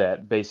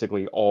that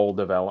basically all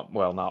development,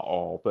 well, not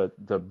all, but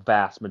the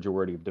vast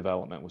majority of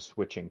development was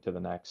switching to the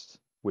next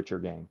Witcher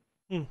game.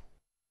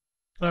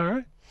 All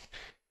right.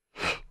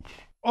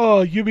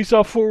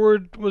 Ubisoft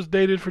Forward was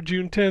dated for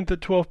June 10th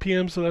at 12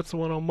 p.m., so that's the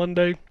one on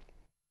Monday.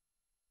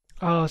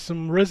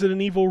 Some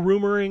Resident Evil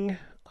rumoring.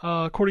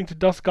 According to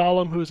Dusk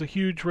Golem, who is a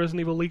huge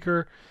Resident Evil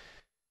leaker,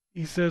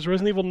 he says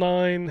Resident Evil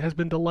 9 has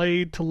been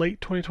delayed to late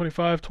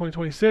 2025,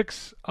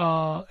 2026,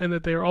 and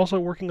that they are also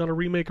working on a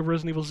remake of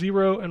Resident Evil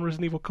 0 and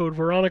Resident Evil Code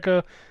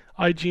Veronica.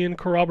 IGN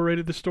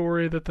corroborated the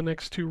story that the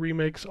next two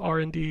remakes are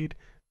indeed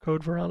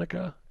Code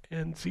Veronica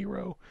and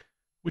 0,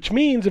 which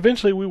means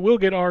eventually we will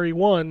get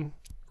RE1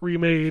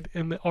 remade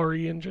in the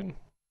RE engine.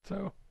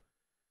 So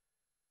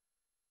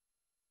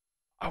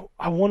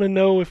I want to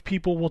know if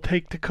people will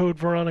take to Code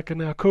Veronica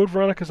now. Code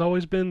Veronica has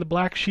always been the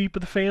black sheep of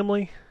the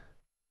family.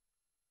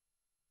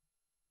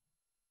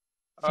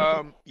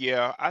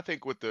 Yeah, I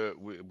think with the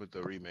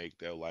remake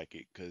they'll like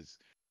it, because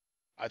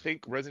I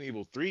think Resident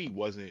Evil 3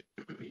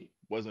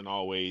 wasn't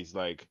always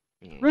like,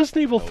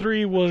 Resident Evil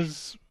 3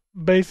 was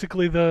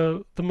basically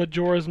the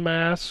Majora's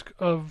Mask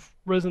of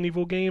Resident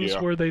Evil games,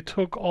 where they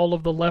took all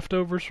of the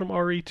leftovers from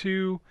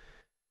RE2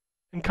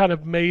 and kind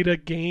of made a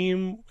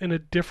game in a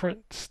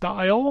different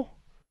style.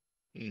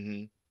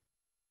 Mm-hmm.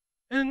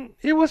 And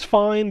it was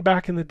fine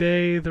back in the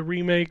day. The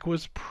remake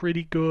was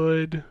pretty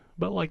good,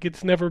 but like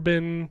it's never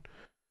been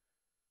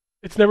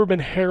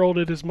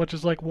heralded as much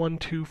as like 1,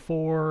 2,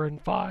 4,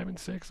 and 5 and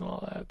 6 and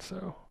all that.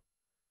 So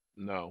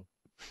no.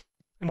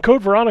 And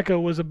Code Veronica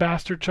was a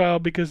bastard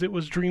child because it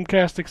was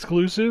Dreamcast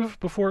exclusive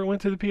before it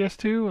went to the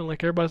PS2, and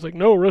like everybody's like,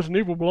 no, Resident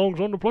Evil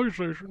belongs on the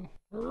PlayStation.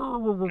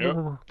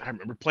 Yep. I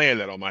remember playing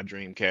that on my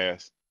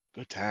Dreamcast.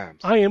 Good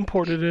times. I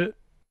imported it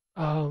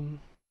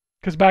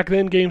because back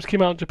then games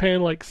came out in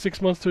Japan like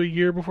 6 months to a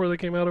year before they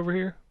came out over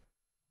here.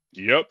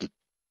 Yep. So,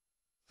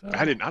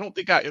 I don't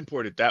think I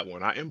imported that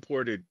one. I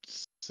imported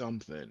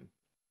something.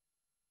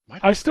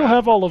 I still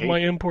have all of my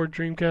import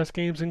Dreamcast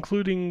games,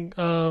 including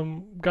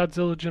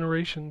Godzilla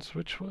Generations,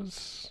 which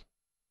was...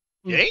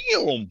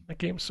 Damn! That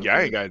game's so Yeah, good.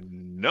 I ain't got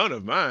none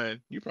of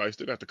mine. You probably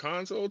still got the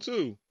console,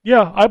 too.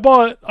 Yeah, I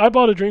bought a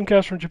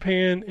Dreamcast from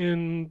Japan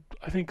in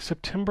I think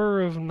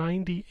September of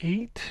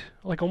 '98,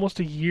 like almost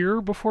a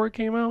year before it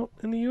came out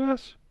in the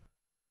U.S.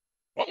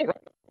 All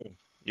right.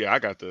 Yeah, I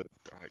got the.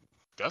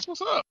 That's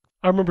what's up.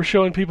 I remember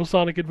showing people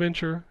Sonic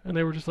Adventure, and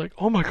they were just like,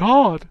 "Oh my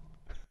god!"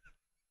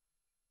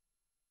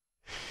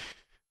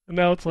 And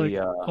now it's like,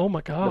 "Oh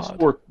my god!"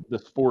 The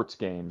sports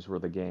games were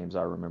the games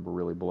I remember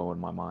really blowing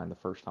my mind the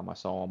first time I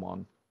saw them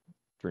on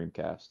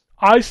Dreamcast.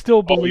 I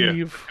still Oh yeah,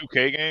 believe,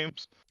 2K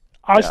games.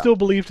 I still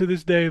believe to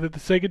this day that the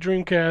Sega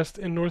Dreamcast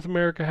in North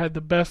America had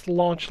the best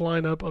launch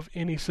lineup of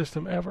any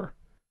system ever.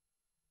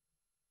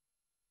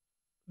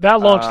 That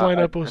launch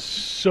lineup was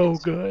so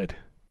good.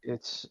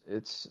 It's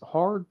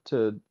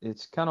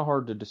kind of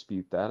hard to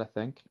dispute that, I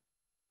think.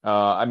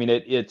 I mean,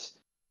 it's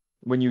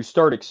when you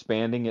start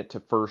expanding it to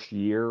first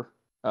year,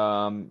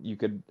 you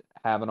could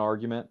have an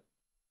argument.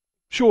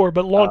 Sure,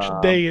 but launch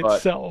day But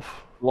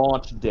itself.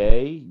 launch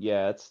day,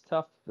 yeah, it's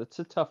tough. It's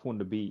a tough one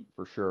to beat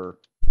for sure.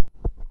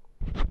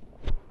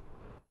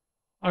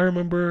 I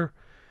remember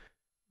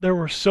there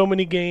were so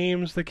many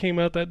games that came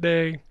out that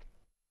day.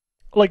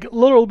 Like a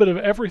little bit of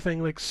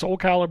everything. Like Soul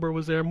Calibur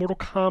was there, Mortal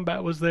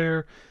Kombat was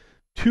there,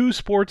 2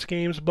 sports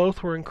games,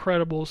 both were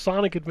incredible.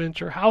 Sonic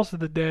Adventure, House of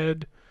the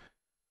Dead.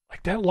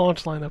 Like that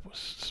launch lineup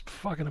was just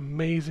fucking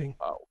amazing.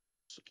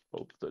 House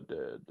of the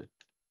Dead.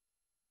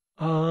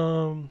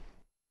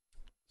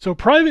 So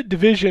Private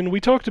Division,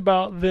 we talked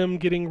about them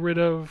getting rid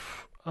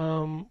of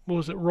what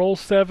was it, Roll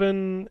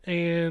 7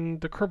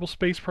 and the Kerbal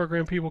Space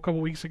Program people a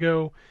couple weeks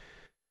ago.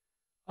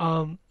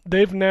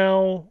 They've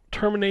now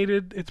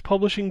terminated its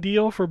publishing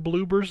deal for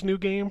Bloober's new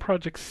game,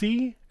 Project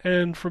C,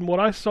 and from what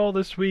I saw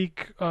this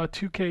week,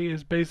 2K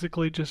is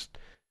basically just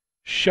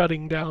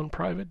shutting down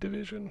Private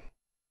Division.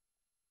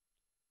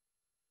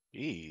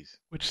 Jeez.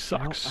 Which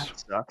sucks.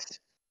 That sucks.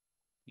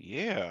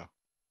 Yeah.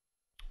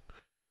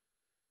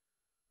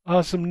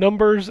 Some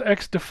numbers.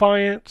 X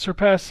Defiant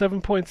surpassed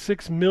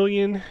 7.6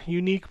 million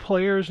unique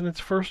players in its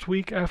first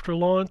week after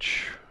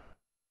launch.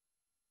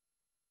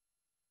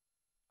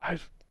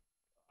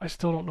 I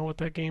still don't know what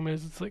that game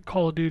is. It's like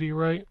Call of Duty,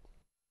 right?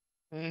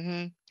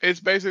 It's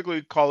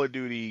basically Call of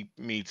Duty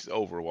meets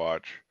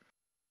Overwatch.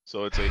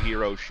 So it's a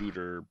hero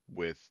shooter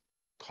with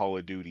Call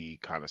of Duty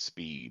kind of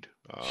speed.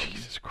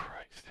 Jesus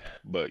Christ.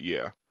 But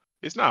yeah,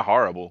 it's not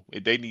horrible.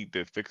 They need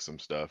to fix some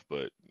stuff,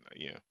 but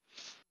yeah.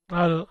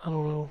 I don't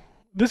know.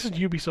 This is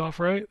Ubisoft,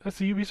 right? That's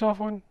the Ubisoft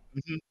one?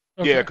 Mm-hmm.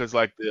 Okay. Yeah, because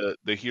like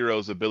the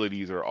hero's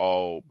abilities are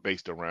all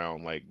based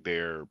around like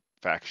their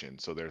faction.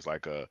 So there's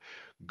like a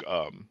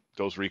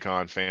Ghost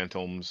Recon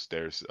Phantoms.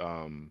 There's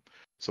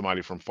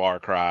somebody from Far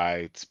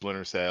Cry,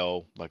 Splinter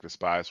Cell, like the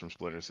spies from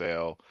Splinter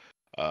Cell.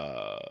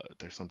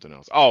 There's something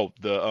else. Oh,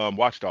 the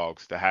Watch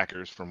Dogs, the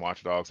hackers from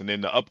Watch Dogs, and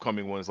then the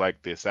upcoming ones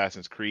like the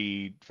Assassin's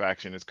Creed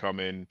faction is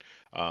coming.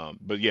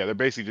 But yeah, they're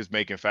basically just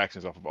making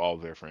factions off of all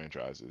of their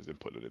franchises and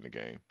put it in the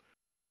game.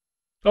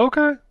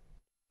 Okay.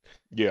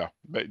 Yeah.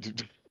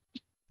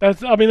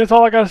 That's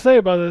all I gotta say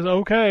about this.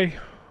 Okay.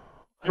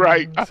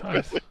 Right.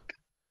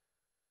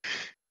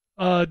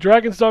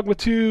 Dragon's Dogma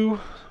 2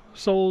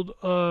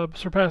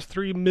 surpassed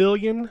 3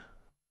 million.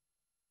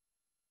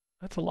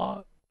 That's a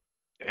lot.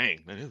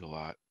 Dang, that is a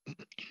lot.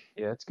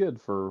 Yeah, it's good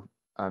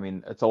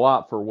it's a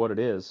lot for what it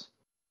is.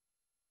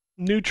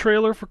 New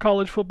trailer for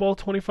College Football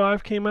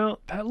 25 came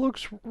out. That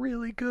looks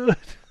really good.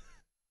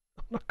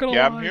 I'm not gonna lie.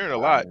 I'm hearing a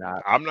lot.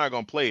 I'm not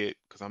gonna play it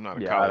because I'm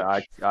not a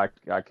college.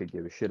 I could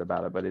give a shit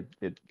about it, but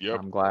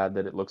I'm glad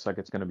that it looks like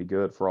it's going to be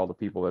good for all the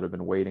people that have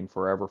been waiting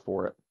forever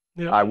for it.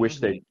 Yep. I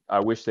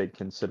wish they'd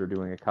consider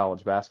doing a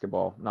college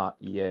basketball, not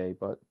EA,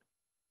 but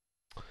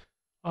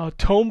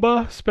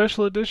Tomba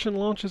Special Edition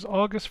launches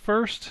August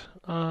 1st.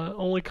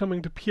 Only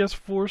coming to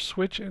PS4,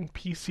 Switch, and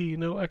PC.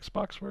 No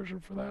Xbox version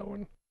for that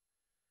one.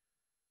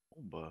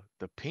 Tomba,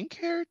 the pink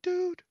hair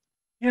dude?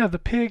 Yeah, the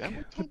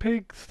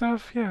pig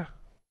stuff. Yeah.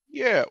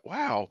 Yeah.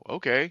 Wow.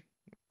 Okay.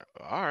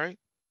 All right.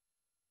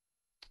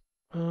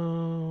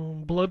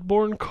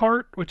 Bloodborne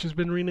Kart, which has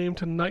been renamed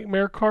to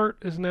Nightmare Kart,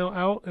 is now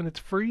out and it's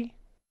free.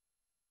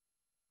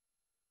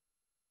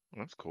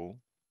 That's cool.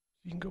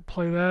 You can go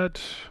play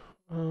that.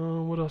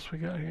 What else we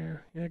got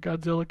here? Yeah,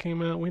 Godzilla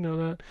came out. We know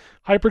that.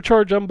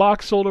 Hypercharge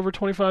Unboxed sold over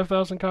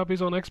 25,000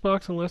 copies on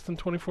Xbox in less than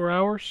 24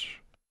 hours.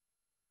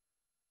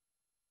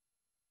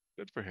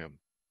 Good for him.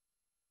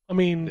 I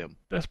mean,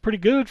 that's pretty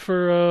good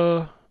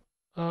for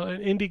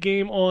an indie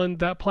game on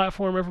that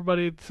platform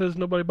everybody says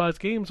nobody buys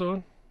games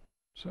on.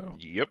 So.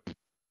 Yep.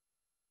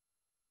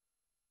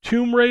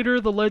 Tomb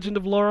Raider: The Legend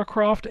of Lara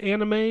Croft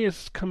anime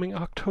is coming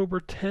October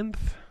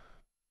 10th.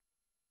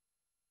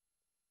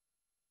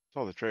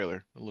 Saw the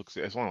trailer.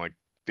 It's only like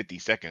 50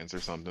 seconds or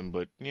something,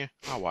 but yeah,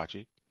 I'll watch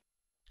it.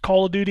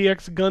 Call of Duty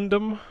X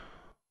Gundam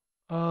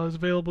is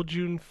available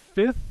June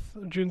 3rd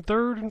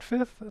and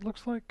 5th, it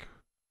looks like.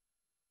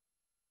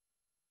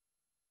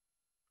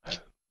 I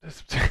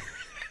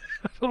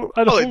don't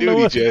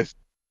know.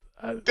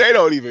 They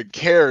don't even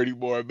care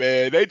anymore,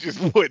 man. They just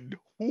put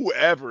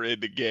whoever in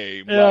the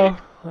game. Yeah,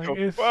 like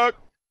the fuck?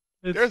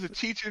 There's a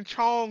Cheech and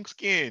Chong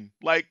skin,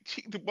 like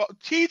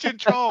Cheech and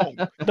Chong.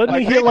 Doesn't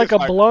he Like hit they like just a like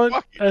blunt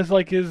fuck it. as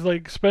like his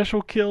like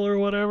special kill or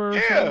whatever or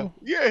Yeah, something?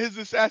 yeah, his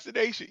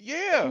assassination.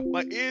 Yeah,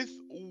 like it's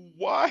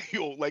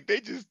wild. Like they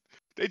just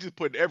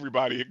put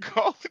everybody in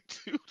Call of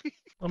Duty.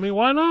 I mean,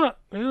 why not?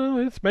 You know,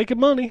 it's making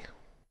money.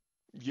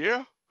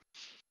 Yeah.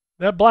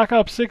 That Black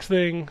Ops 6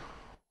 thing,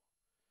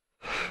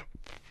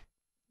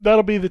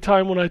 that'll be the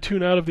time when I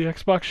tune out of the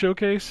Xbox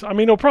showcase. I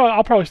mean, I'll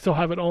probably still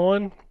have it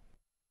on,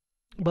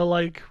 but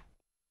like,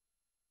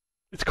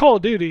 it's Call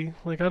of Duty.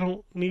 Like, I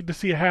don't need to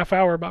see a half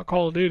hour about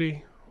Call of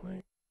Duty.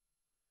 Like,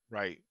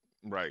 Right.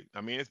 Right.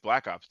 I mean, it's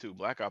Black Ops too.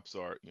 Black Ops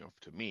are,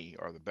 to me,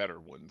 are the better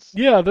ones.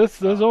 yeah,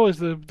 that's Uh, always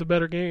the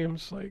better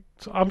games. Like,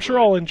 so I'm sure but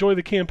I'll enjoy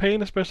the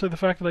campaign, especially the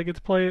fact that I get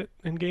to play it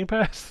in Game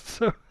Pass.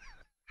 So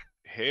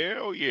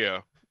hell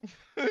yeah.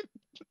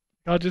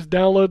 I'll just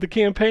download the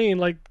campaign.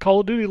 Like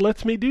Call of Duty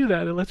lets me do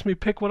that. It lets me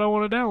pick what I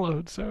want to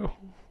download. So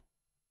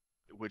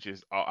Which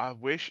is, I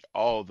wish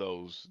all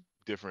those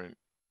different,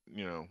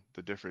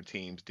 the different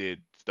teams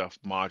did stuff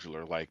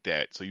modular like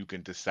that, so you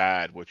can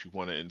decide what you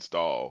want to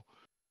install.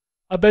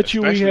 I bet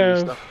you we Especially with have.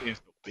 stuff being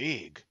so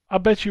big. I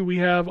bet you we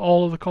have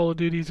all of the Call of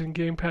Duties in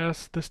Game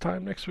Pass this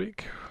time next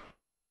week.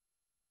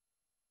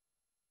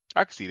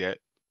 I can see that.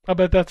 I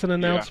bet that's an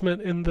Yeah.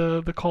 announcement in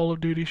the Call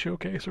of Duty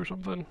showcase or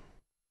something.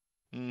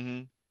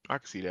 I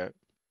can see that.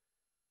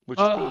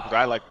 Which is cool because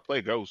I like to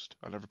play Ghost.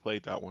 I never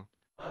played that one.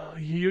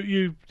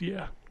 You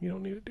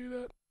don't need to do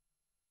that.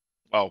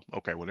 Oh,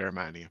 okay. Well, never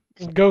mind then.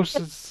 Ghost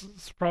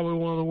is probably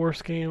one of the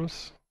worst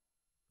games.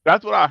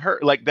 That's what I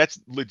heard. Like, that's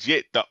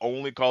legit the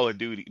only Call of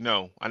Duty.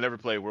 No, I never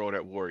played World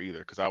at War either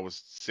because I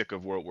was sick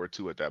of World War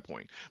II at that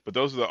point. But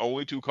those are the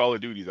only two Call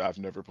of Duties I've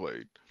never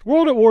played.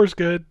 World at War is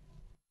good.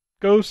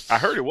 Ghosts. I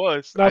heard it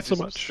was. Not I so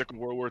just much. was sick of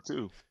World War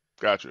II.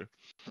 Gotcha.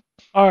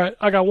 All right,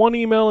 I got one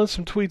email and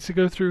some tweets to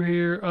go through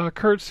here.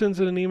 Kurt sends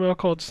in an email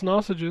called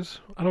Snossages.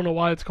 I don't know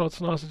why it's called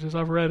Snossages.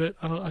 I've read it.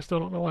 I still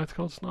don't know why it's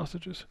called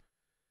Snossages.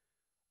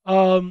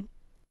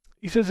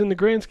 He says, in the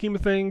grand scheme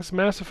of things,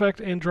 Mass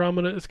Effect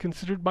Andromeda is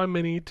considered by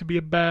many to be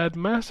a bad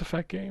Mass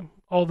Effect game,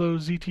 although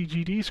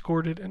ZTGD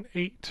scored it an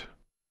 8.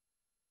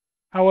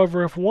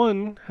 However, if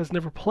one has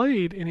never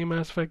played any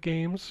Mass Effect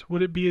games,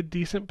 would it be a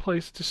decent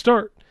place to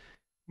start?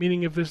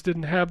 Meaning, if this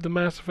didn't have the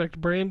Mass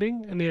Effect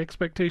branding and the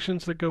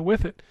expectations that go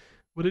with it,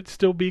 would it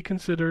still be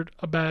considered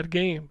a bad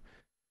game?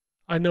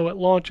 I know at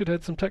launch it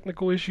had some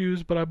technical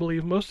issues, but I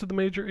believe most of the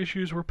major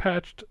issues were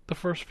patched the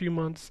first few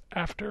months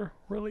after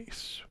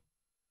release.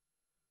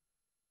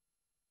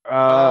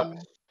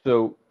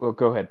 So, well,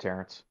 go ahead,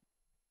 Terrence.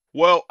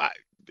 Well,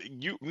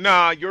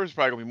 yours is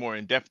probably gonna be more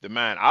in depth than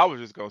mine. I was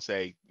just gonna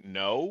say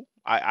no.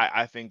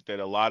 I think that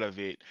a lot of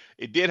it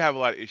did have a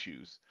lot of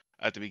issues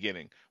at the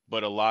beginning,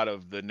 but a lot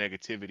of the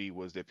negativity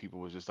was that people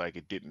was just like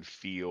they didn't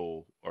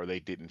feel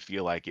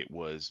like it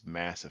was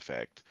Mass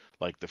Effect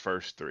like the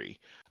first three.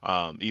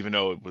 Even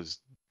though it was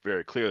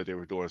very clear that they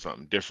were doing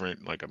something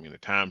different. Like, I mean, the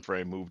time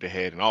frame moved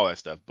ahead and all that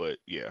stuff. But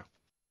yeah.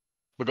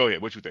 But go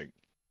ahead. What you think?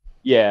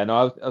 Yeah,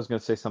 no, I was going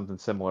to say something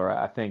similar.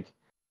 I think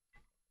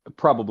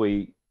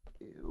probably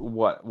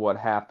what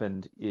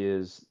happened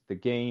is the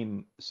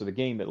game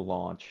at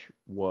launch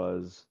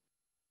was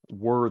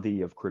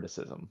worthy of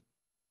criticism.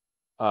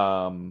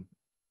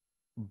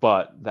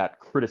 But that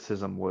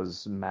criticism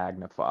was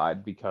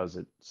magnified because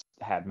it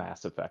had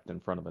Mass Effect in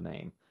front of the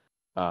name.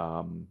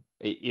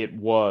 It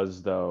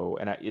was, though,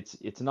 and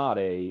it's not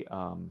a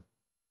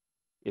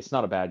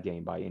bad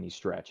game by any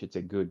stretch. It's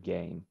a good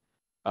game.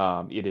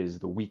 It is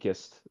the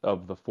weakest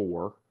of the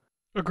four.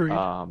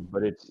 Agreed.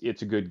 But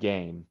it's a good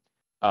game.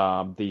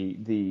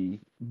 The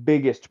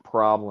biggest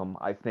problem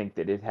I think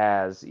that it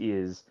has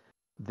is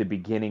the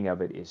beginning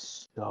of it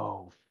is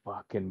so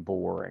fucking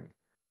boring.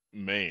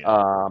 Man.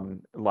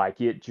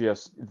 Like it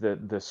just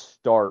the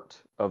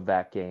start of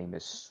that game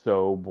is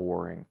so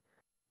boring.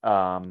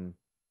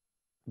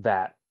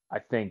 That I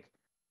think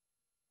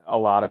a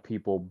lot of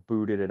people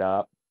booted it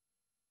up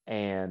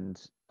and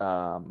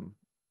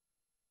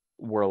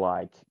were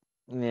like,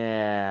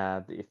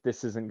 nah, if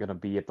this isn't going to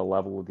be at the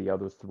level of the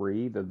other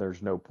three, then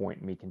there's no point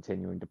in me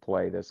continuing to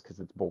play this because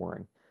it's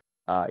boring.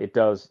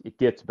 It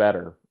gets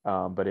better,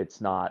 but it's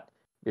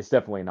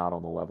definitely not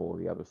on the level of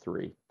the other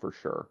three for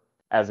sure.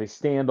 As a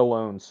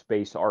standalone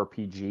space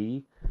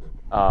RPG,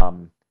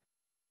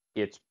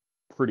 it's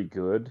pretty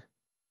good,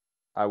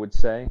 I would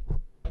say.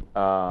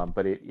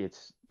 But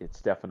it's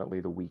definitely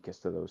the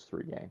weakest of those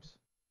three games.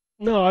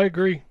 No, I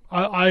agree.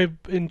 I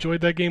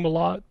enjoyed that game a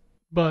lot,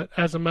 but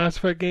as a Mass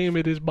Effect game,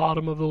 it is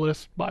bottom of the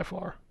list by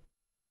far.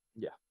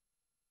 Yeah.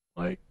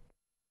 Like,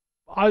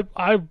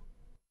 I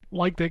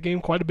like that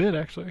game quite a bit,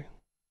 actually.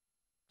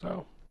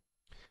 So,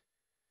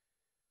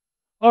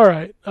 all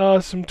right,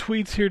 some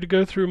tweets here to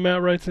go through.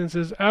 Matt writes in and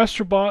says,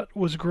 Astrobot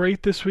was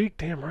great this week.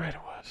 Damn right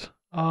it was.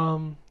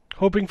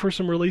 Hoping for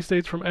some release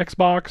dates from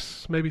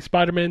Xbox, maybe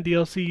Spider-Man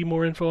DLC,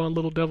 more info on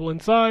Little Devil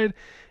Inside,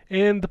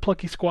 and the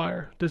Plucky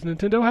Squire. Does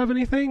Nintendo have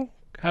anything?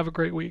 Have a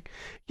great week.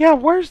 Yeah,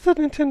 where's the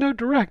Nintendo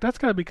Direct? That's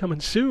got to be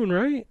coming soon,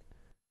 right?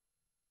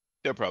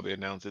 They'll probably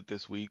announce it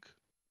this week.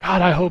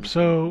 God, I hope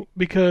so,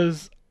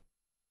 because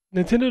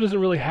Nintendo doesn't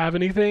really have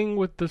anything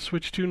with the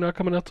Switch 2 not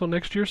coming out till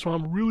next year, so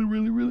I'm really,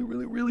 really, really,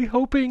 really, really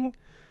hoping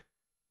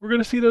we're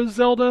going to see those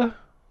Zelda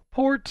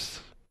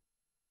ports.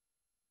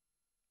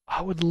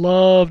 I would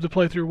love to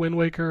play through Wind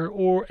Waker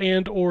or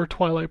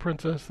Twilight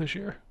Princess this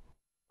year.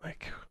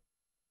 Like,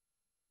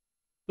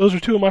 those are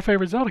two of my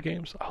favorite Zelda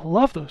games. I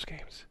love those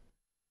games.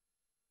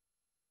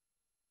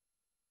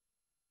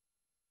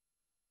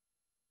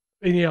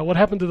 And yeah, what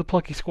happened to the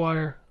Plucky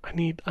Squire? I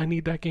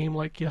need that game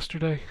like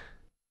yesterday.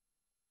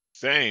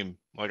 Same.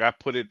 Like I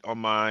put it on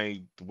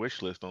my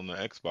wish list on the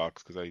Xbox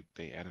because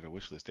they added a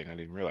wish list thing. I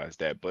didn't realize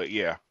that, but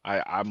yeah,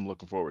 I'm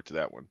looking forward to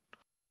that one.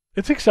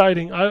 It's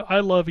exciting. I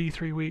love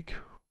E3 week.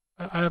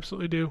 I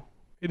absolutely do.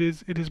 It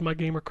is my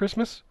gamer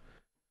Christmas.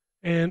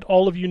 And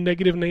all of you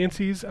negative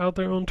Nancys out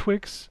there on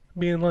Twix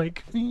being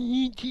like,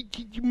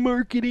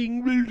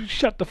 marketing,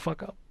 shut the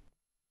fuck up.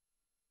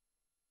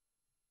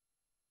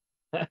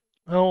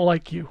 I don't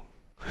like you.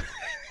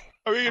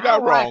 I mean, you're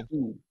not wrong.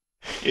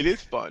 It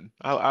is fun.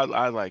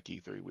 I like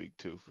E3 week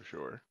too for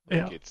sure. Like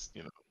Yeah. it's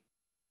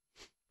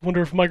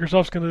Wonder if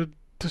Microsoft's gonna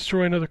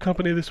destroy another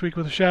company this week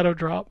with a shadow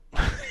drop.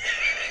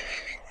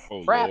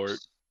 oh Raps. Lord.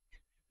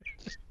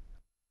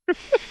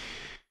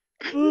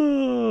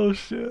 Oh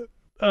shit.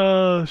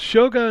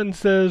 Shogun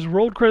says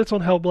rolled credits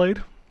on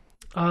Hellblade.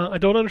 I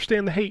don't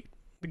understand the hate.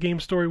 The game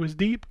story was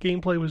deep,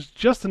 gameplay was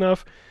just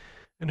enough,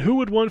 and who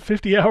would want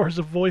 50 hours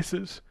of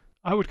voices?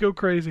 I would go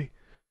crazy.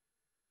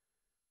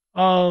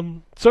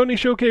 Sony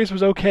Showcase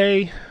was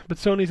okay, but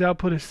Sony's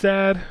output is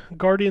sad.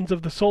 Guardians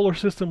of the Solar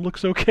System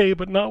looks okay,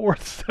 but not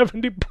worth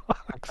 $70.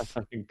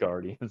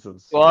 Guardians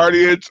of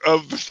Guardians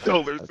of the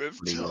Solar That's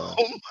pretty System.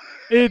 good.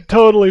 It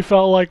totally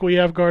felt like we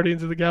have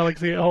Guardians of the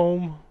Galaxy at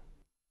home.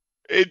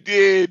 It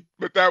did,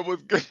 but that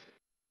was good.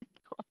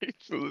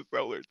 Guardians of the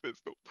Solar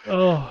System.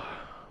 Oh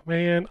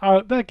man,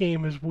 that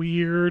game is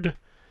weird.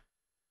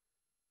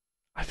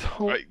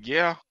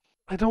 Yeah.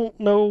 I don't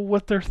know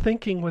what they're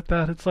thinking with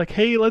that. It's like,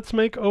 hey, let's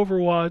make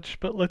Overwatch,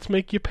 but let's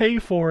make you pay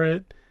for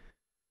it,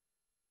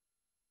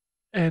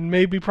 and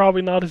maybe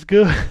probably not as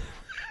good.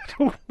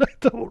 I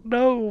don't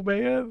know,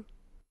 man.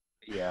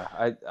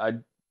 Yeah,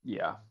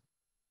 yeah.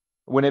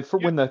 When the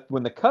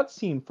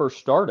cutscene first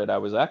started, I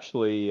was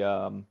actually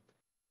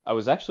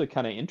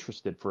kind of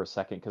interested for a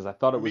second because I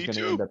thought it was Me going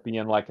to too. end up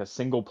being like a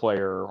single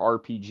player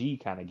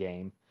RPG kind of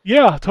game.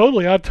 Yeah,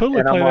 totally. I'd totally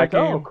And play I'm like, that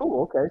oh, game.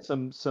 cool, okay,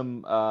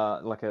 some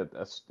like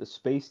a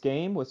space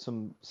game with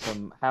some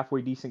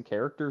halfway decent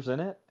characters in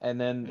it, and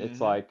then it's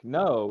Mhm. like,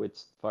 no,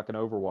 it's fucking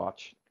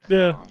Overwatch.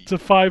 Yeah, it's a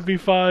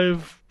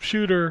 5v5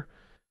 shooter.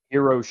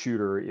 Hero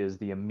shooter is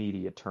the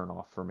immediate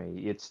turnoff for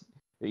me.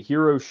 The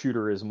hero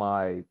shooter is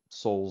my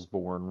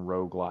Soulsborne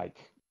roguelike.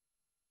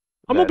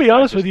 I'm gonna That be I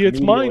honest with just you,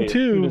 it's mine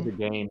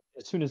immediately, too.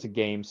 as soon as a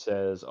game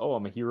says, "Oh,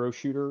 I'm a hero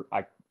shooter,"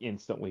 I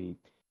instantly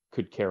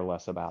could care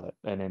less about it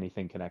and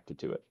anything connected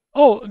to it.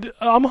 Oh,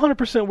 I'm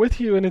 100% with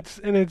you, and it's.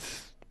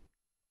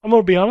 I'm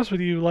gonna be honest with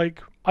you.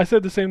 Like I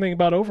said the same thing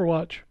about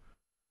Overwatch.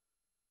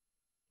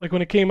 Like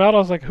when it came out, I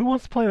was like, who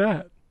wants to play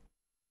that?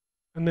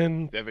 And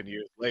then 7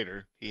 years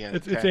later, he has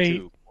it's a it's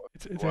tattoo.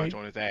 it's Watch 8.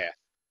 on his ass.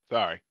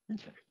 Sorry.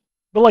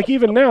 But like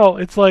even now,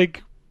 it's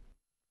like,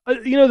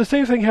 the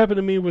same thing happened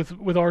to me with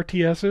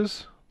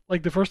RTSs.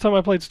 Like the first time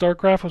I played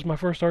StarCraft was my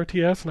first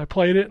RTS, and I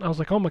played it, and I was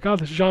like, oh my god,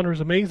 this genre is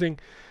amazing.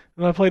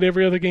 And I played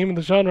every other game in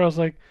the genre. I was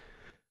like,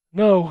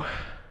 no,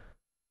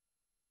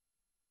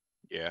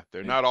 Yeah,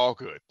 they're not all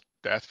good.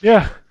 That's for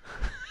yeah, sure.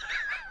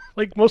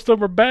 like most of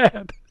them are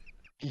bad.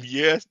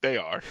 Yes, they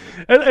are.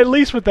 At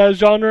least with that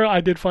genre,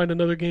 I did find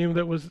another game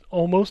that was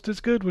almost as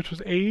good, which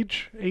was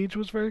Age. Age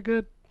was very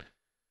good,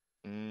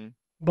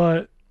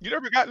 but You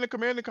never gotten to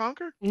Command and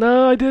Conquer?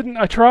 no, I didn't.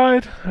 I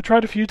tried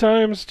a few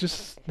times,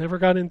 just never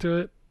got into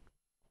it.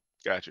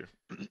 Gotcha.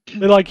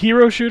 They like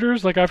hero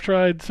shooters. Like I've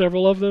tried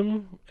several of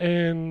them,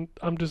 and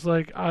I'm just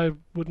like, I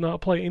would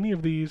not play any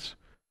of these.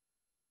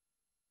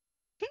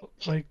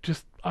 Like,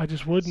 I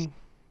just wouldn't.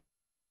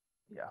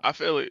 Yeah. I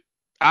feel it.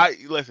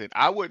 Listen.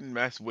 I wouldn't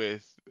mess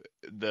with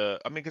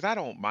because I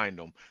don't mind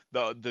them.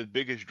 The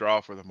biggest draw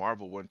for the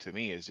Marvel one to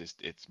me is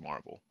just it's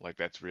Marvel. Like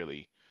that's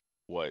really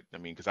what I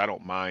mean. Because I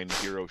don't mind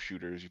hero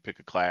shooters. You pick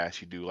a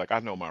class, you do like I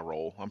know my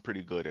role. I'm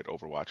pretty good at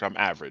Overwatch. I'm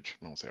average.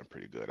 I don't say I'm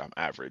pretty good. I'm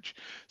average.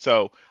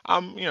 So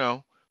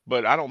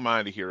but I don't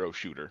mind a hero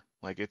shooter.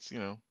 Like it's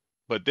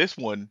but this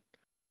one,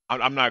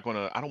 I'm not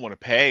gonna. I don't want to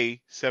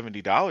pay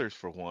 $70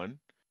 for one.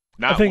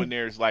 I Not when think.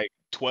 there's like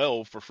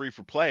 12 for free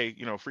for play,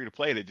 free to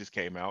play that just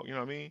came out. You know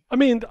what I mean? I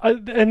mean,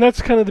 and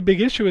that's kind of the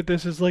big issue with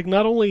this is like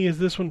not only is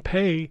this one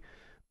pay,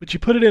 but you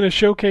put it in a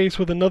showcase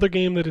with another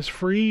game that is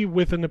free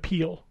with an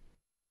appeal.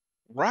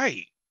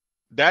 Right.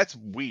 That's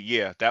weird.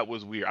 Yeah, that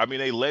was weird. I mean,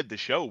 they led the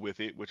show with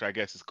it, which I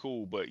guess is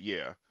cool, but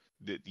yeah.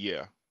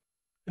 Yeah.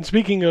 And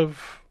speaking of,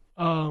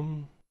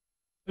 and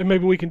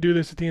maybe we can do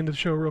this at the end of the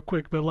show real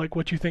quick, but like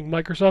what you think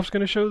Microsoft's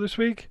going to show this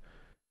week?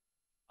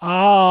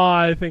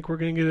 I think we're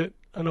going to get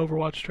an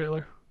Overwatch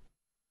trailer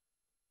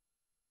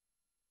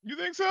You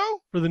think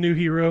so? for the new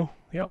hero.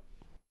 Yep.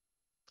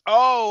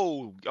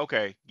 Oh,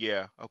 okay,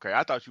 yeah, okay.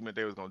 I thought you meant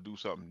they was gonna do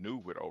something new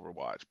with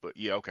Overwatch, but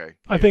yeah, okay,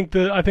 I yeah. think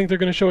they're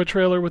going to show a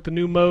trailer with the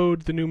new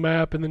mode, the new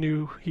map, and the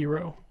new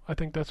hero. I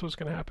think that's what's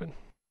going to happen.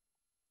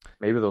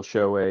 Maybe they'll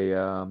show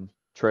a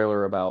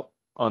trailer about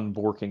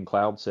unborking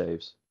cloud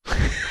saves.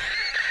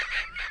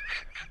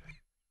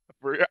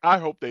 I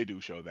hope they do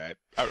show that.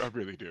 I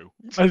really do.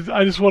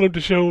 I just want him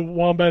to show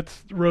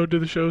Wombat's Road to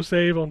the Show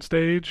save on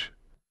stage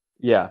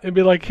Yeah, and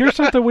be like, here's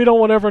something we don't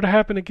want ever to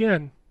happen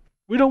again.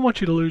 We don't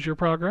want you to lose your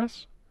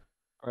progress.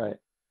 right.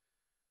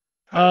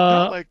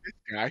 Not like this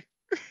guy.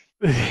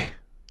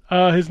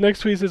 His next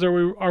tweet says,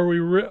 "Are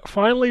we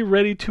finally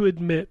ready to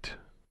admit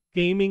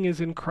gaming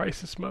is in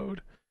crisis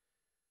mode?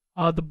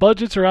 The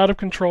budgets are out of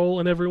control,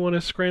 and everyone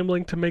is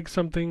scrambling to make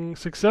something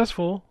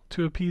successful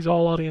to appease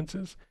all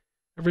audiences.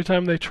 Every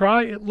time they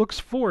try, it looks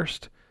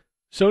forced.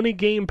 Sony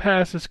Game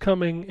Pass is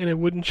coming, and it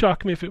wouldn't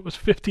shock me if it was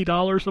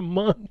 $50 a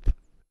month."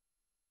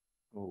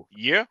 Ooh.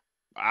 Yeah,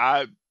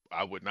 I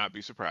would not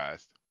be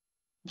surprised.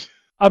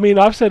 I mean,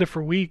 I've said it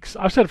for weeks.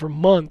 I've said it for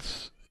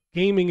months.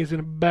 Gaming is in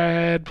a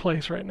bad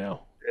place right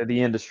now.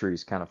 The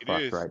industry's kind of It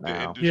fucked is. right The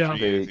now.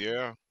 industry is,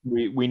 yeah.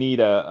 We need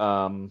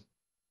a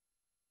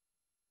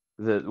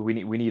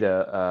we need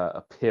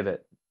a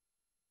pivot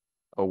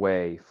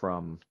away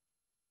from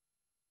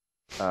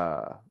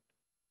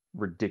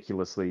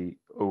ridiculously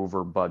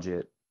over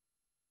budget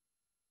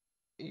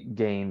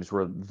games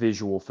where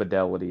visual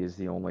fidelity is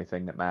the only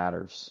thing that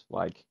matters.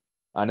 Like,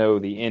 I know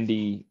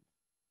the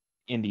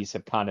indies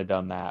have kind of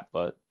done that,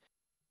 but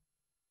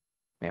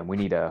man, we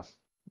need a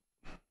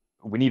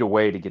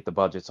way to get the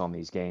budgets on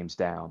these games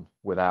down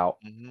without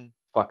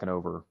fucking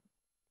over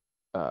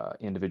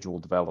individual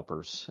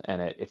developers.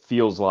 And it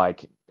feels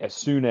like as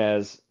soon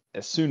as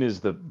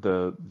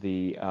the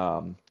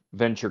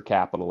venture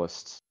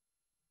capitalists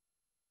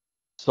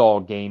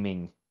saw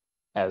gaming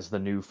as the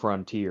new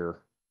frontier,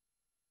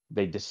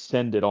 they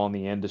descended on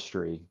the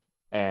industry,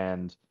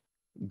 and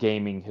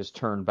gaming has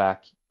turned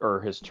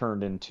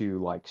into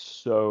like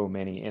so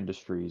many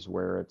industries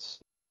where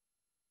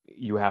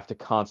you have to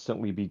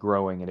constantly be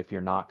growing, and if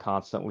you're not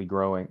constantly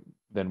growing,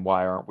 then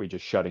why aren't we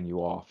just shutting you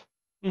off?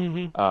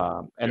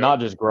 Mm-hmm. And not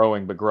just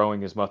growing, but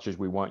growing as much as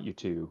we want you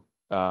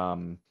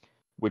to,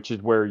 which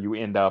is where you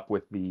end up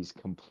with these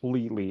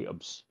completely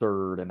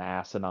absurd and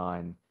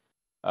asinine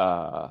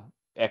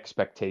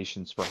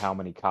expectations for how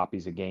many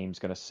copies a game's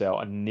going to sell.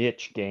 A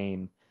niche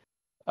game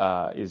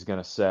is going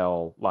to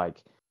sell,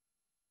 like,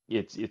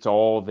 it's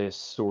all this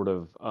sort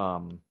of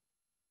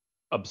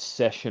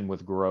obsession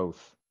with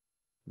growth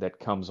that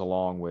comes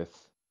along with,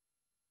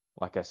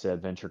 like I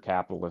said, venture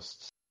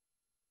capitalists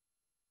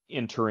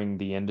entering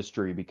the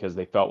industry because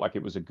they felt like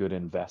it was a good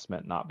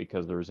investment, not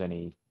because there's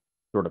any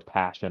sort of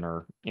passion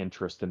or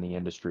interest in the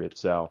industry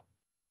itself.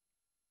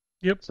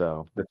 Yep.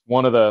 So that's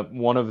one of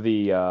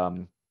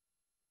the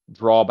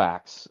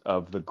drawbacks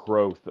of the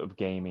growth of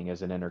gaming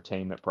as an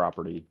entertainment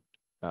property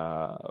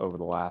over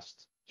the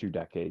last 2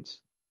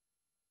 decades,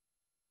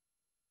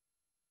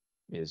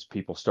 is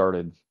people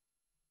started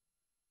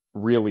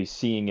really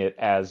seeing it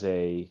as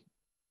an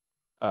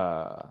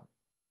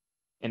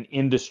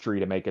industry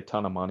to make a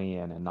ton of money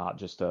in, and not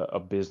just a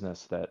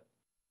business that,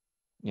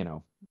 you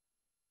know,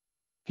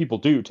 people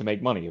do to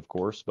make money, of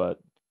course, but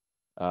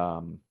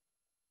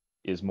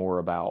is more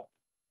about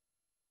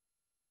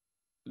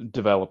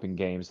developing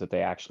games that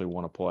they actually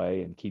want to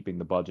play and keeping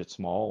the budget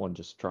small and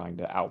just trying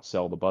to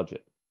outsell the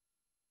budget.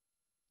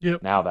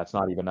 Yep. Now that's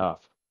not even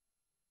enough.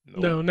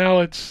 No, now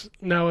it's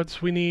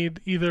we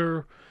need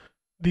either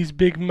these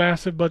big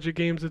massive budget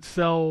games that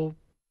sell,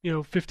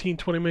 15,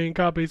 20 million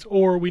copies,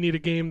 or we need a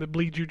game that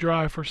bleeds you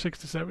dry for 6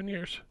 to 7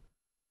 years.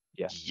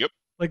 Yes. Yep.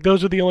 Like,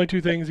 those are the only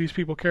two things these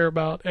people care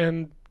about.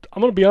 And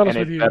I'm going to be honest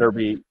with you.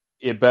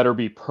 It better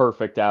be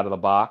perfect out of the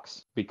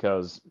box,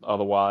 because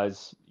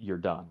otherwise you're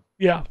done.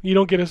 Yeah, you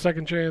don't get a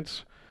second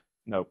chance.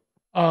 Nope.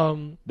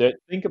 Um,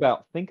 Think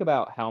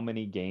about how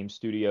many game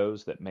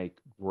studios that make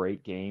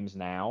great games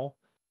now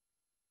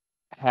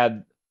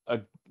had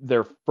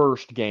their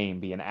first game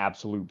be an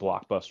absolute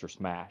blockbuster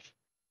smash,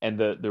 and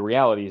the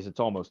reality is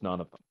it's almost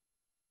none of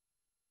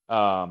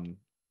them.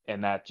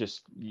 And that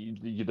just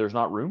there's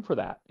not room for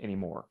that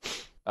anymore,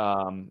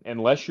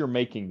 unless you're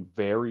making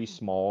very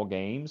small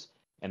games,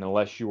 and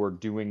unless you are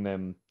doing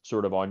them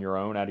sort of on your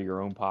own, out of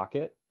your own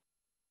pocket,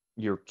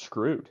 you're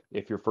screwed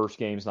if your first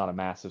game's not a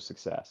massive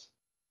success.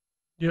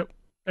 Yep.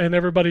 And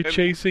everybody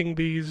chasing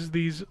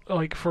these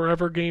like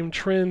forever game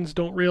trends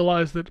don't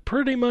realize that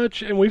pretty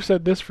much, and we've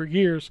said this for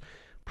years,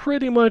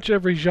 pretty much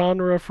every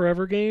genre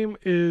forever game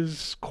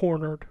is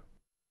cornered.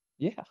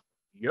 Yeah.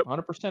 Yep.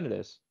 100% it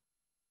is.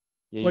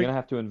 Yeah, you're Like, gonna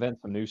have to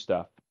invent some new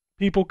stuff.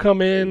 People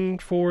come in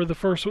for the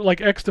first, like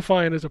X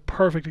Defiant is a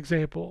perfect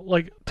example.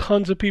 Like,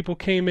 tons of people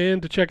came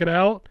in to check it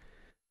out.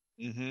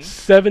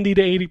 70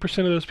 to 80%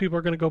 of those people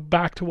are going to go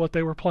back to what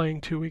they were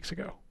playing 2 weeks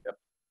ago.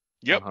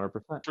 Yep.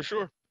 100%. For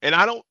sure. And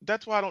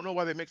that's why I don't know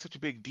why they make such a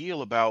big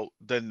deal about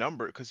the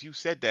number, because you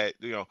said that,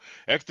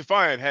 X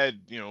Defiant had,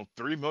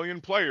 3 million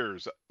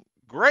players.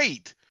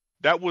 Great.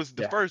 That was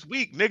the Yeah. first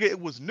week, nigga. It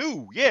was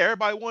new. Yeah,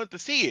 everybody wanted to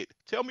see it.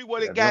 Tell me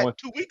what Yeah, it the got only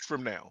 2 weeks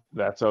from now.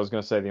 that's what I was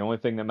gonna say. The only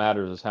thing that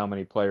matters is how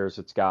many players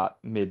it's got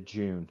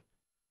mid-June.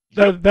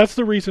 Yep. That's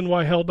the reason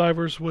why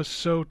Helldivers was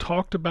so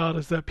talked about,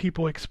 is that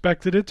people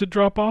expected it to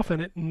drop off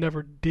and it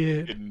never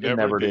did. It It never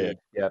never did. did.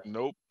 Yep.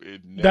 Nope.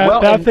 It never. That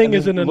Well, that and- thing I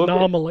is mean, an look at-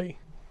 anomaly.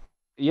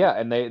 Yeah,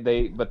 and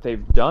but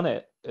they've done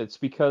it. It's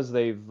because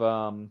they've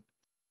done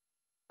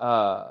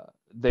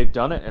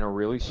it in a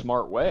really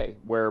smart way,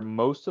 where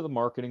most of the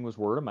marketing was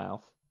word of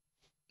mouth,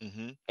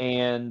 hmm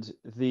and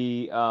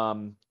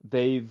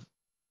they've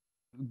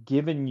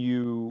given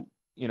you,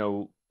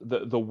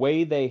 the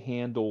way they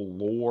handle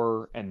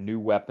lore and new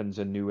weapons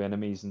and new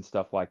enemies and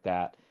stuff like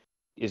that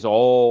is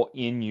all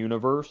in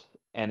universe,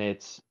 and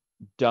it's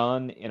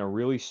done in a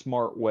really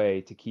smart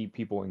way to keep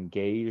people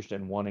engaged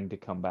and wanting to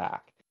come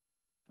back.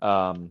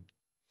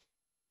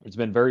 It's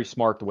been very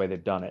smart the way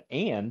they've done it,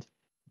 and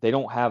they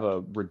don't have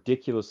a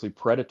ridiculously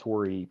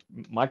predatory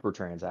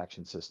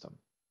microtransaction system,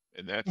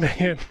 And that's Man,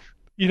 huge.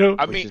 you know,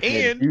 I which mean, has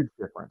made a and huge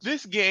difference.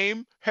 this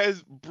game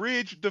has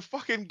bridged the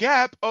fucking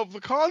gap of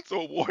the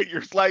console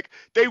warriors. Like,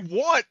 they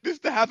want this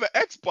to have an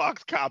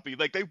Xbox copy.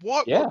 Like, they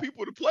want more Yeah.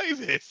 people to play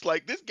this.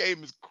 Like, this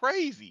game is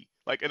crazy.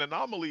 Like, an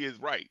anomaly is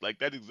right. Like,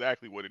 that's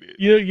exactly what it is.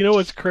 you know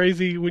what's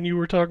crazy, when you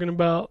were talking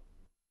about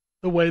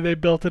the way they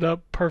built it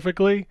up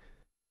perfectly?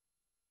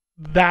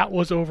 That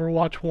was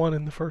Overwatch 1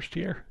 in the first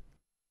year.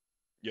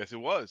 Yes, it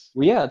was.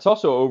 Well, yeah, it's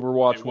also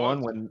Overwatch It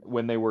 1 was.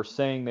 when they were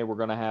saying they were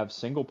going to have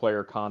single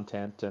player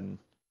content and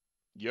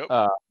Yep.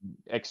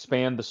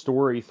 expand the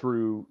story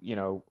through,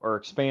 or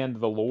expand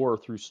the lore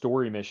through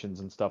story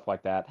missions and stuff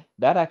like that.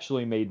 That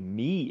actually made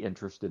me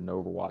interested in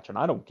Overwatch, and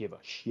I don't give a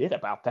shit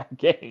about that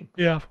game.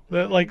 Yeah,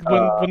 that, like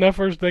when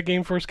that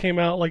game first came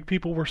out, like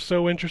people were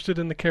so interested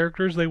in the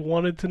characters, they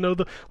wanted to know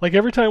like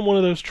every time one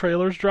of those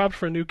trailers dropped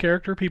for a new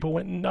character, people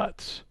went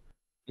nuts.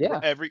 Yeah.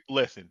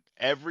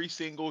 Every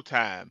single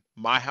time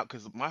my house,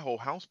 because my whole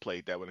house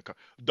played that when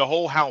the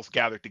whole house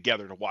gathered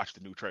together to watch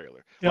the new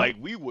trailer. Yep. Like,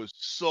 we was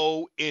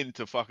so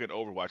into fucking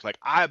Overwatch. Like,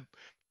 I'm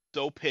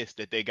so pissed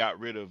that they got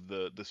rid of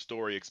the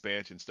story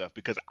expansion stuff,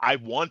 because I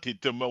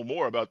wanted to know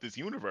more about this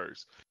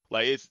universe.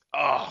 Like, it's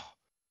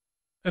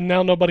And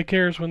now nobody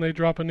cares when they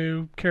drop a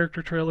new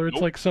character trailer. It's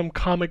Nope. like some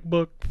comic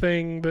book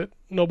thing that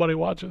nobody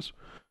watches.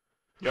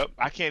 Yep.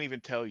 I can't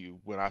even tell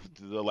you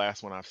the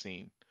last one I've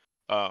seen.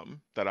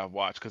 That I've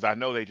watched, because I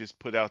know they just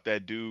put out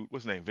that dude,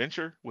 what's his name,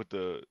 Venture,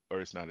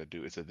 or it's not a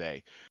dude, it's a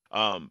they.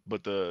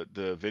 But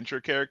the Venture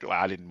character,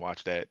 I didn't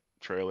watch that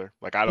trailer.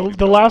 Like, I don't. even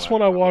The know last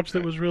one I time watched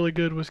looked that was really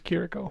good was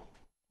Kiriko.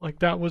 Like,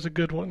 that was a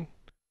good one.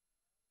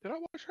 Did I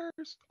watch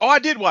hers? Oh, I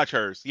did watch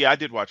hers. Yeah, I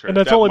did watch hers. And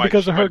that's That only might-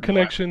 because she of might her be the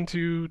last. connection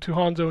to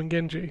Hanzo and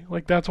Genji.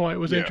 Like, that's why it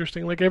was Yeah.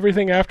 interesting. Like,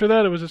 everything after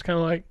that, it was just kind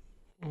of like,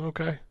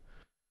 okay.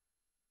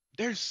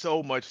 There's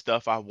so much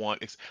stuff I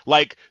want. It's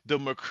like the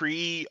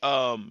McCree,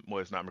 well,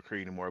 it's not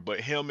McCree anymore,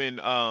 but him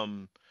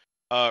and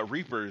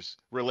Reaper's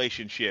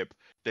relationship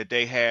that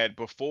they had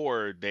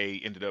before they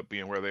ended up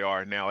being where they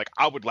are now. Like,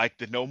 I would like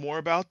to know more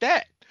about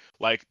that.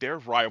 Like, their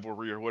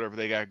rivalry or whatever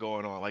they got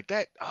going on. Like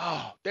that.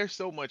 Oh, there's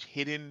so much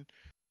hidden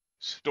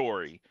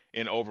story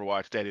in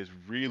Overwatch that is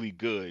really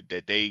good,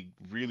 that they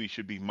really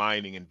should be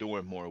mining and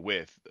doing more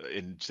with,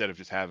 instead of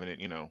just having it,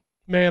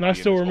 Man, I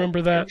being still this remember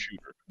open air that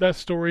shooter.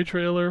 story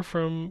trailer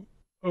from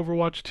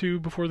Overwatch 2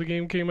 before the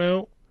game came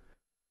out.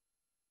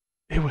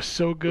 It was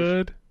so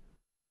good.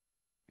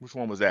 Which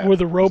one was that? Where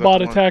the Was that robot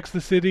the one? attacks the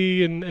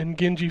city and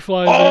Genji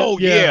flies Oh,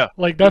 in. yeah.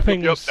 Like, that Yep,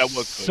 thing yep, was that was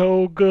good.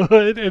 so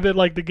good. And then,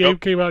 like, the game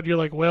Yep. came out and you're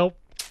like, well.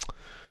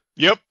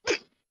 Yep.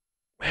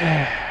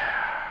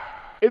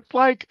 It's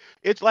like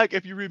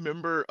if you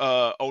remember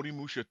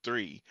Onimusha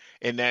 3,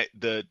 and that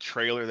the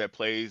trailer that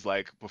plays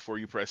like before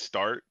you press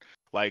start,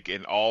 like,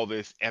 and all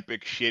this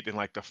epic shit and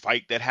like the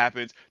fight that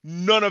happens,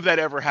 none of that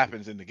ever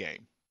happens in the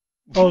game.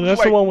 Oh, that's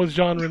the Like, one with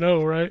Jean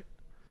Reno, right?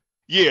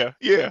 Yeah,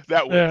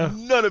 that one. Yeah.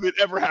 None of it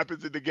ever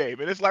happens in the game.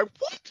 And it's like,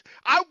 what?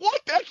 I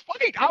want that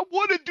fight. I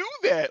want to do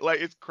that. Like,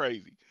 it's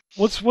crazy.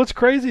 What's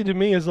crazy to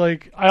me is,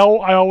 like, I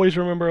always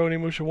remember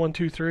Onimusha 1,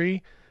 2,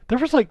 3. There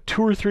was like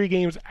 2 or 3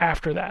 games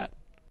after that.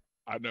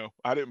 I know.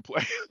 I didn't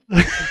play.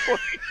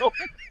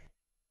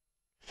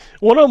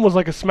 One of them was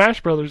like a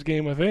Smash Brothers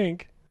game, I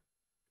think.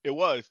 It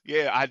was.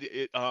 Yeah, I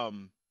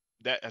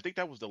think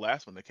that was the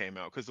last one that came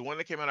out, because the one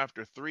that came out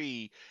after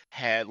 3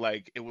 had,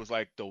 like, it was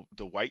like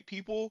the white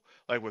people,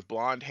 like, with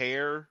blonde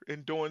hair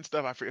and doing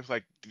stuff. I forget, it was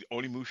like the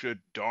Onimusha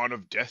Dawn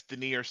of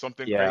Destiny or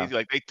something Yeah. crazy.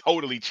 Like, they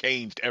totally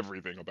changed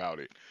everything about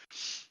it.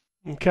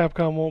 And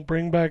Capcom won't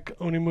bring back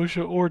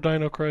Onimusha or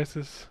Dino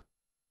Crisis.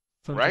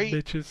 Sons Right?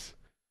 of bitches.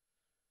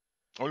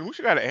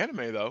 Onimusha got an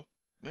anime though.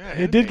 Yeah,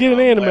 It did get an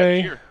last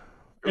anime. year.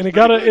 And was it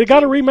got pretty a good, it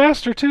got a too.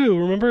 remaster too.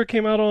 Remember, it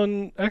came out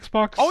on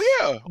Xbox. Oh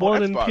yeah, on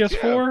One and Xbox,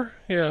 PS4.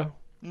 Yeah.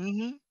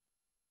 Mm-hmm.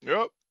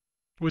 Yep.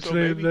 Which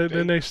So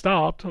then they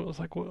stopped. I was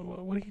like, what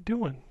are you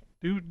doing?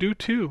 Do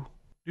 2,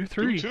 do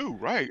 3. Do 2,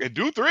 right? And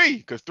do 3,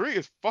 because 3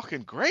 is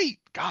fucking great.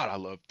 God, I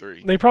love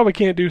 3. They probably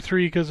can't do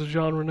 3 because of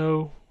Jean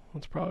Reno.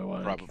 That's probably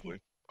why.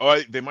 Probably. Oh,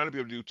 they might be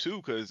able to do two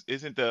because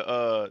isn't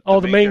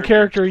Oh, the main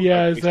character, too,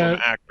 yeah, like, is based on that?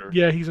 an actor,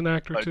 Yeah, he's an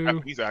actor a too.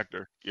 Japanese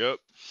actor. Yep.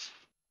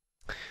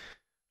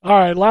 All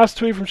right, last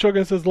tweet from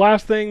Shogun says,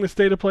 last thing, the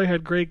State of Play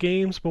had great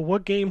games, but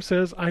what game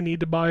says I need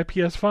to buy a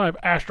PS5?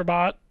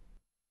 Astrobot.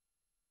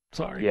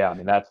 Sorry. Yeah, I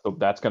mean that's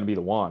going to be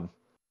the one.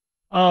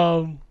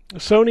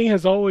 Sony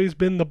has always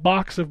been the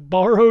box of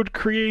borrowed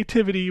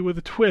creativity with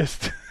a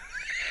twist.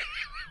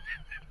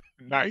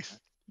 Nice.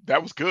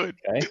 That was good.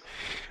 Okay.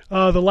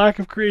 The lack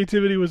of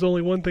creativity was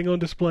only one thing on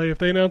display. If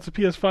they announce a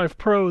PS5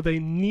 Pro, they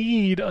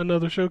need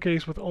another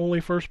showcase with only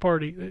first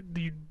party.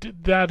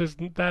 That is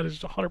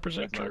 100% That's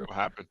not true. gonna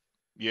happen.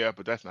 Yeah,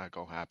 but that's not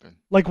gonna happen.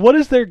 Like, what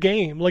is their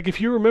game? Like,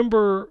 if you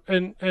remember,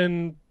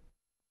 and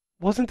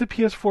wasn't the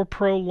PS4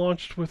 Pro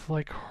launched with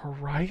like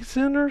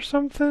Horizon or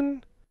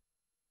something?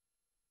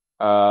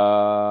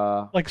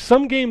 Like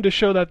some game to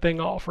show that thing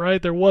off,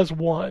 right? There was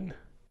one.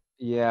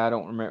 Yeah, I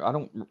don't remember.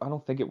 I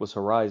don't think it was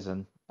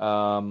Horizon.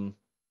 God,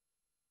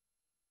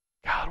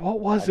 what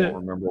was I it?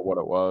 don't remember what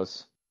it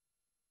was.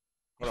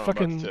 Hold on, I'm about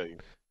Fucking to tell you.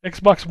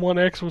 Xbox One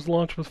X was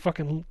launched with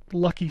fucking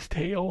Lucky's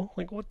Tail.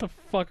 Like, what the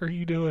fuck are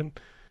you doing?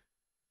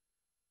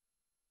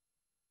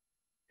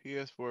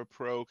 PS4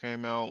 Pro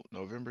came out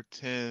November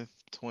 10th,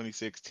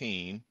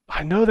 2016.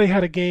 I know they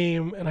had a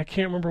game, and I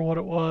can't remember what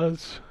it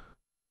was.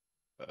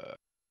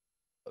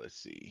 Let's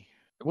see.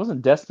 It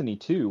wasn't Destiny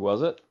 2,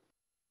 was it?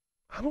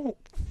 I don't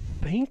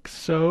think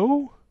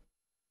so.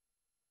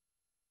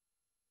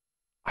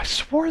 I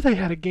swore they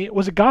had a game.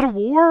 Was it God of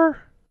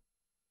War?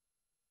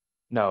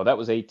 No, that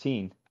was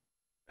 18.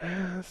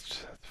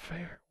 That's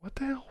fair. What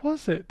the hell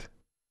was it?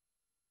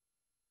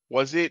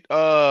 Was it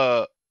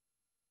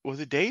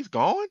Days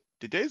Gone?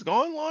 Did Days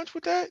Gone launch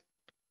with that?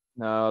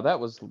 No, that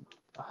was.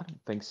 I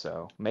don't think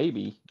so.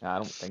 Maybe. I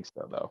don't think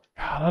so though.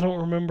 God, I don't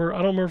remember. I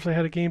don't remember if they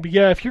had a game. But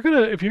yeah, if you're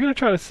gonna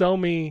try to sell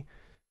me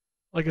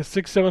like a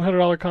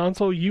 $600-700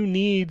 console, you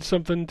need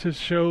something to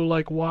show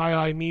like why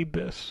I need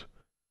this.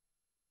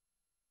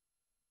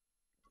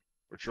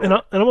 For sure. And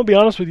I'm gonna be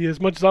honest with you.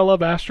 As much as I love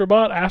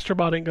Astrobot,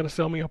 Astrobot ain't gonna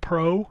sell me a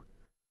Pro.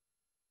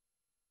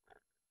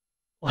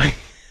 Like,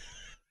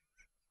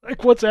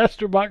 like what's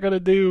Astrobot gonna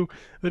do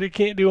that it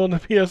can't do on the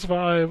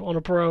PS5 on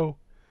a Pro?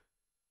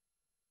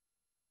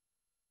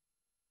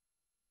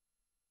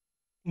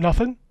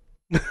 Nothing.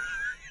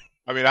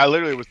 I mean, I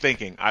literally was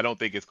thinking, I don't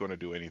think it's going to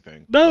do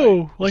anything.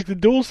 No, like the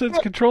DualSense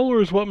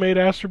controller is what made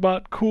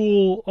Astrobot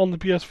cool on the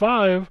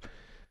PS5.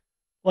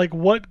 Like,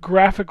 what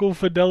graphical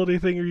fidelity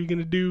thing are you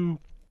gonna do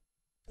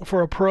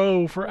for a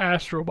Pro for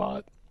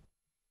Astrobot?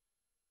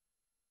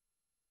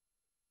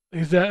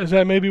 Is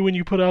that maybe when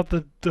you put out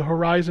the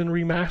Horizon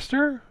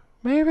remaster?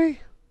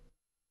 Maybe?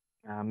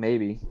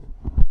 Maybe.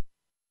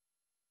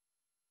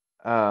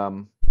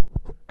 Because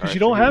Alright, you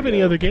don't so here have we any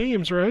go. other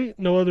games, right?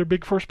 No other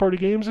big first party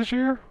games this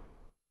year?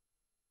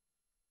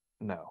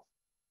 No.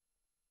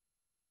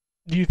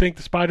 Do you think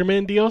the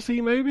Spider-Man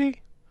DLC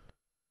maybe?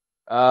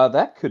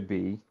 That could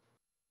be.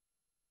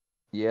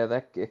 Yeah,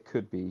 it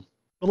could be.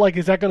 But like,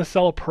 is that going to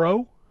sell a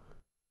Pro?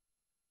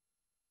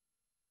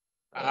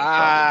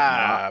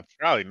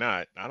 Probably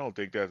not. I don't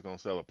think that's going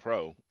to sell a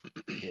Pro.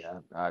 Yeah,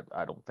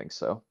 I don't think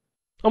so.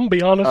 I'm going to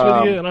be honest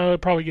with you, and I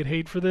would probably get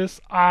hate for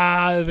this.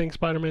 I think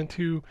Spider-Man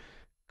 2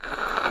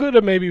 could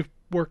have maybe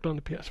worked on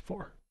the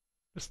PS4.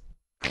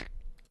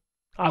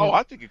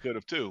 I think it could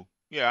have too.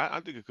 Yeah, I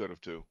think it could have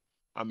too.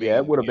 I mean, yeah,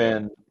 it would have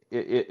been.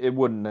 It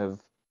wouldn't have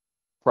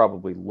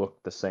probably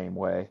looked the same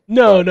way.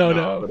 No.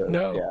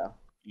 Yeah.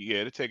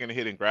 Yeah, they're taking a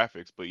hit in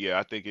graphics, but yeah,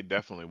 I think it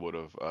definitely would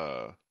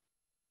have.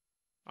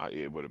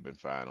 It would have been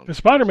fine on The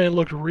Spider-Man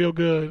looked real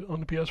good on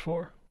the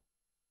PS4.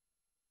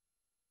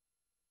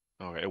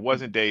 Okay, it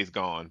wasn't Days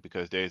Gone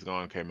because Days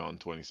Gone came out in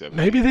 2017.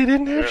 Maybe they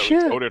didn't have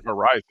shit. So did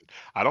Horizon.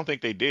 I don't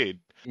think they did.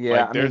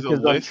 Yeah, Like, there's a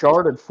because list.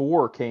 Uncharted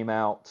 4 came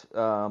out,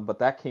 but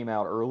that came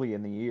out early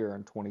in the year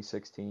in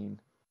 2016.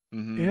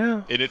 Mm-hmm.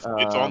 Yeah. And it's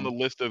on the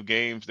list of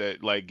games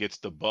that like gets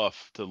the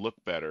buff to look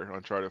better.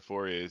 Uncharted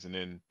 4 is, and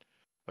then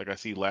like I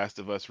see Last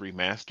of Us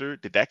Remastered.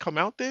 Did that come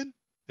out then?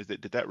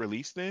 Did that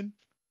release then?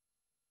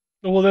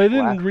 Well, they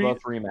didn't.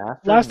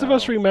 Last of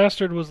Us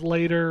Remastered was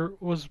later.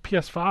 Was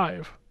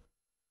PS5.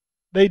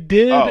 They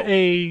did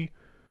a.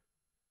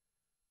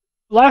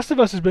 Last of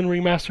Us has been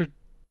remastered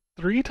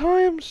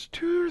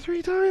 2 or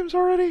 3 times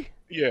already.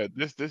 Yeah,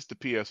 this the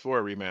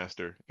PS4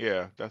 remaster.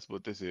 Yeah, that's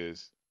what this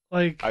is.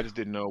 Like, I just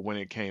didn't know when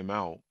it came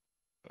out.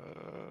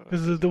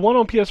 Because the one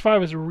on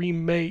PS5 is a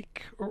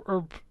remake,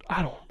 or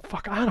I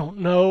don't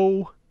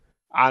know.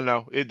 I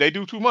know they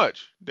do too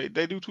much. They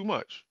do too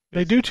much.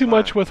 They do too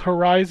much with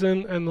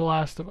Horizon and The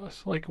Last of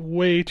Us. Like,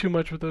 way too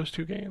much with those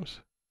 2 games.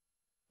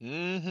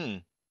 Mm-hmm.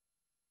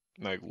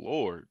 Like,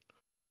 Lord.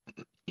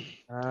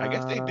 I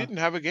guess they didn't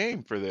have a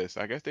game for this.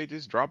 I guess they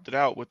just dropped it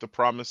out with the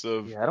promise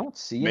of I don't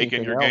see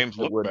making your games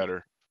look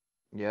better.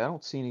 Yeah, I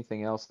don't see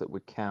anything else that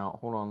would count.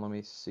 Hold on, let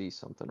me see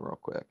something real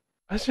quick.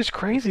 That's just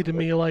crazy to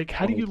me. Like,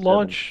 how do you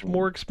launch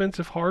more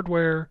expensive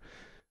hardware?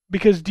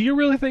 Because do you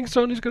really think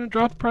Sony's going to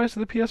drop the price of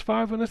the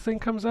PS5 when this thing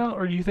comes out?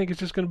 Or do you think it's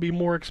just going to be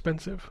more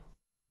expensive?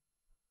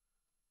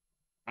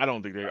 I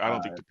don't think the Yeah, I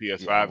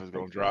PS5 don't is gonna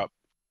think so. drop.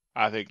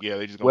 I think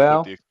they're just gonna put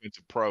Well, the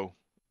expensive Pro.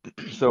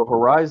 so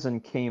Horizon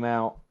came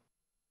out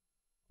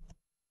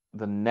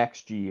the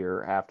next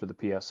year after the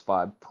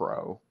PS5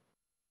 Pro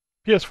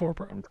PS4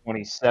 Pro. in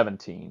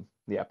 2017.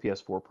 Yeah,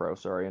 PS4 Pro,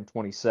 sorry, in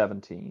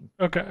 2017.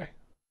 Okay.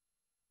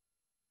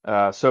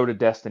 So did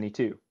Destiny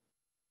 2.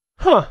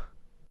 Huh.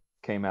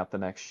 Came out the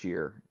next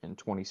year in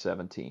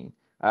 2017.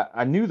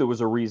 I knew there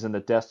was a reason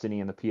that Destiny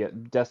 2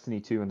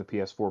 and the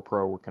PS4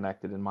 Pro were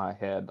connected in my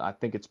head. I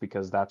think it's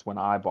because that's when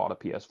I bought a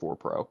PS4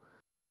 Pro.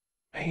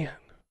 Man.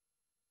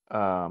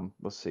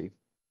 Let's see.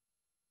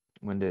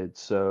 When did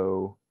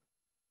so?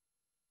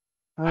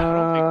 I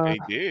don't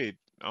think they did.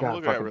 I'm God,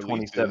 looking at fucking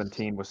releases.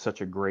 2017 was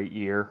such a great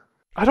year.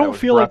 I don't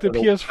feel like the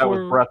That was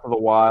PS4. Breath of the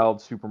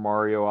Wild, Super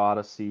Mario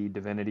Odyssey,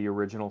 Divinity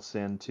Original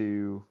Sin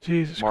 2,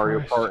 Jesus Mario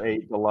Christ. Kart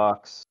 8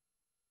 Deluxe,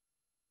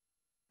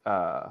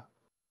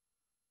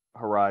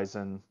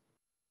 Horizon,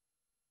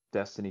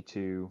 Destiny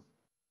 2,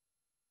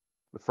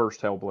 the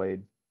first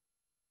Hellblade.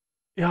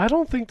 Yeah, I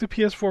don't think the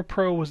PS4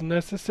 Pro was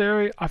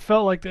necessary. I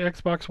felt like the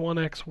Xbox One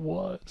X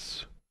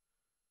was.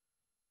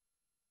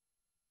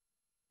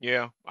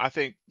 Yeah, I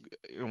think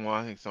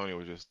Sony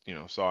was just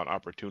saw an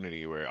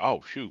opportunity where,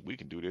 oh shoot, we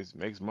can do this,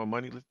 make some more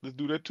money. Let's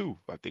do that too.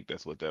 I think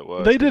that's what that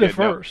was. They 'Cause did it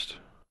now- first.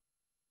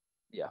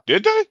 Yeah.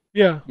 Did they?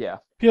 Yeah. Yeah.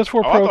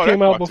 PS4 Oh, I Pro thought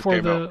came out Xbox before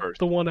came out first.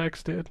 the One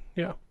X did.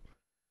 Yeah.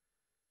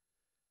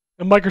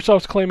 And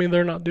Microsoft's claiming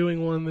they're not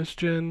doing one this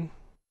gen.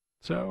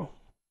 So.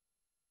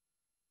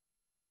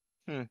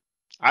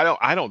 I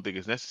don't think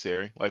it's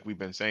necessary, like we've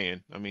been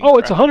saying. I mean, Oh,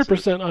 it's graphics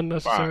 100% are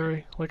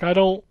unnecessary. Like, I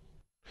don't.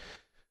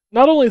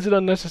 Not only is it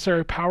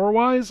unnecessary power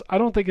wise, I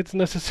don't think it's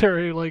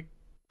necessary, like,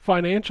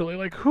 financially.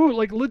 Like,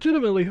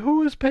 legitimately,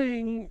 who is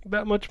paying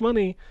that much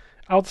money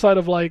outside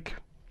of, like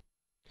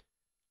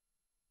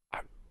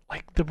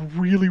the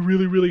really,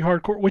 really, really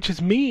hardcore, which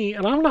is me,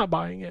 and I'm not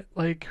buying it.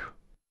 Like,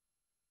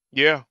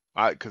 Yeah,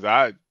 because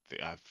I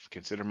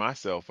consider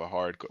myself a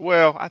hardcore.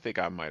 Well, I think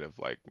I might have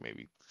like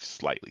maybe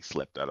slightly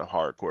slipped out of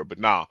hardcore, but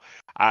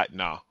I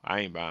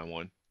ain't buying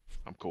one.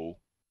 I'm cool.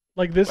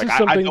 this Like is I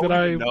something don't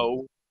that even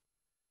know.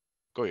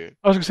 Go ahead.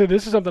 I was gonna say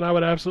this is something I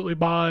would absolutely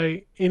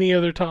buy any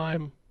other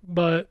time,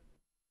 but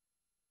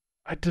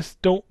I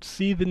just don't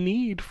see the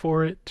need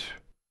for it.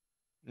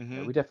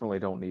 Yeah, we definitely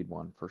don't need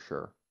one for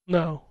sure.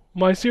 No,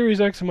 my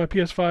Series X and my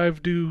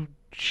PS5 do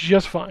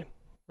just fine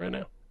right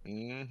now.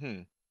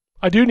 Mm-hmm.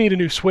 I do need a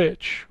new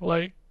Switch.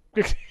 Like,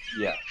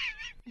 Yeah.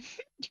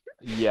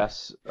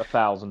 Yes,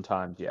 1,000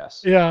 times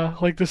yes. yeah,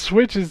 like the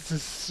Switch is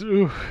just,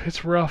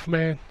 it's rough,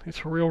 man.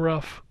 It's real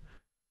rough.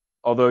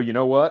 Although, you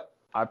know what?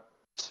 I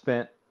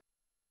spent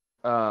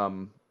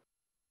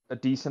a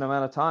decent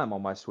amount of time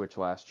on my Switch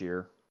last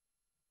year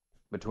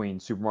between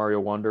Super Mario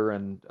Wonder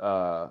and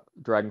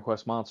Dragon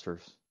Quest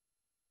Monsters.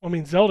 I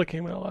mean, Zelda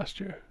came out last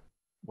year.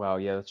 Wow,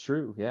 yeah, that's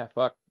true. Yeah,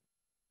 fuck.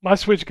 My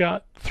Switch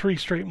got 3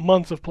 straight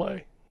months of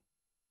play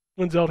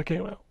when Zelda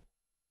came out.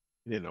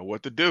 Didn't know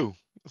what to do.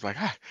 It's like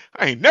I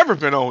ain't never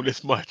been on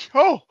this much.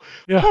 Oh,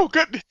 Yeah. oh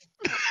goodness.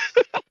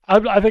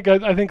 I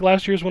think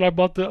last year's when I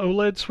bought the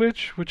OLED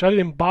Switch, which I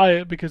didn't buy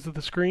it because of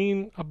the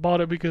screen. I bought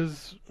it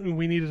because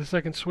we needed a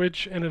second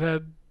Switch and it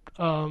had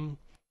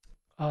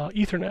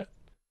Ethernet.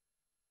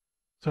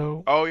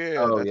 So, Oh yeah,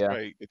 Oh, that's yeah.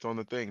 right. It's on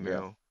the thing Yeah.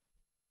 now.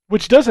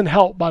 which doesn't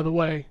help, by the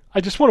way.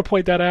 I just want to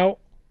point that out.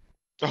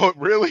 Oh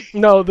really?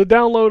 No, the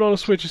download on a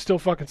Switch is still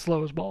fucking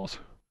slow as balls.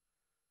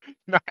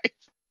 Nice.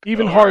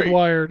 Even All right.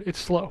 hardwired, it's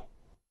slow.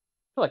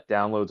 I feel like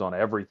downloads on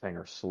everything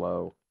are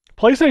slow.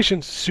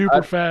 PlayStation's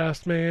super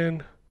fast,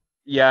 man.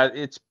 Yeah,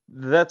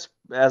 that's,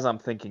 as I'm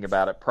thinking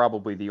about it,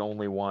 probably the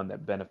only one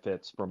that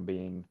benefits from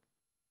being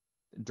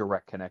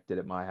direct connected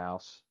at my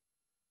house.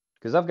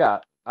 Because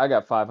I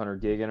got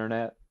 500 gig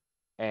internet,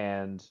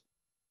 and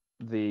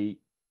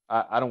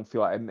I don't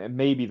feel like,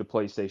 maybe the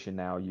PlayStation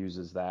now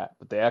uses that,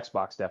 but the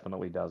Xbox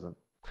definitely doesn't.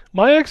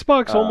 My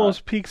Xbox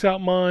almost peaks out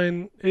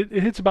mine. It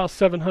hits about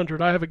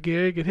 700. I have a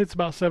gig. It hits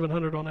about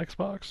 700 on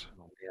Xbox.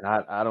 And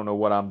I don't know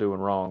what I'm doing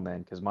wrong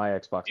then, because my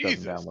Xbox doesn't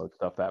Jesus. download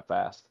stuff that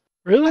fast.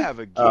 Really? I have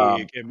a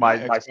gig and my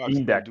My Xbox Steam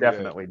don't Deck do that.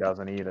 definitely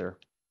doesn't either.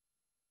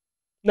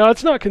 No,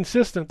 it's not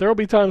consistent. There'll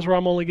be times where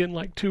I'm only getting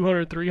like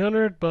 200,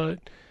 300, but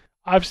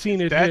I've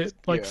seen it hit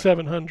like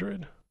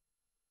 700.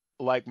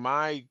 Like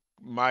my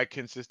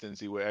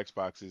consistency with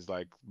Xbox is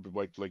like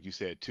you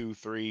said, 200,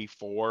 300,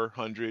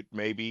 400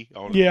 maybe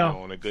on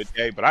on a good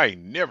day, but I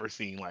ain't never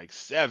seen like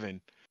 7.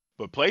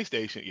 But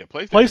PlayStation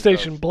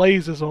PlayStation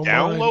blazes on mine,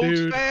 downloads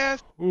dude.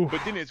 fast. Oof.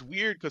 But then it's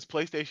weird because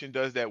PlayStation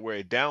does that where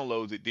it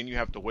downloads it, then you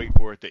have to wait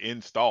for it to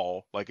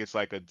install. Like it's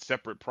like a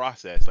separate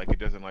process. Like it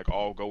doesn't like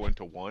all go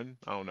into one.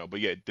 I don't know, but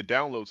yeah, the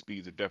download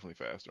speeds are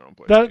definitely faster on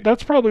PlayStation.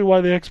 That's probably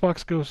why the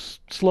Xbox goes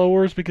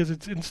slower, is because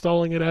it's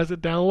installing it as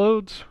it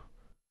downloads.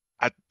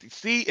 I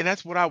see, and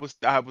that's what I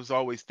was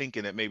always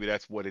thinking, that maybe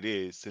that's what it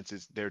is,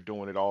 since they're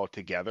doing it all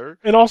together.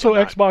 And also and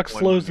not Xbox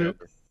one slows or the it.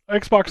 other.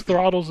 Xbox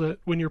throttles it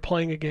when you're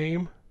playing a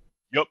game.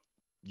 Yep.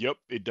 Yep,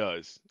 it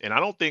does. And I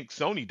don't think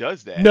Sony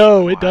does that.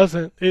 No, it I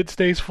doesn't. It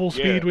stays full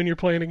yeah, speed when you're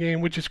playing a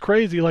game, which is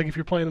crazy. Like if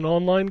you're playing an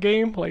online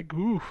game, like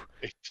ooh,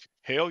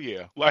 hell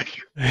yeah. Like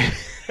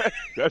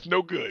that's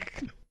no good.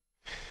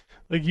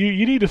 like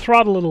you need to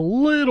throttle it a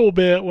little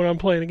bit when I'm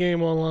playing a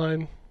game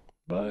online.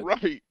 But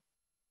Right.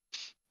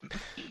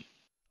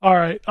 all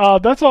right,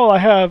 that's all I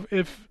have.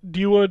 If do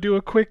you want to do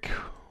a quick?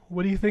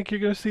 What do you think you're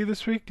going to see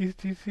this week? Do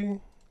you see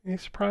any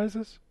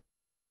surprises?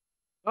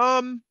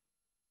 Um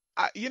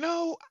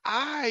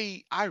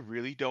I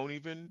really don't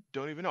even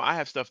know. I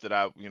have stuff that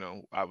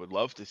I would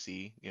love to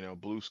see,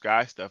 blue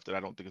sky stuff that I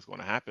don't think is going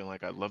to happen.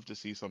 Like I'd love to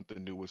see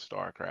something new with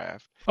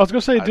StarCraft. I was going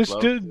to say I'd just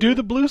love do to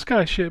the blue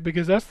sky shit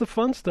because that's the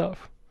fun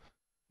stuff.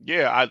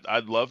 Yeah,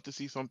 I'd love to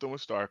see something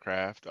with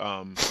StarCraft.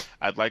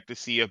 I'd like to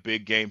see a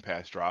big Game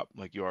Pass drop,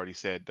 like you already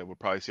said. That we'll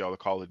probably see all the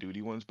Call of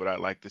Duty ones, but I'd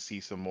like to see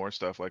some more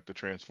stuff like the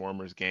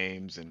Transformers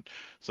games and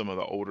some of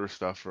the older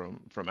stuff from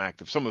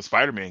Active. Some of the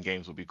Spider-Man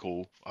games would be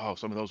cool. Oh,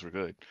 some of those were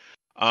good.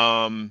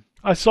 Um,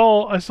 I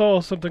saw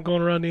something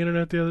going around the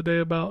internet the other day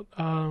about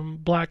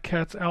Black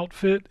Cat's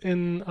outfit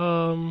in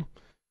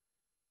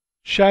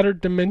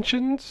Shattered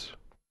Dimensions.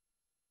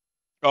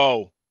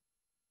 oh,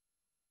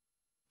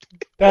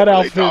 what That were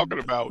they outfit talking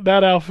about?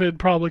 that outfit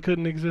probably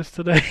couldn't exist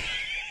today.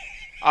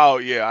 Oh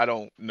yeah, I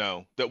don't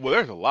know. Well,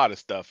 there's a lot of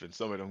stuff in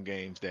some of them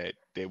games that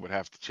they would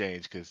have to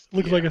change because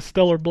Looks like yeah. a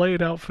Stellar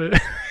Blade outfit.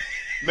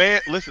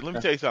 Man, listen, let me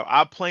tell you something.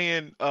 I'm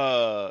playing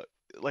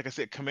like I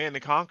said, Command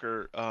and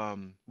Conquer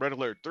Red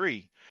Alert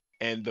 3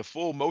 and the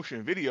full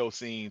motion video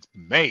scenes,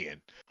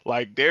 man,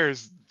 like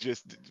there's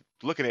just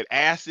looking at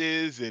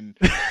asses and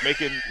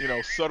making,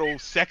 subtle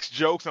sex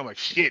jokes. I'm like,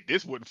 shit,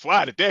 this wouldn't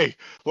fly today.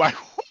 Like,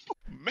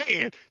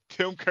 man,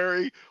 Tim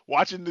Curry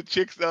watching the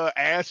chick's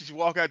ass as she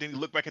walk out, then he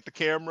look back at the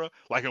camera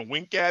like and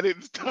wink at it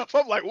and stuff.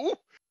 I'm like, ooh,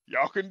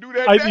 y'all can do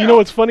that You know now.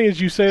 what's funny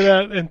is you say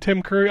that, and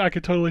Tim Curry, I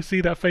could totally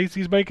see that face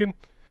he's making.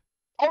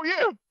 Oh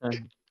yeah.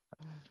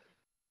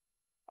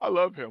 I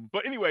love him.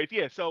 But anyways,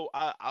 yeah. So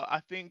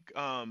I think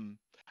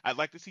I'd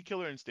like to see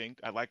Killer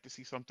Instinct. I'd like to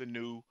see something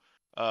new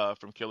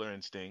from Killer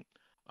Instinct.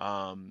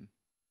 Um,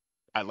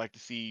 I'd like to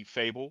see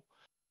Fable.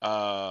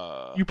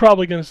 Uh, You're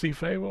probably gonna see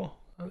Fable.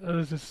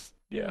 It's just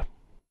yeah,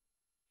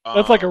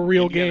 that's like a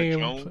real Indiana game.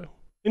 Jones. So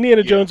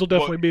Indiana Yeah. Jones will Well,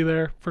 definitely be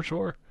there for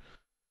sure.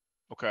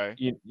 okay.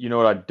 You know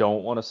what I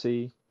don't want to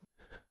see?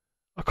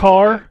 A What's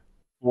that? car.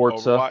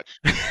 Forza. Overwatch.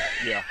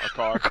 Yeah, a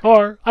A car.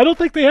 car. I don't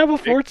think they have a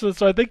It, Forza,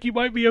 so I think you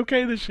might be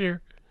okay this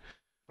year.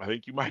 I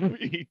think you might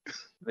be.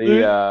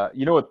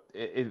 You know what?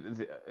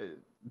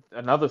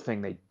 Another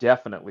thing they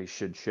definitely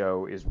should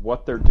show is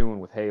what they're doing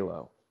with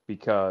Halo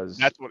because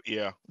That's what.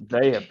 Yeah.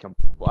 they have.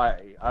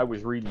 I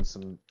was reading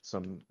some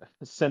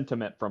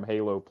sentiment from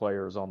Halo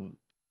players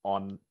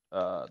on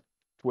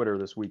Twitter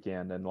this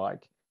weekend, and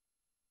like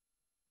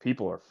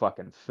people are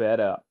fucking fed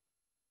up.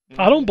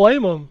 I don't Hmm.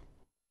 blame them.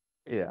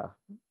 Yeah,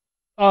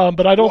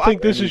 But I Well, don't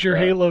think they this is need your to.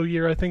 Halo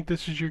year. I think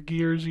this is your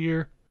Gears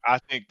year. I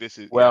think this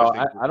is. Yeah, I Well,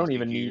 think I this is don't the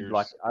even need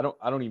like Gears. I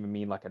don't even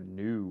mean like a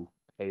new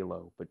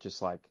Halo, but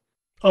just like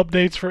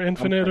Updates for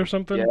Infinite or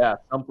something. something. Yeah,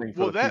 something for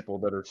Well, the people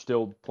that are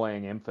still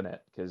playing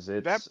Infinite because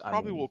that it's. I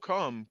probably will mean,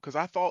 come because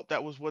I thought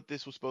that was what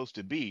this was supposed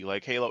to be.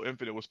 Like Halo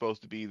Infinite was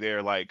supposed to be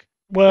their like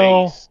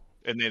Well, base,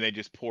 and then they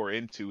just pour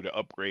into to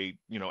upgrade,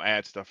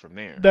 add stuff from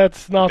there.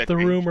 that's But not that the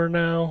changed. rumor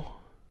now.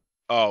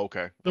 Oh,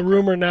 okay, The okay,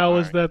 rumor now all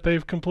is right. that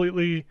they've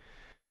completely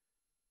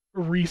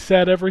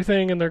reset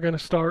everything and they're going to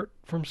start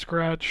from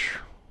scratch.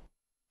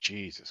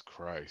 Jesus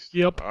Christ.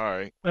 Yep, All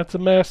right, that's a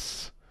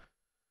mess.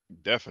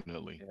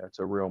 definitely. yeah, it's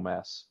a real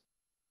mess.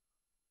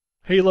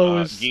 Halo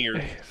is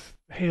Gears.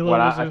 What Halo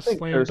is I a think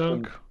slam there's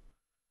dunk. some.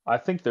 I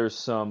think there's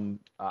some.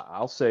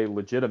 I'll say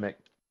legitimate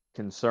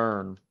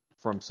concern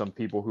from some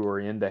people who are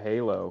into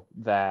Halo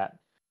that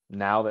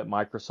now that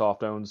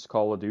Microsoft owns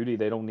Call of Duty,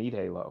 they don't need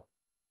Halo.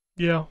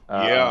 Yeah,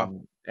 Yeah.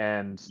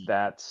 And y-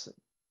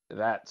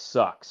 that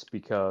sucks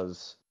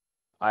because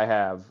I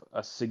have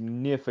a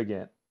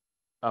significant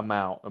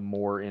amount of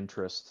more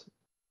interest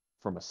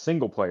from a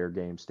single player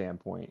game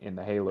standpoint in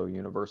the Halo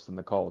universe than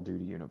the Call of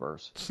Duty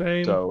universe.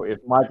 same. So if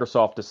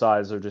Microsoft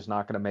decides they're just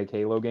not going to make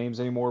Halo games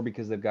anymore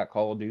because they've got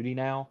Call of Duty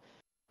now,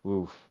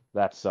 oof,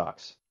 that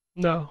sucks.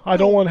 No, I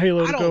don't Well, want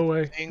Halo I to go don't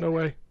away. think No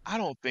way. I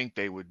don't think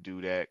they would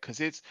do that because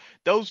it's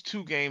those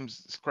two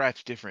games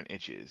scratch different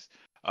itches.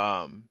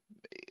 Um,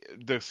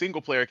 the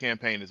single player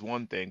campaign is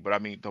one thing, but I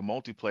mean the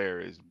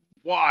multiplayer is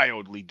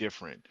wildly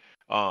different.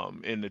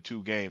 In the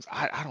two games,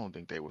 I don't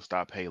think they will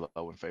stop Halo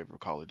in favor of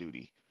Call of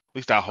Duty. At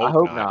least I I hope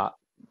hope not. not,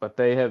 but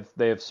they have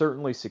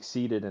certainly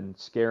succeeded in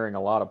scaring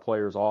a lot of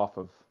players off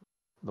of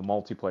the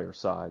multiplayer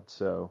side.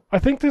 So, I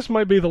think this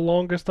might be the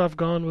longest I've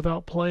gone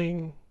without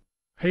playing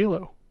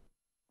Halo.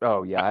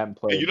 oh yeah,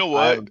 I, you know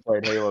I what? haven't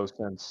played Halo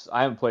since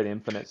I haven't played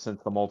Infinite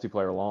since the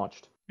multiplayer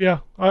launched. Yeah,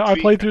 I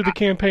See, played through the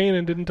campaign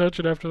and didn't touch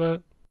it after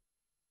that.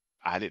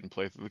 I didn't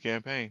play through the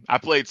campaign. I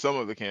played some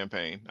of the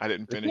campaign. I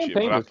didn't The finish it,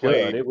 but campaign I was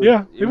good. played.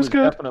 Yeah, It it was was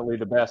good. definitely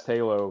the best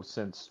Halo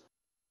since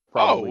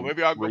probably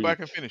maybe I'll go back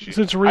and Reach. finish it.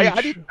 Since I Reach.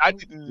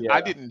 didn't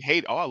Yeah.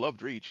 hate. Oh, I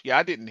loved Reach. Yeah,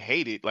 I didn't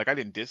hate it. Like I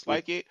didn't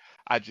dislike it.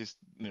 I just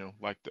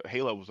like the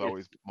Halo was It,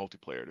 always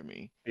multiplayer to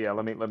me. yeah,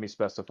 let me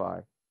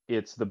specify.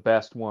 It's the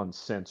best one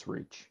since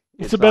Reach.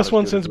 It's the It's not best as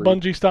one good as since Reach.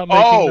 Bungie stopped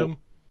making Oh, them.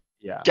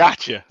 Yeah.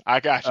 gotcha. I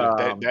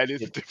gotcha. That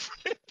is It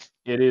different.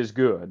 it is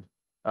good,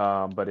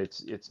 but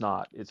it's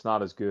not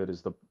as good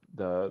as the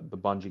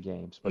Bungie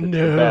games. But it's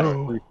the best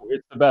No.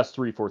 it's the best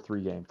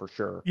 343 game for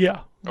sure.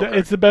 Yeah, Okay.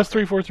 it's the best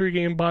Okay. 343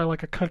 game by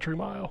like a country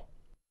mile.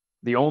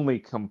 The only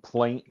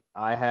complaint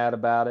I had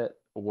about it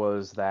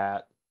was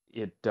that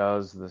it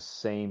does the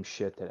same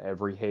shit that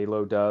every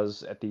Halo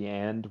does at the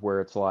end,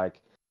 where it's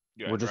like,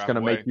 You we're gotta just drive gonna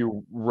away. make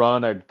you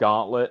run a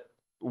gauntlet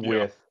Yeah.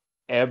 with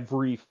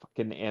every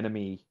fucking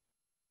enemy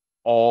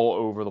all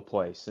over the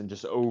place and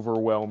just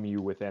overwhelm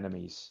you with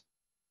enemies.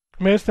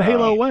 I mean, it's the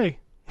Halo Uh, way.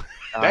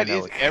 I That know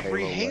is it's the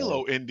every Halo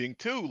Halo ending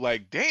too.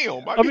 Like,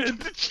 damn, I I need mean,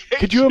 to change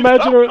could you it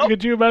imagine? up.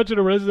 Could you imagine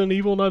a Resident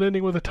Evil not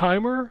ending with a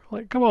timer?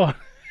 Like, come on.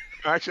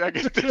 Actually, I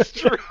guess that's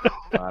true.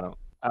 way.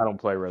 I don't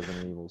play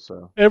Resident Evil,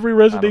 so Every I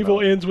Resident don't Evil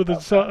know ends with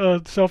about a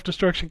that.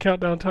 self-destruction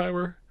countdown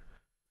timer.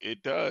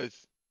 It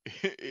does.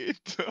 It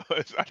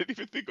does. I didn't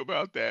even think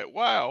about that.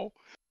 Wow.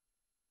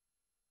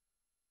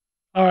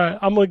 All right,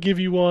 I'm gonna give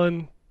you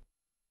one.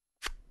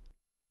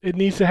 It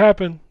needs to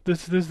happen.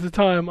 This is the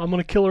time. I'm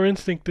gonna Killer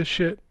Instinct this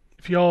shit.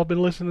 If y'all have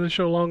been listening to the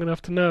show long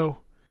enough to know,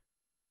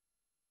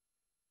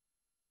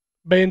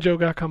 Banjo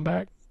got come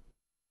back.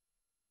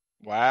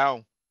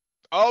 Wow.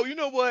 Oh, you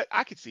know what?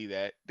 I could see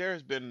that.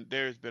 There's been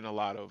a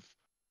lot of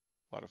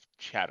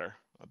chatter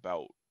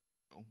about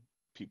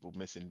people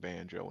missing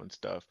banjo and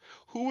stuff.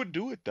 Who would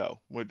do it though?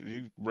 Would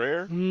you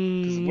Rare?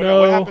 Because what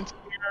No, happened to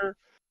Rare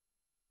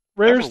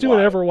Rare's doing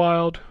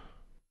Everwild? Everwild.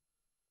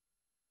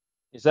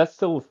 Is that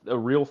still a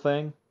real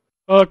thing?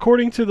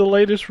 According to the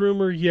latest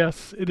rumor,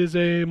 yes, it is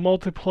a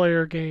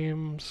multiplayer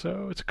game,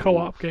 so it's a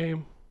co-op Oof.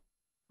 game.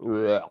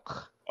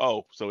 Ugh.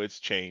 Oh, so it's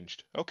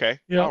changed. Okay.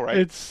 Yeah, All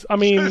right. I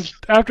mean,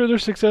 after their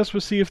success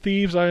with Sea of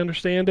Thieves, I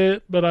understand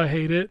it, but I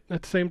hate it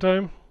at the same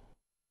time.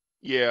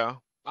 Yeah.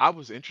 I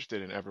was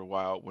interested in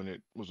Everwild when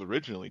it was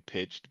originally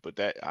pitched, but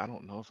that I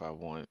don't know if I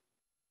want.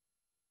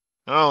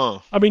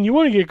 Oh, I mean, you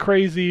want to get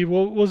crazy.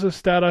 What was a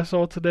stat I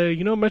saw today?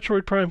 You know,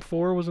 Metroid Prime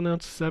 4 was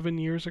announced 7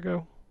 years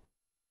ago?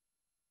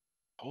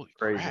 holy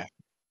Crazy. crap.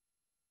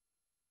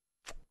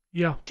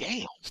 Yeah.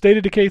 Damn. State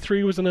of Decay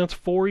 3 was announced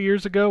 4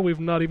 years ago. We've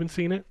not even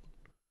seen it.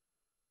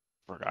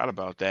 Forgot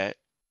about that.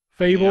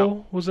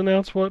 Fable was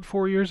announced,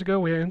 4 years ago?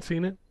 We haven't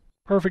seen it.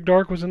 Perfect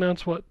Dark was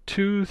announced,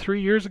 2,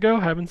 3 years ago?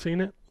 Haven't seen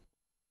it.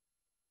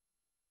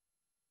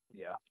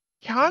 Yeah.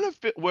 Kind of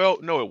well,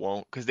 no, it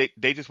won't, because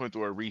they just went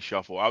through a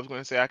reshuffle. I was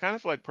going to say I kind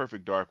of feel like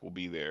Perfect Dark will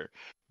be there,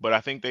 but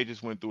I think they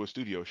just went through a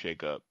studio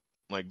shakeup.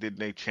 Like, didn't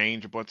they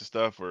change a bunch of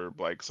stuff, or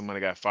like somebody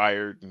got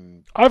fired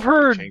and I've they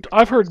heard changed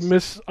I've heard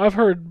things? I've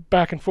heard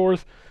back and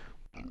forth.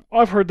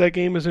 I've heard that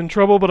game is in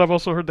trouble, but I've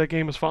also heard that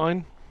game is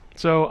fine.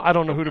 So I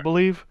don't know who to Okay.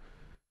 believe.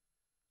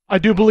 I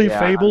do believe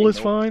Yeah, I Fable mean, is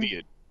Hope to fine.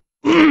 see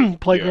it.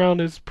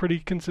 Playground is pretty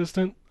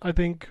consistent. I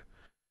think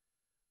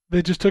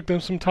they just took them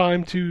some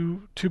time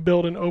to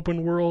build an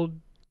open world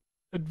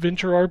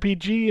adventure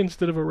RPG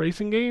instead of a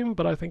racing game,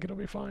 but I think it'll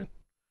be fine.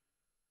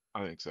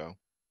 I think so.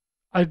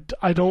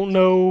 I don't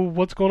know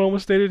what's going on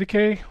with State of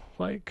Decay.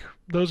 Like,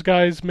 those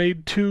guys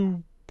made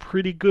 2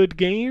 pretty good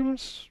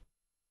games,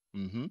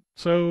 Mm-hmm.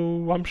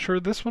 so I'm sure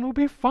this one will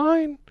be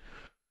fine.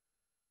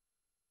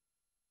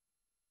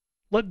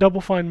 Let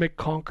Double Fine make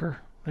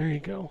Conquer. There you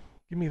go.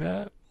 Give me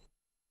that.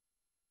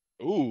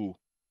 Ooh,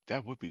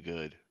 that would be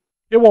good.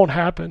 It won't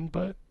happen,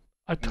 but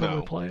I'd totally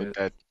No, play but it.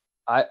 that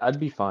I'd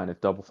be fine if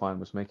Double Fine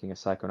was making a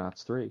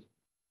Psychonauts 3.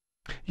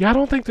 Yeah, I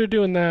don't think they're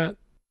doing that.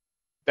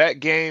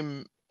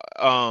 game,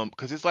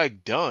 because it's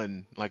like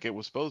done. Like it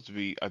was supposed to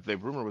be. The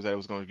rumor was that it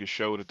was going to get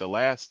showed at the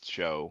last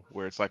show,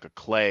 where it's like a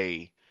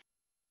clay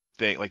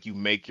thing. Like you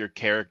make your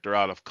character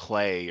out of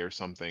clay or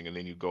something, and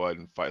then you go out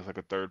and fight. It's like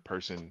a third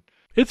person.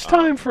 It's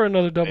time Um, for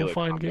another Double melee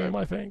Fine combat. game,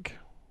 I think.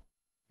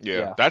 Yeah,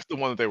 Yeah. that's the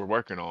one that they were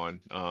working on.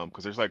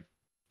 Because there's like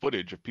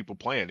footage of people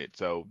playing it,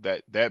 so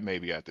that may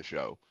be at the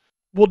show,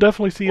 We'll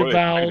definitely see or they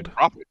might even Avowed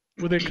drop it.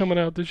 with it coming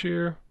out this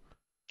year.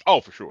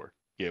 Oh, for sure.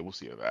 Yeah, we'll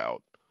see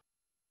Avowed.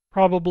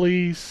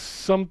 Probably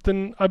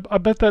something. I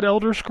bet that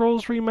Elder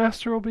Scrolls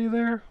remaster will be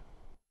there.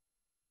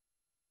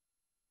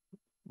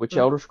 Which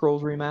Elder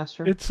Scrolls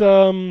remaster? It's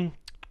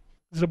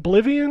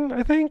Oblivion,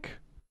 I think.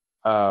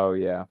 Oh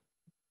yeah.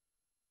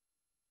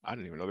 I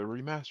didn't even know they were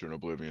remastering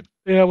Oblivion.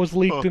 Yeah, it was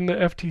leaked Huh. in the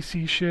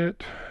FTC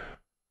shit.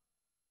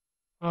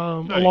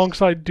 Nice.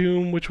 Alongside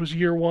Doom, which was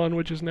Year One,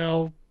 which is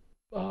now,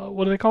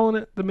 what are they calling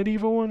it? The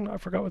medieval one? I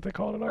forgot what they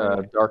call it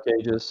already. Dark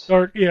Ages.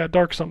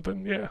 Dark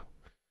something. Yeah.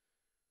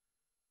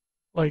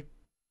 Like,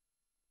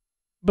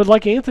 but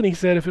like Anthony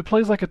said, if it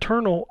plays like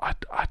Eternal, I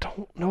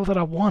don't know that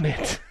I want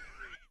it.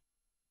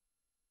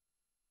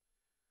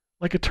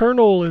 Like,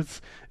 Eternal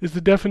is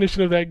the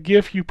definition of that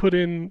GIF you put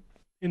in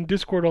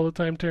Discord all the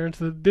time, Terrence.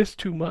 This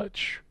too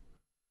much.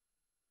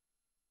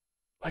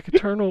 Like,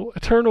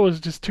 Eternal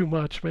is just too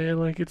much, man.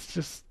 Like, it's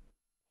just.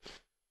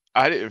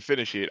 I didn't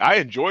finish it. I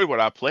enjoyed what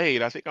I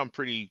played. I think I'm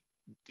pretty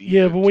deep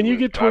Yeah, but when into you it,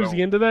 get but I towards the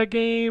don't. end of that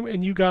game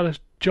and you gotta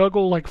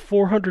juggle like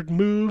 400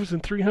 moves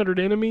and 300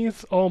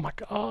 enemies, oh my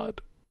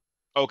god.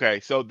 Okay,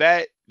 so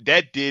that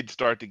did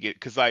start to get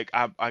because like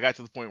I got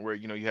to the point where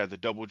you had the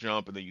double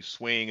jump and then you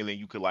swing and then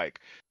you could like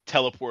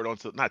teleport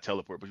onto not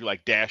teleport but you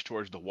like dash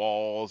towards the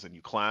walls and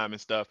you climb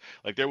and stuff.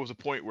 Like there was a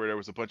point where there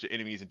was a bunch of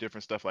enemies and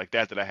different stuff like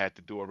that that I had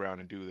to do around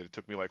and do that it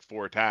took me like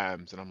 4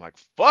 times and I'm like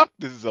fuck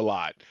this is a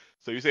lot.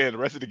 So you're saying the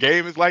rest of the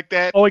game is like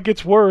that? Oh, it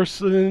gets worse.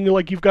 And then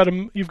like you've got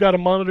to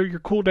monitor your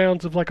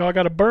cooldowns of like, oh, I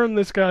got to burn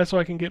this guy so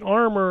I can get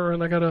armor,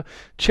 and I got to Yep.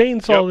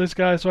 chainsaw this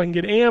guy so I can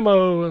get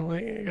ammo, and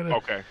like I got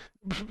Okay.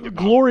 to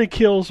glory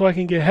kill so I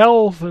can get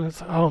health, and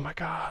it's oh my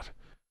god.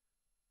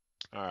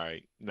 All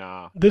right.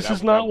 Nah. This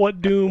is not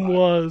what That's a Doom lot.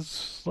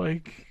 was.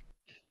 Like,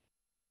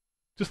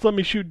 just let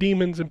me shoot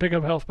demons and pick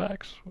up health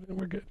packs, and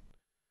we're good.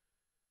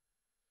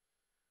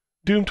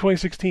 Doom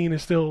 2016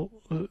 is still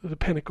the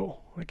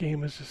pinnacle. The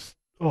game is just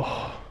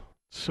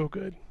so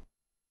good.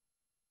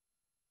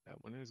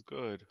 That one is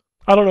good.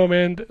 I don't know,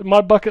 man. My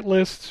bucket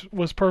list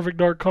was Perfect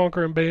Dark,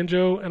 Conquer, and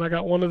Banjo, and I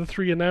got one of the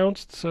three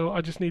announced, so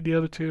I just need the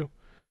other two.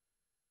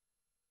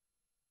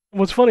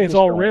 What's funny, it's Just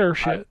all don't- rare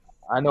shit.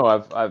 I know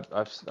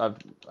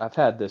I've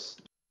had this.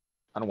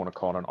 I don't want to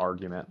call it an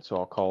argument, so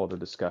I'll call it a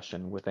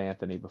discussion with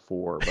Anthony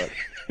before, but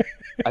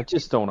I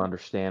just don't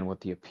understand what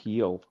the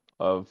appeal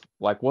of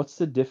like what's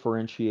the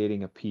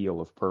differentiating appeal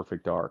of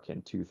Perfect Dark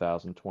in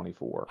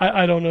 2024?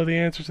 I don't know the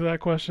answer to that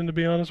question, to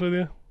be honest with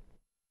you.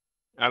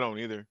 I don't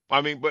either.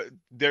 I mean, but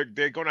they're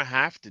gonna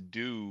have to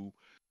do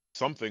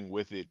something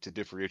with it to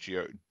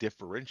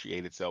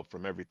differentiate itself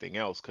from everything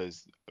else.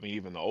 Because I mean,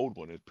 even the old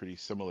one is pretty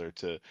similar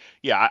to.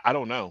 Yeah, I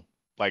don't know.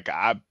 Like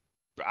I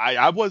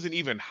wasn't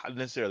even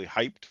necessarily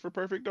hyped for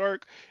Perfect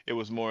Dark. It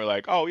was more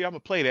like, oh yeah, I'm gonna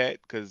play that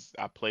because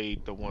I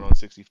played the one on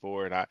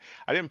 64 and I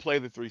didn't play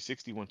the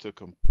 360 one to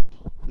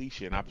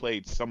completion. I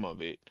played some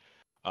of it.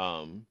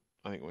 I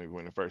think maybe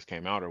when it first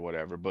came out or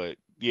whatever. But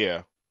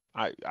yeah,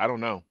 I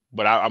don't know.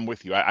 But I'm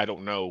with you. I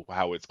don't know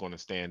how it's going to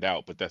stand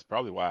out. But that's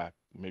probably why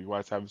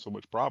it's having so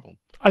much problem.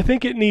 I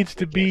think it needs They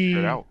to can't figure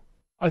it be. out.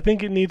 I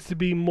think it needs to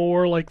be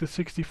more like the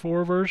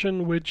 64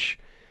 version, which,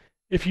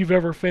 if you've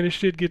ever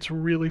finished it, gets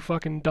really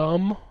fucking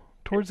dumb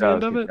towards the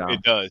end does of get it. dumb.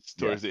 It does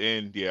Yeah. towards the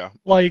end. Yeah.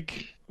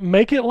 Like,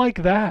 make it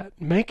like that.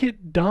 Make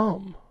it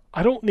dumb.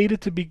 I don't need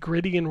it to be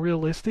gritty and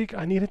realistic.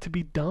 I need it to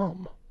be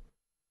dumb.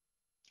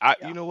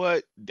 Yeah. You know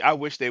what? I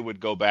wish they would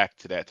go back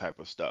to that type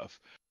of stuff.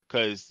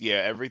 Cause yeah,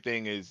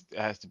 everything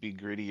has to be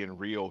gritty and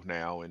real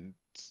now, and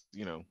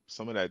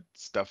some of that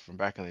stuff from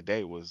back in the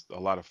day was a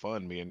lot of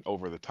fun, being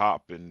over the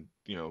top and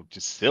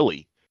just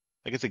silly.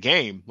 Like it's a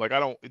game. Like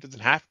it doesn't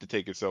have to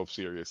take itself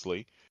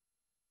seriously.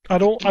 I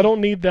don't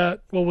need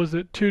that. What was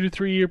it? 2 to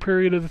 3 year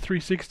period of the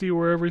 360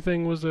 where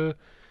everything was a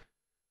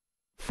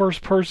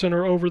first person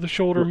or over the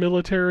shoulder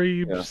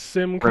military Yeah.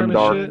 sim Grim kind of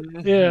dark.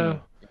 shit. Yeah.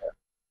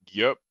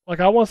 Yep. Like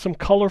I want some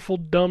colorful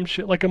dumb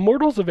shit. Like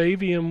Immortals of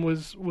Avium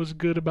was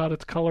good about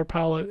its color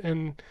palette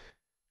and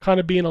kind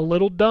of being a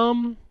little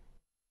dumb,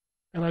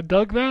 and I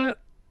dug that.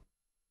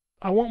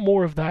 I want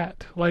more of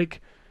that.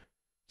 Like,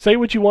 say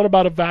what you want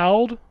about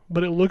Avowed,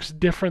 but it looks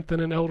different than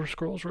an Elder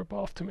Scrolls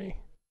ripoff to me.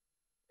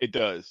 It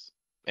does.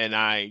 And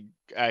I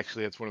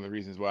actually that's one of the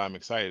reasons why I'm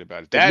excited about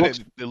it. It That looks-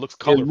 and it looks It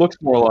colorful. looks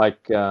more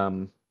like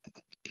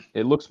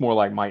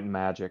Might and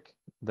Magic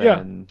Yeah.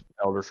 than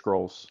Elder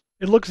Scrolls.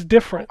 It looks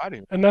different, I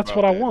didn't and think that's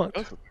what about I that. It want.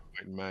 does look like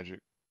Might and Magic.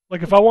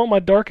 Like if I want my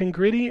dark and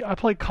gritty, I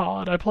play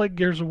COD. I play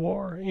Gears of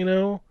War. You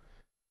know.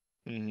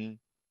 Mm-hmm.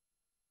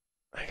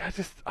 Like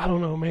I don't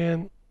know,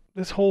 man.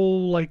 This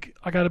whole like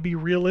I gotta be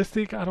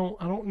realistic. I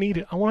don't need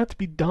it. I want it to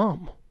be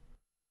dumb.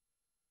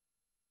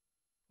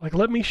 Like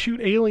let me shoot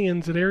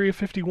aliens at Area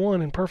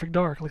 51 in Perfect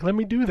Dark. Like let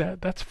me do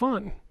that. That's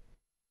fun.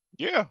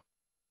 Yeah.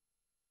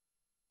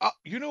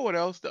 You know what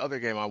else? The other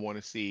game I want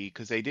to see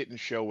because they didn't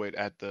show it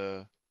at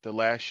the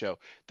last show.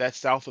 That's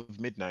South of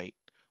Midnight.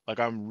 Like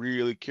I'm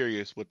really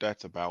curious what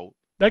that's about.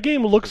 That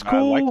game looks 'Cause I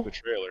like cool, the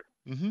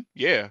trailer.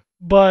 Yeah.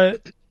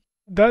 but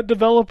that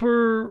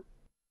developer.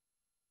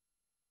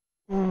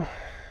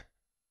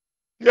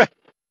 Yeah.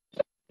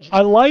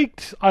 I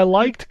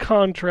liked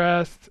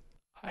Contrast.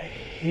 I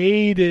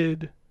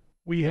hated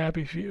We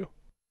Happy Few.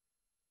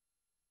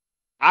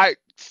 I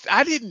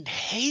didn't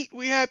hate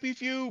We Happy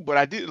Few, but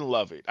I didn't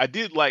love it. I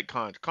did like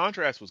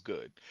Contrast was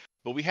good,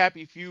 but We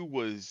Happy Few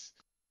was,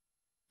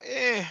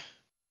 eh.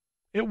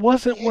 It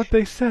wasn't what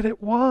they said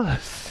it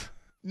was.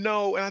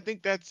 No, and I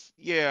think that's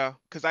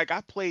because like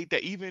I played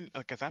that even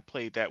because I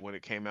played that when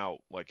it came out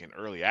like in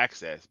early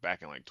access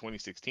back in like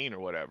 2016 or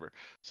whatever.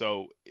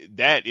 So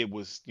that it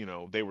was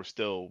they were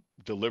still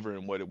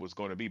delivering what it was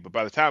going to be. But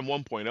by the time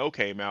 1.0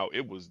 came out,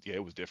 it was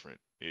different.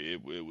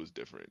 It was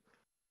different.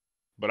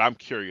 But I'm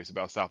curious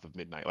about South of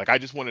Midnight. Like I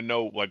just want to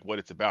know like what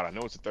it's about. I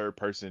know it's a third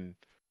person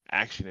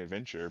action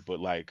adventure, but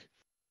like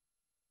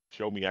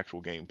show me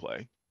actual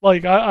gameplay.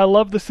 Like I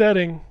love the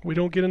setting. We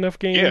don't get enough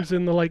games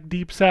in the like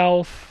deep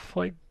south,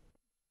 like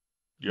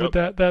with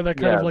that kind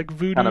of like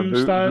voodoo Kind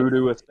of style.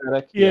 voodoo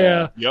aesthetic.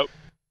 Yeah. Yep.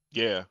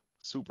 Yeah.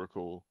 Super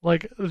cool.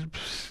 Like,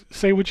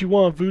 say what you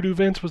want, Voodoo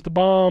Vince was the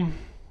bomb.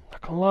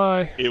 Not gonna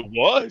lie. It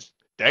was.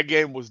 That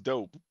game was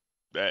dope.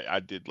 That I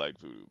did like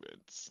Voodoo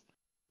Vince.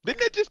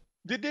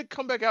 Did they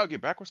come back out and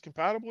get backwards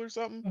compatible or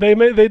something? They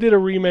did a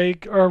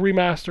remake or a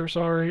remaster,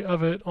 sorry,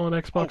 of it on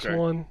Xbox Okay.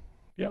 One.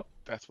 Yep.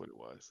 That's what it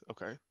was.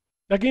 Okay.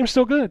 That game's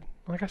still good.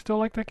 Like, I still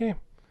like that game.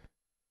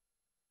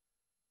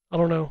 I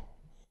don't know.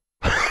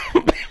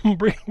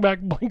 Bring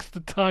back Blinks the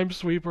Time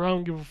Sweeper. I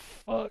don't give a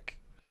fuck.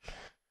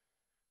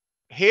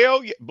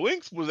 Hell yeah,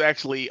 Blinks was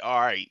actually all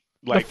right.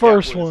 Like The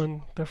first that was,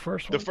 one. The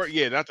first The one. first,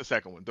 yeah, not the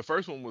second one. The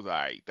first one was all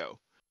right though.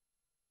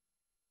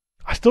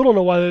 I still don't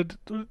know why.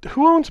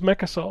 Who owns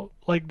MechAssault?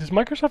 Like, does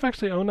Microsoft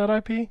actually own that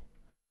IP?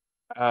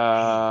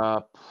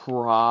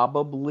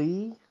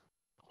 Probably.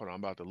 Hold on, I'm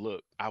about to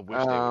look. I wish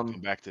they would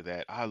come back to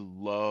that. I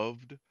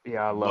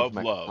Yeah, I love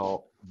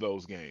MechAssault.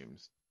 those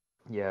games.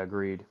 Yeah,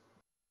 agreed.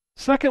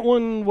 Second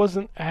one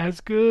wasn't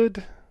as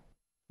good.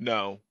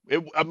 No,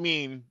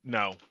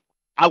 no.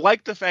 I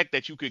like the fact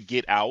that you could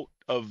get out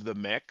of the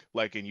mech,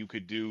 like, and you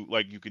could do,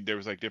 like, there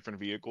was like different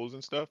vehicles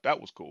and stuff. That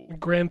was cool.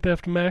 Grand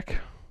Theft Mech.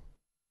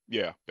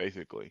 Yeah,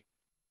 basically.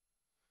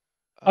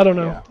 I don't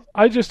know. Yeah.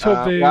 I just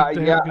hope they have a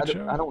good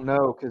show. I don't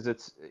know because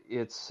it's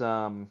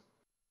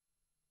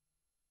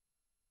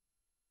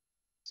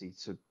see,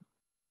 so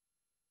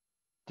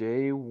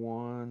Day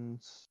One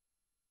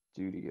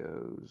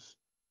Studios.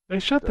 They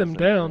shut them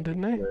down,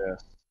 didn't they?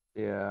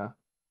 Yeah.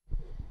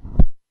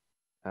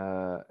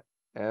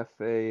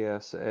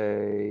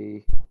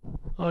 FASA.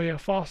 Oh yeah,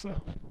 FASA.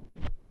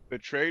 The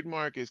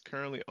trademark is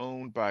currently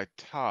owned by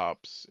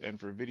Topps, and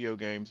for video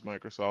games,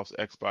 Microsoft's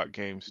Xbox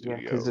Game Yeah,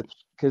 Studios.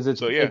 because it's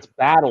So, yeah. it's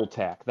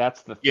BattleTech.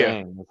 That's the Yeah,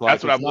 thing. It's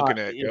that's what it's I'm looking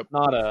not- at, It's yep.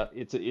 not a.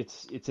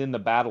 It's in the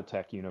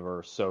BattleTech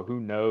universe. So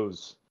who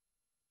knows?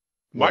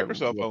 What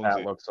Microsoft owns that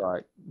it. looks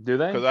like. Do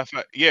they? Because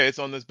yeah, it's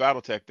on this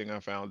BattleTech thing I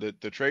found.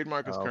 The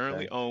trademark is Oh,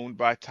 currently okay. owned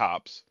by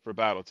Topps for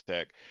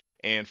BattleTech,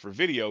 and for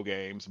video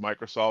games,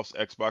 Microsoft's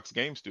Xbox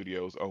Game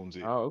Studios owns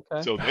it. Oh,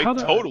 okay. So they How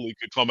the- totally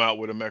could come out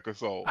with a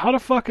MechAssault. How the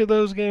fuck are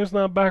those games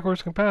not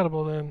backwards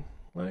compatible then?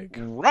 Like,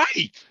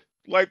 Right?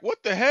 Like,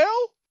 what the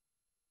hell?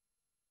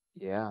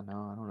 Yeah,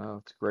 no, I don't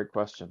know. It's a great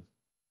question.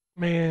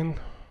 man,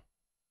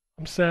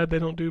 I'm sad they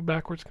don't do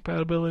backwards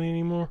compatibility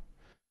anymore.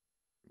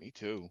 Me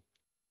too.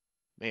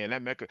 Man,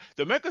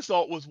 the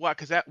MechAssault was why?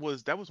 Because that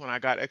was when I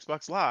got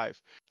Xbox Live.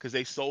 Because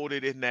they sold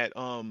it in that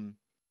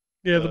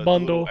Yeah, the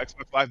bundle. little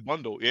Xbox Live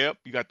bundle. Yep,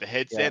 you got the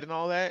headset and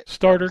all that.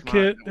 Starter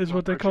kit is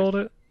what they called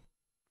it.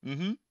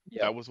 Mm-hmm.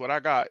 Yep. That was what I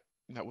got.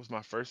 That was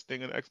my first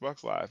thing in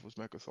Xbox Live was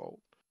MechAssault.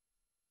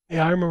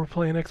 Yeah, I remember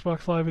playing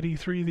Xbox Live at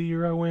E3 the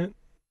year I went.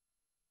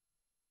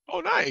 Oh,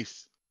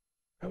 nice.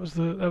 That was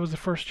the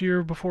first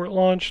year before it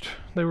launched.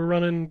 They were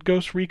running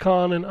Ghost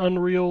Recon and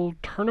Unreal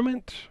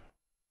Tournament.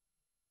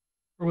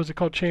 Or was it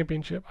called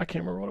Championship? I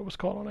can't remember what it was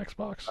called on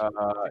Xbox.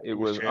 It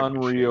was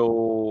Championship.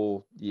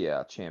 Unreal,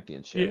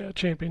 Championship. Yeah,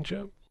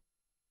 Championship.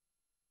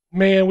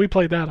 Man, we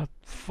played that a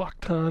fuck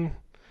ton.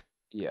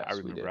 Yes, I we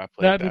remember did. I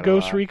played That and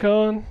Ghost a lot.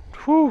 Recon.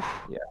 Whew.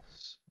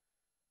 Yes.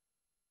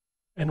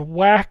 And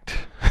Whacked.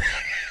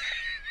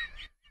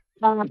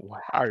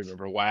 I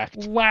remember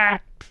Whacked.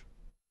 Whacked.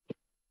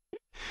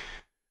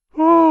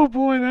 Oh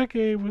boy, that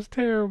game was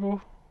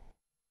terrible.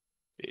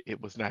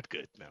 It was not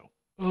good, no.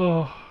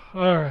 Oh,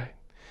 all right.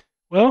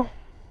 Well,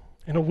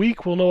 in a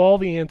week we'll know all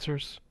the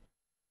answers.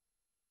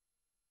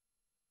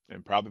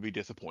 And probably be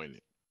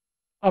disappointed.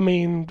 I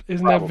mean,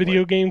 isn't that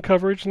video game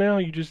coverage now?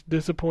 You just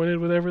disappointed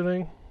with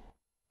everything?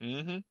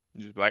 Mm-hmm.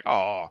 You just be like,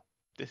 oh,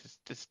 this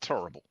is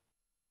terrible.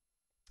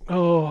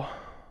 Oh,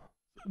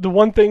 the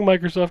one thing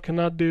Microsoft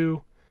cannot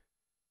do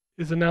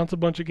is announce a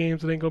bunch of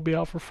games that ain't gonna be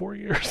out for 4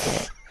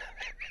 years.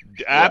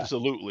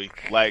 Absolutely.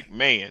 Like,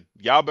 man,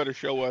 y'all better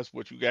show us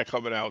what you got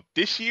coming out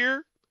this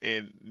year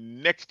and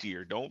next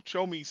year. Don't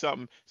show me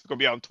something it's gonna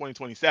be out in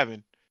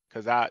 2027.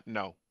 Cause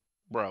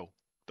bro,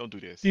 don't do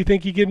this. Do you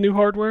think you get new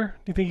hardware?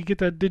 Do you think you get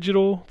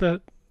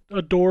that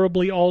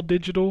adorably all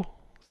digital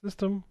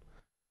system?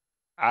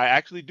 I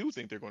actually do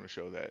think they're going to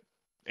show that,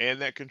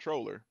 and that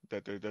controller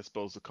that's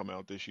supposed to come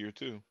out this year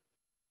too.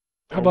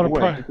 How about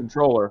a new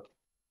controller?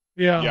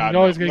 Yeah, Yeah, you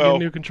always no, gotta get well- a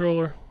new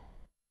controller.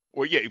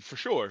 Well, yeah, for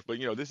sure. But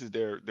this is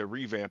their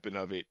revamping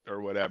of it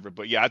or whatever.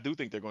 But yeah, I do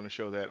think they're going to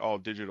show that all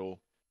digital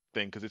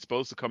thing because it's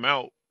supposed to come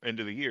out end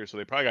of the year, so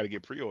they probably got to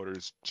get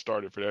pre-orders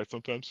started for that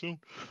sometime soon.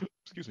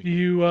 Excuse me.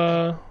 You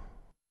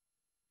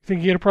think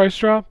you get a price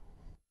drop?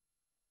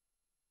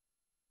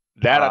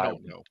 That I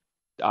don't know.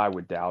 I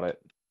would doubt it.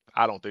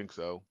 I don't think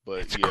so. But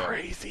It's yeah,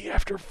 crazy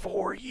after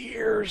 4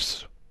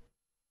 years.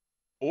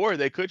 or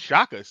they could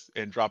shock us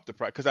and drop the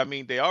price because I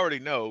mean they already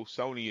know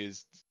Sony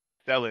is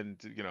selling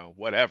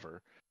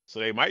whatever, so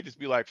they might just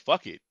be like,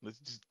 "Fuck it,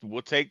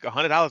 we'll take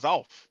 $100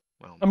 off."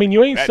 I mean,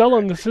 you ain't That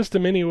selling the drastic.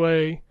 system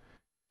anyway.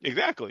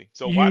 Exactly.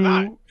 So why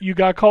not? You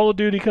got Call of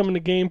Duty coming to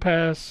Game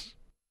Pass.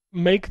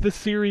 Make the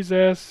Series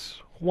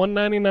S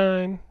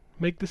 $199.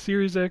 Make the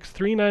Series X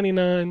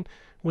 $399.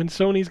 When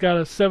Sony's got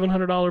a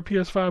 $700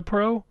 PS5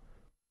 Pro.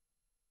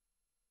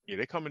 Yeah,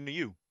 they coming to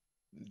you.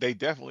 They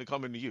definitely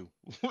coming to you.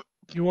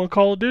 You want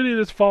Call of Duty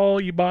this fall,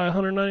 you buy a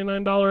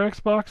 $199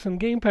 Xbox and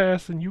Game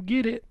Pass, and you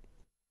get it.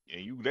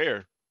 And you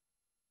there.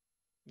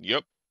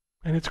 Yep.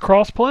 And it's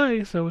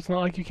cross-play, so it's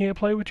not like you can't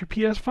play with your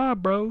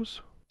PS5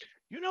 bros.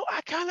 You know,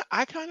 I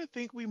kind of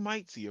think we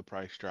might see a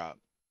price drop.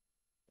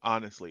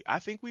 Honestly, I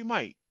think we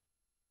might.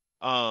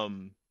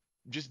 Um,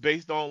 just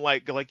based on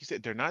like you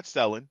said, they're not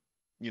selling.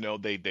 You know,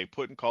 they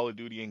putting Call of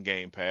Duty in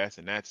Game Pass,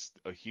 and that's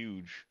a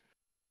huge,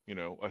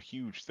 a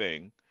huge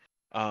thing.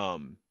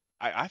 Um,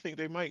 I think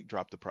they might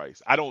drop the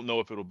price. I don't know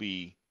if it'll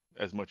be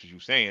as much as you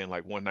saying,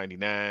 like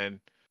 199.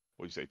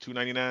 What you say,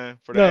 299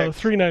 for the No, X?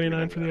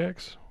 $399 for the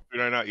X.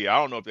 399. Yeah, I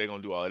don't know if they're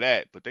gonna do all of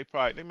that, but they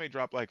may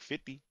drop like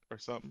 50 or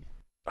something.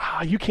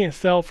 You can't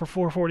sell for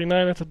 $449.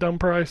 That's a dumb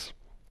price.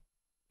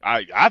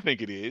 I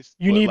think it is.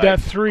 You but need like,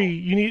 that 3.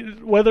 You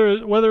need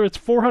whether it's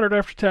 400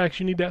 after tax.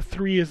 You need that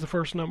 3 as the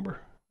first number.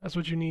 That's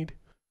what you need.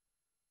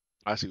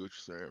 I see what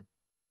you're saying.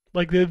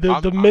 Like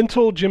the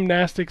mental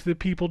gymnastics that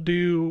people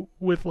do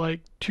with like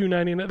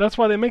 $2.99. That's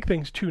why they make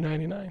things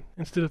 $2.99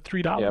 instead of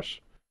 $3. Yep.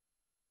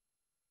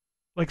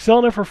 Like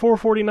selling it for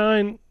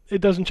 $4.49, it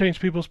doesn't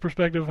change people's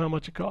perspective of how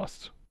much it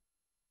costs.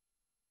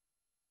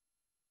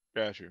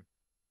 Got you.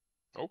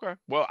 Okay.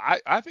 Well,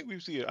 I think we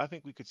see it. I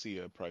think we could see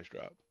a price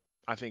drop.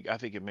 I think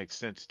it makes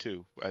sense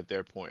too at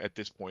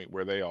this point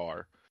where they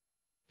are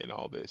in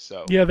all this.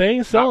 So Yeah, they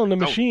ain't selling the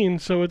no. machine,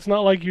 so it's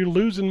not like you're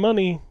losing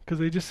money because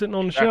they're just sitting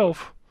on the Exactly.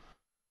 shelf.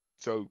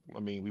 So I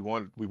mean, we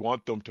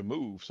want them to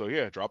move. So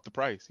yeah, drop the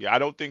price. Yeah, I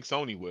don't think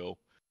Sony will.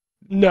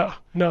 No,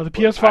 the But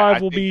PS5 I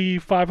will think- be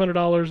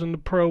 $500 and the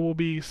Pro will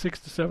be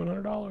 $600 to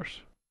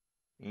 $700.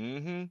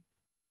 Mm-hmm.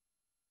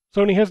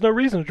 Sony has no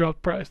reason to drop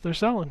the price. They're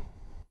selling.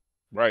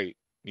 Right.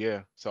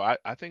 Yeah. So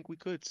I think we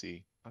could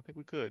see. I think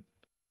we could.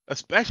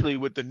 Especially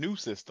with the new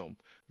system.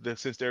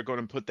 Since they're going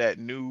to put that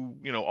new,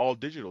 all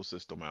digital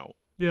system out.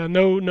 Yeah,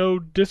 no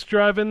disc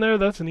drive in there.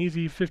 That's an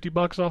easy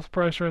 $50 off the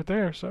price right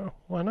there. So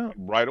why not?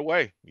 Right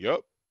away.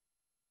 Yep.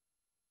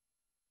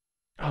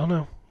 I don't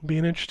know. Be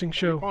an interesting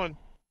show. Fun.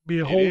 Be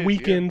a It whole is, yeah.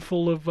 weekend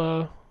full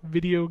of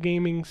video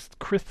gaming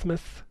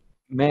Christmas.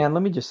 Man,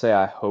 let me just say,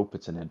 I hope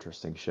it's an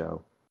interesting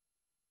show.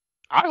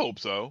 I hope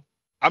so.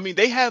 I mean,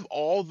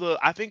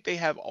 I think they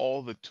have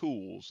all the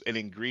tools and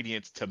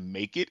ingredients to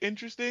make it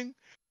interesting.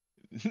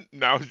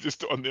 Now it's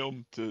just on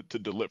them to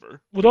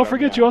deliver. Well, don't I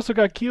forget mean? you also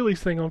got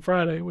Keeley's thing on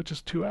Friday, which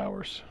is 2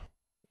 hours.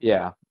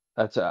 Yeah,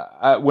 that's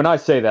when I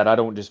say that, I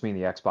don't just mean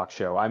the Xbox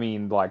show. I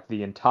mean like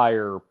the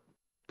entire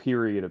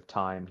period of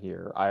time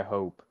here. I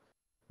hope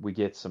we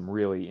get some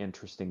really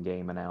interesting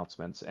game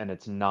announcements, and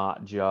it's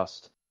not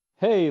just,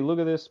 hey, look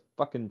at this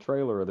fucking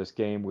trailer of this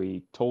game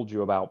we told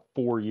you about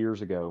 4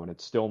 years ago, and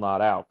it's still not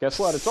out. Guess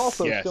what? It's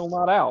also Yes. still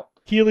not out.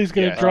 Keeley's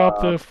going to Yes.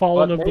 drop the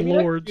Fallen But of the maybe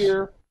next Lords.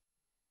 year-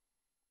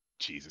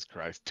 Jesus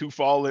Christ. 2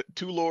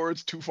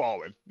 lords, 2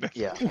 fallen.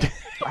 Yeah.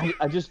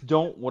 I just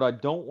don't. What I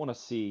don't want to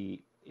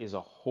see is a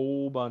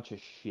whole bunch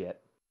of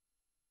shit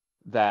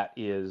that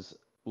is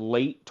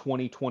late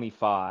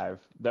 2025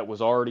 that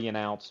was already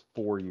announced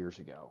 4 years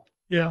ago.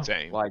 Yeah.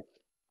 Same. Like,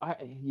 I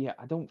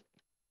don't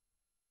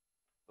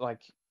like.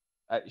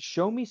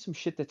 Show me some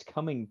shit that's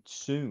coming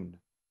soon.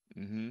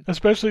 Mm-hmm.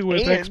 Especially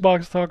with And-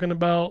 Xbox talking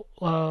about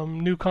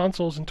new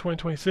consoles in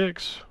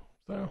 2026.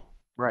 So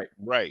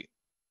Right.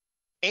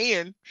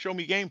 And show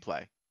me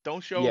gameplay.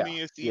 Don't show Yeah,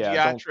 me a yeah,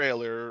 CGI don't-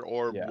 trailer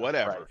or yeah,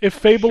 whatever. right. if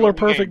Fable Show or me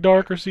Perfect gameplay.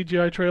 Dark or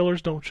CGI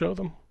trailers, don't show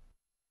them.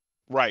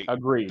 Right.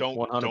 Agreed. Don't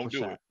 100%.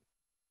 do it.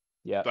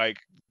 Yeah. Like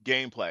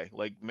gameplay.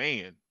 Like,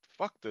 man,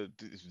 fuck the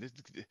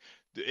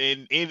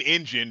in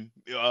engine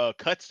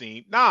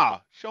cutscene. Nah,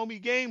 show me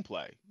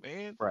gameplay,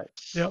 man. Right.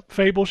 Yep.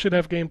 Fable should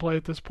have gameplay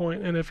at this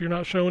point, and if you're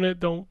not showing it,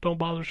 don't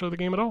bother to show the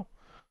game at all.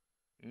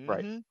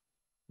 Right. Mhm.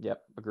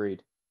 Yep.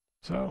 Agreed.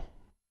 So,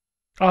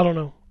 I don't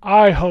know.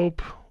 I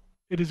hope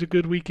it is a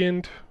good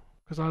weekend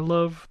because I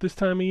love this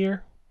time of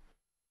year.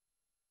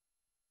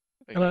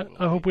 think And it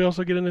will I hope be. we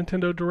also get a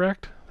Nintendo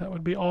Direct. That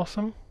would be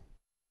awesome.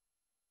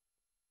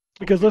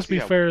 Because We'll let's be see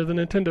how- fair, the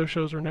Nintendo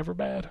shows are never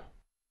bad.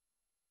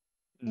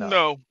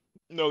 No,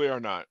 they are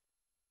not.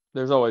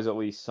 There's always at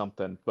least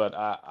something, but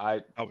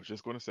I I was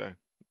just going to say.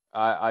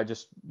 I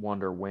just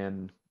wonder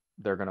when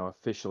they're going to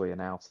officially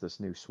announce this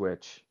new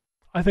Switch.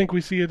 I think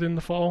we see it in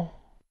the fall.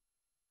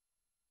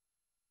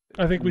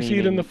 I think we see it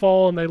in the Meaning-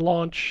 fall and they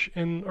launch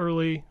in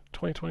early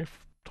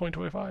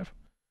 2025.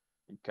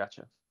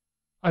 Gotcha.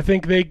 I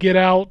think they get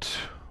out.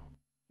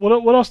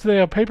 What else do they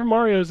have? Paper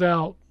Mario's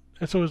out,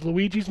 and so is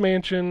Luigi's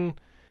Mansion.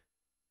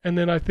 And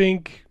then I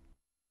think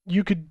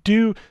you could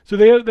do. So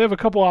they have a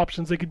couple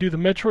options. They could do the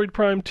Metroid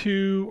Prime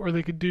 2, or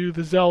they could do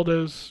the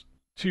Zeldas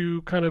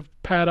to kind of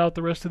pad out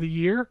the rest of the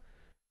year.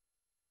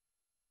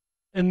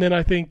 And then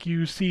I think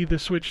you see the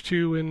Switch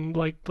 2 in,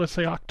 like, let's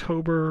say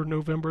October or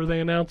November. They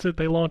announce it.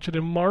 They launch it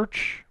in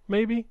March,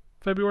 maybe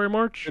February,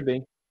 March. Should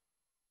be.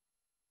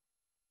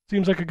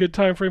 Seems like a good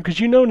time frame because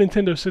you know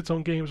Nintendo sits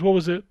on games. What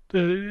was it?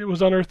 It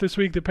was unearthed this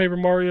week that Paper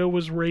Mario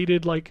was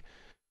rated like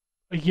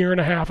a year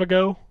and a half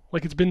ago.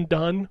 Like it's been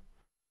done.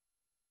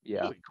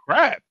 Yeah. Holy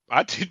crap!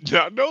 I did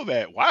not know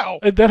that. Wow.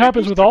 That They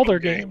happens with boosted all them their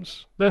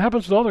games. That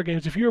happens with all their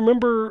games. If you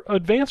remember,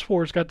 Advance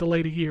Wars got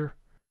delayed a year,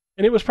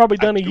 and it was probably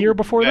I done a do year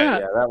remember before that.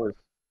 that. Yeah, that was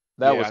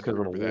Yeah, I because do of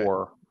the remember that.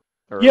 war.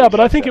 Or Yeah, at but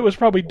I least think that it was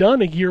probably before.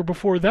 done a year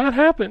before that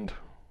happened.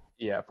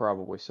 Yeah,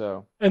 probably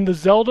so. And the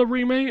Zelda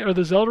remake or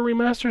the Zelda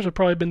remasters have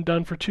probably been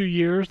done for 2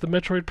 years. The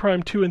Metroid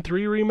Prime 2 and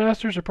 3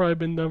 remasters have probably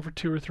been done for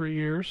 2 or 3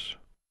 years.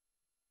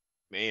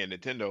 Man,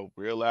 Nintendo,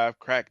 real live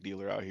crack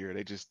dealer out here.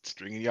 They just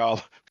stringing y'all,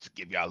 just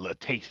give y'all a little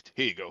taste.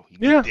 Here you go. You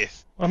Yeah. get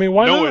this. I mean,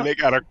 why Knowing not? they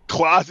got a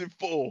closet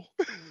full.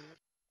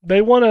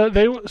 They want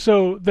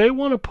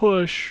to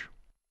push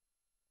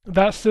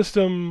that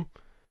system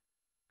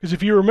because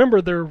if you remember,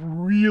 they're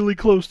really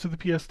close to the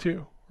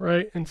PS2,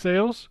 right, in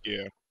sales.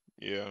 Yeah.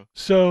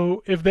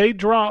 So if they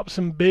drop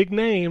some big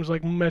names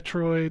like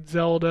Metroid,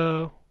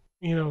 Zelda,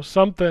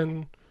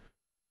 something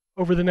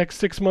over the next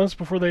 6 months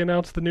before they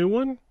announce the new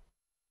one,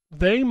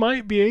 they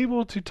might be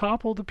able to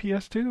topple the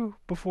PS2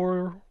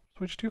 before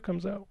Switch 2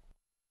 comes out.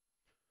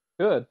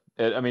 Good.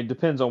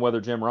 Depends on whether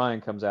Jim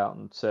Ryan comes out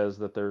and says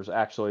that there's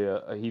actually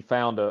he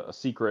found a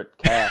secret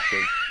cache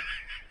of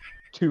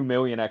 2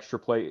 million extra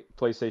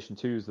PlayStation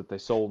 2s that they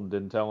sold and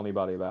didn't tell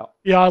anybody about.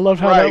 Yeah, I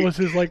loved how that Right. was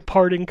his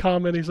parting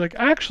comment. He's like,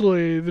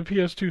 actually, the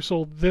PS2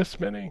 sold this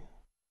many.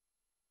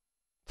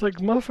 It's like,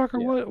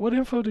 motherfucker, Yeah. what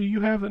info do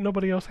you have that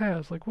nobody else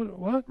has? Like,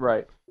 what?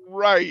 Right.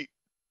 Right.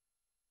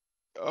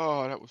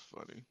 Oh, that was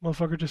funny.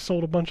 Motherfucker just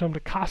sold a bunch of them to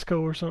Costco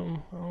or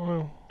something. I don't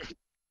know.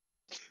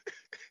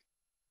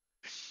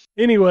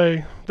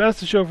 Anyway,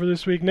 that's the show for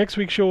this week. Next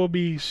week's show will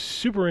be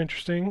super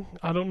interesting.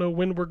 I don't know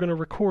when we're going to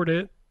record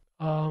it.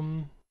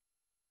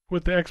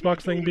 With the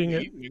Xbox thing being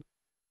it.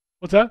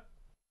 What's that?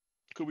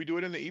 Could we do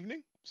it in the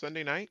evening?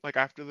 Sunday night? Like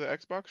after the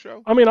Xbox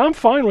show? I mean, I'm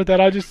fine with that.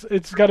 It's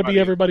got to be Everybody-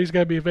 everybody's got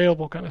to be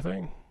available kind of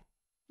thing.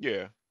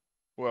 Yeah.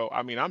 Well,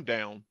 I mean, I'm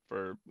down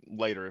for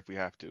later if we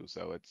have to.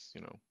 So it's,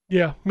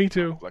 Yeah, me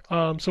too.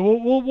 Flexible. So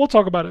we'll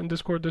talk about it in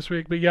Discord this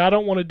week. But yeah, I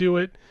don't want to do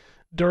it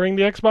during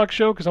the Xbox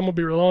show because I'm gonna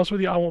be real honest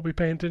with you. I won't be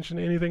paying attention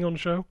to anything on the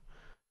show.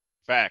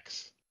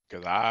 Facts.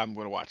 Because I'm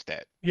going to watch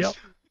that. Yep.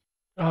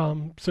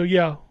 So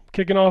yeah,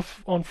 kicking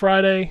off on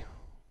Friday,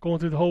 going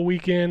through the whole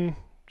weekend.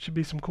 Should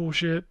be some cool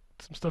shit,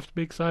 some stuff to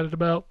be excited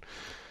about.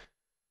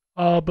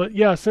 But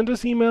yeah, send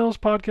us emails,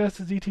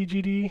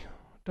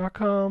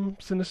 podcast@ztgd.com.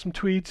 Send us some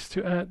tweets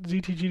to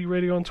 @ZTGD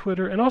Radio on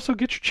Twitter. And also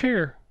get your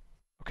chair.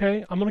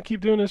 Okay? I'm going to keep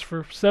doing this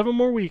for 7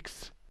 more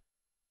weeks.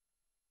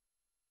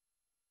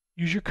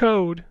 Use your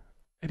code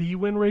at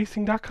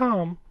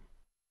ewinracing.com.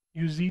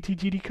 Use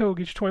ZTGD code.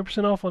 Get you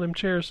 20% off on them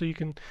chairs so you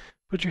can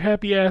put your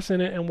happy ass in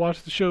it and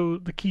watch the show,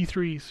 The Key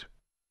Threes.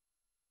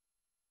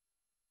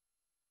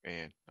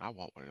 Man, I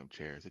want one of them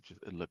chairs. It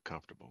looked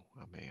comfortable.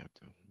 I may have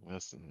to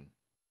listen.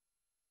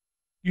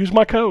 Use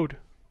my code.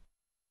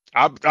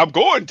 I'm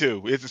going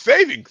to. It's a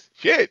savings.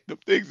 Shit, them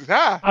things is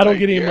high. I don't Like,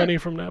 get any yeah. money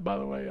from that, by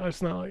the way.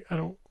 It's not like I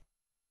don't.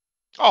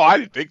 Oh, I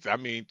didn't think so. I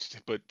mean,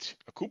 but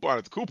a coupon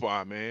is a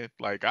coupon, man.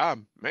 Like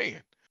man.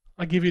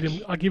 I give you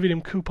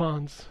them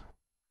coupons.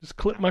 Just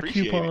clip my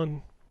Appreciate it.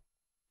 coupon.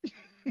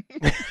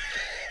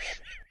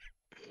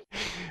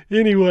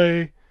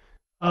 Anyway,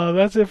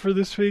 that's it for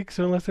this week.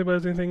 So unless anybody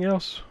has anything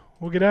else,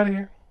 we'll get out of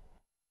here.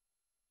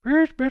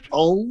 Bitch.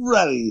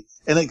 Alrighty.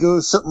 And it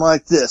goes something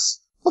like this.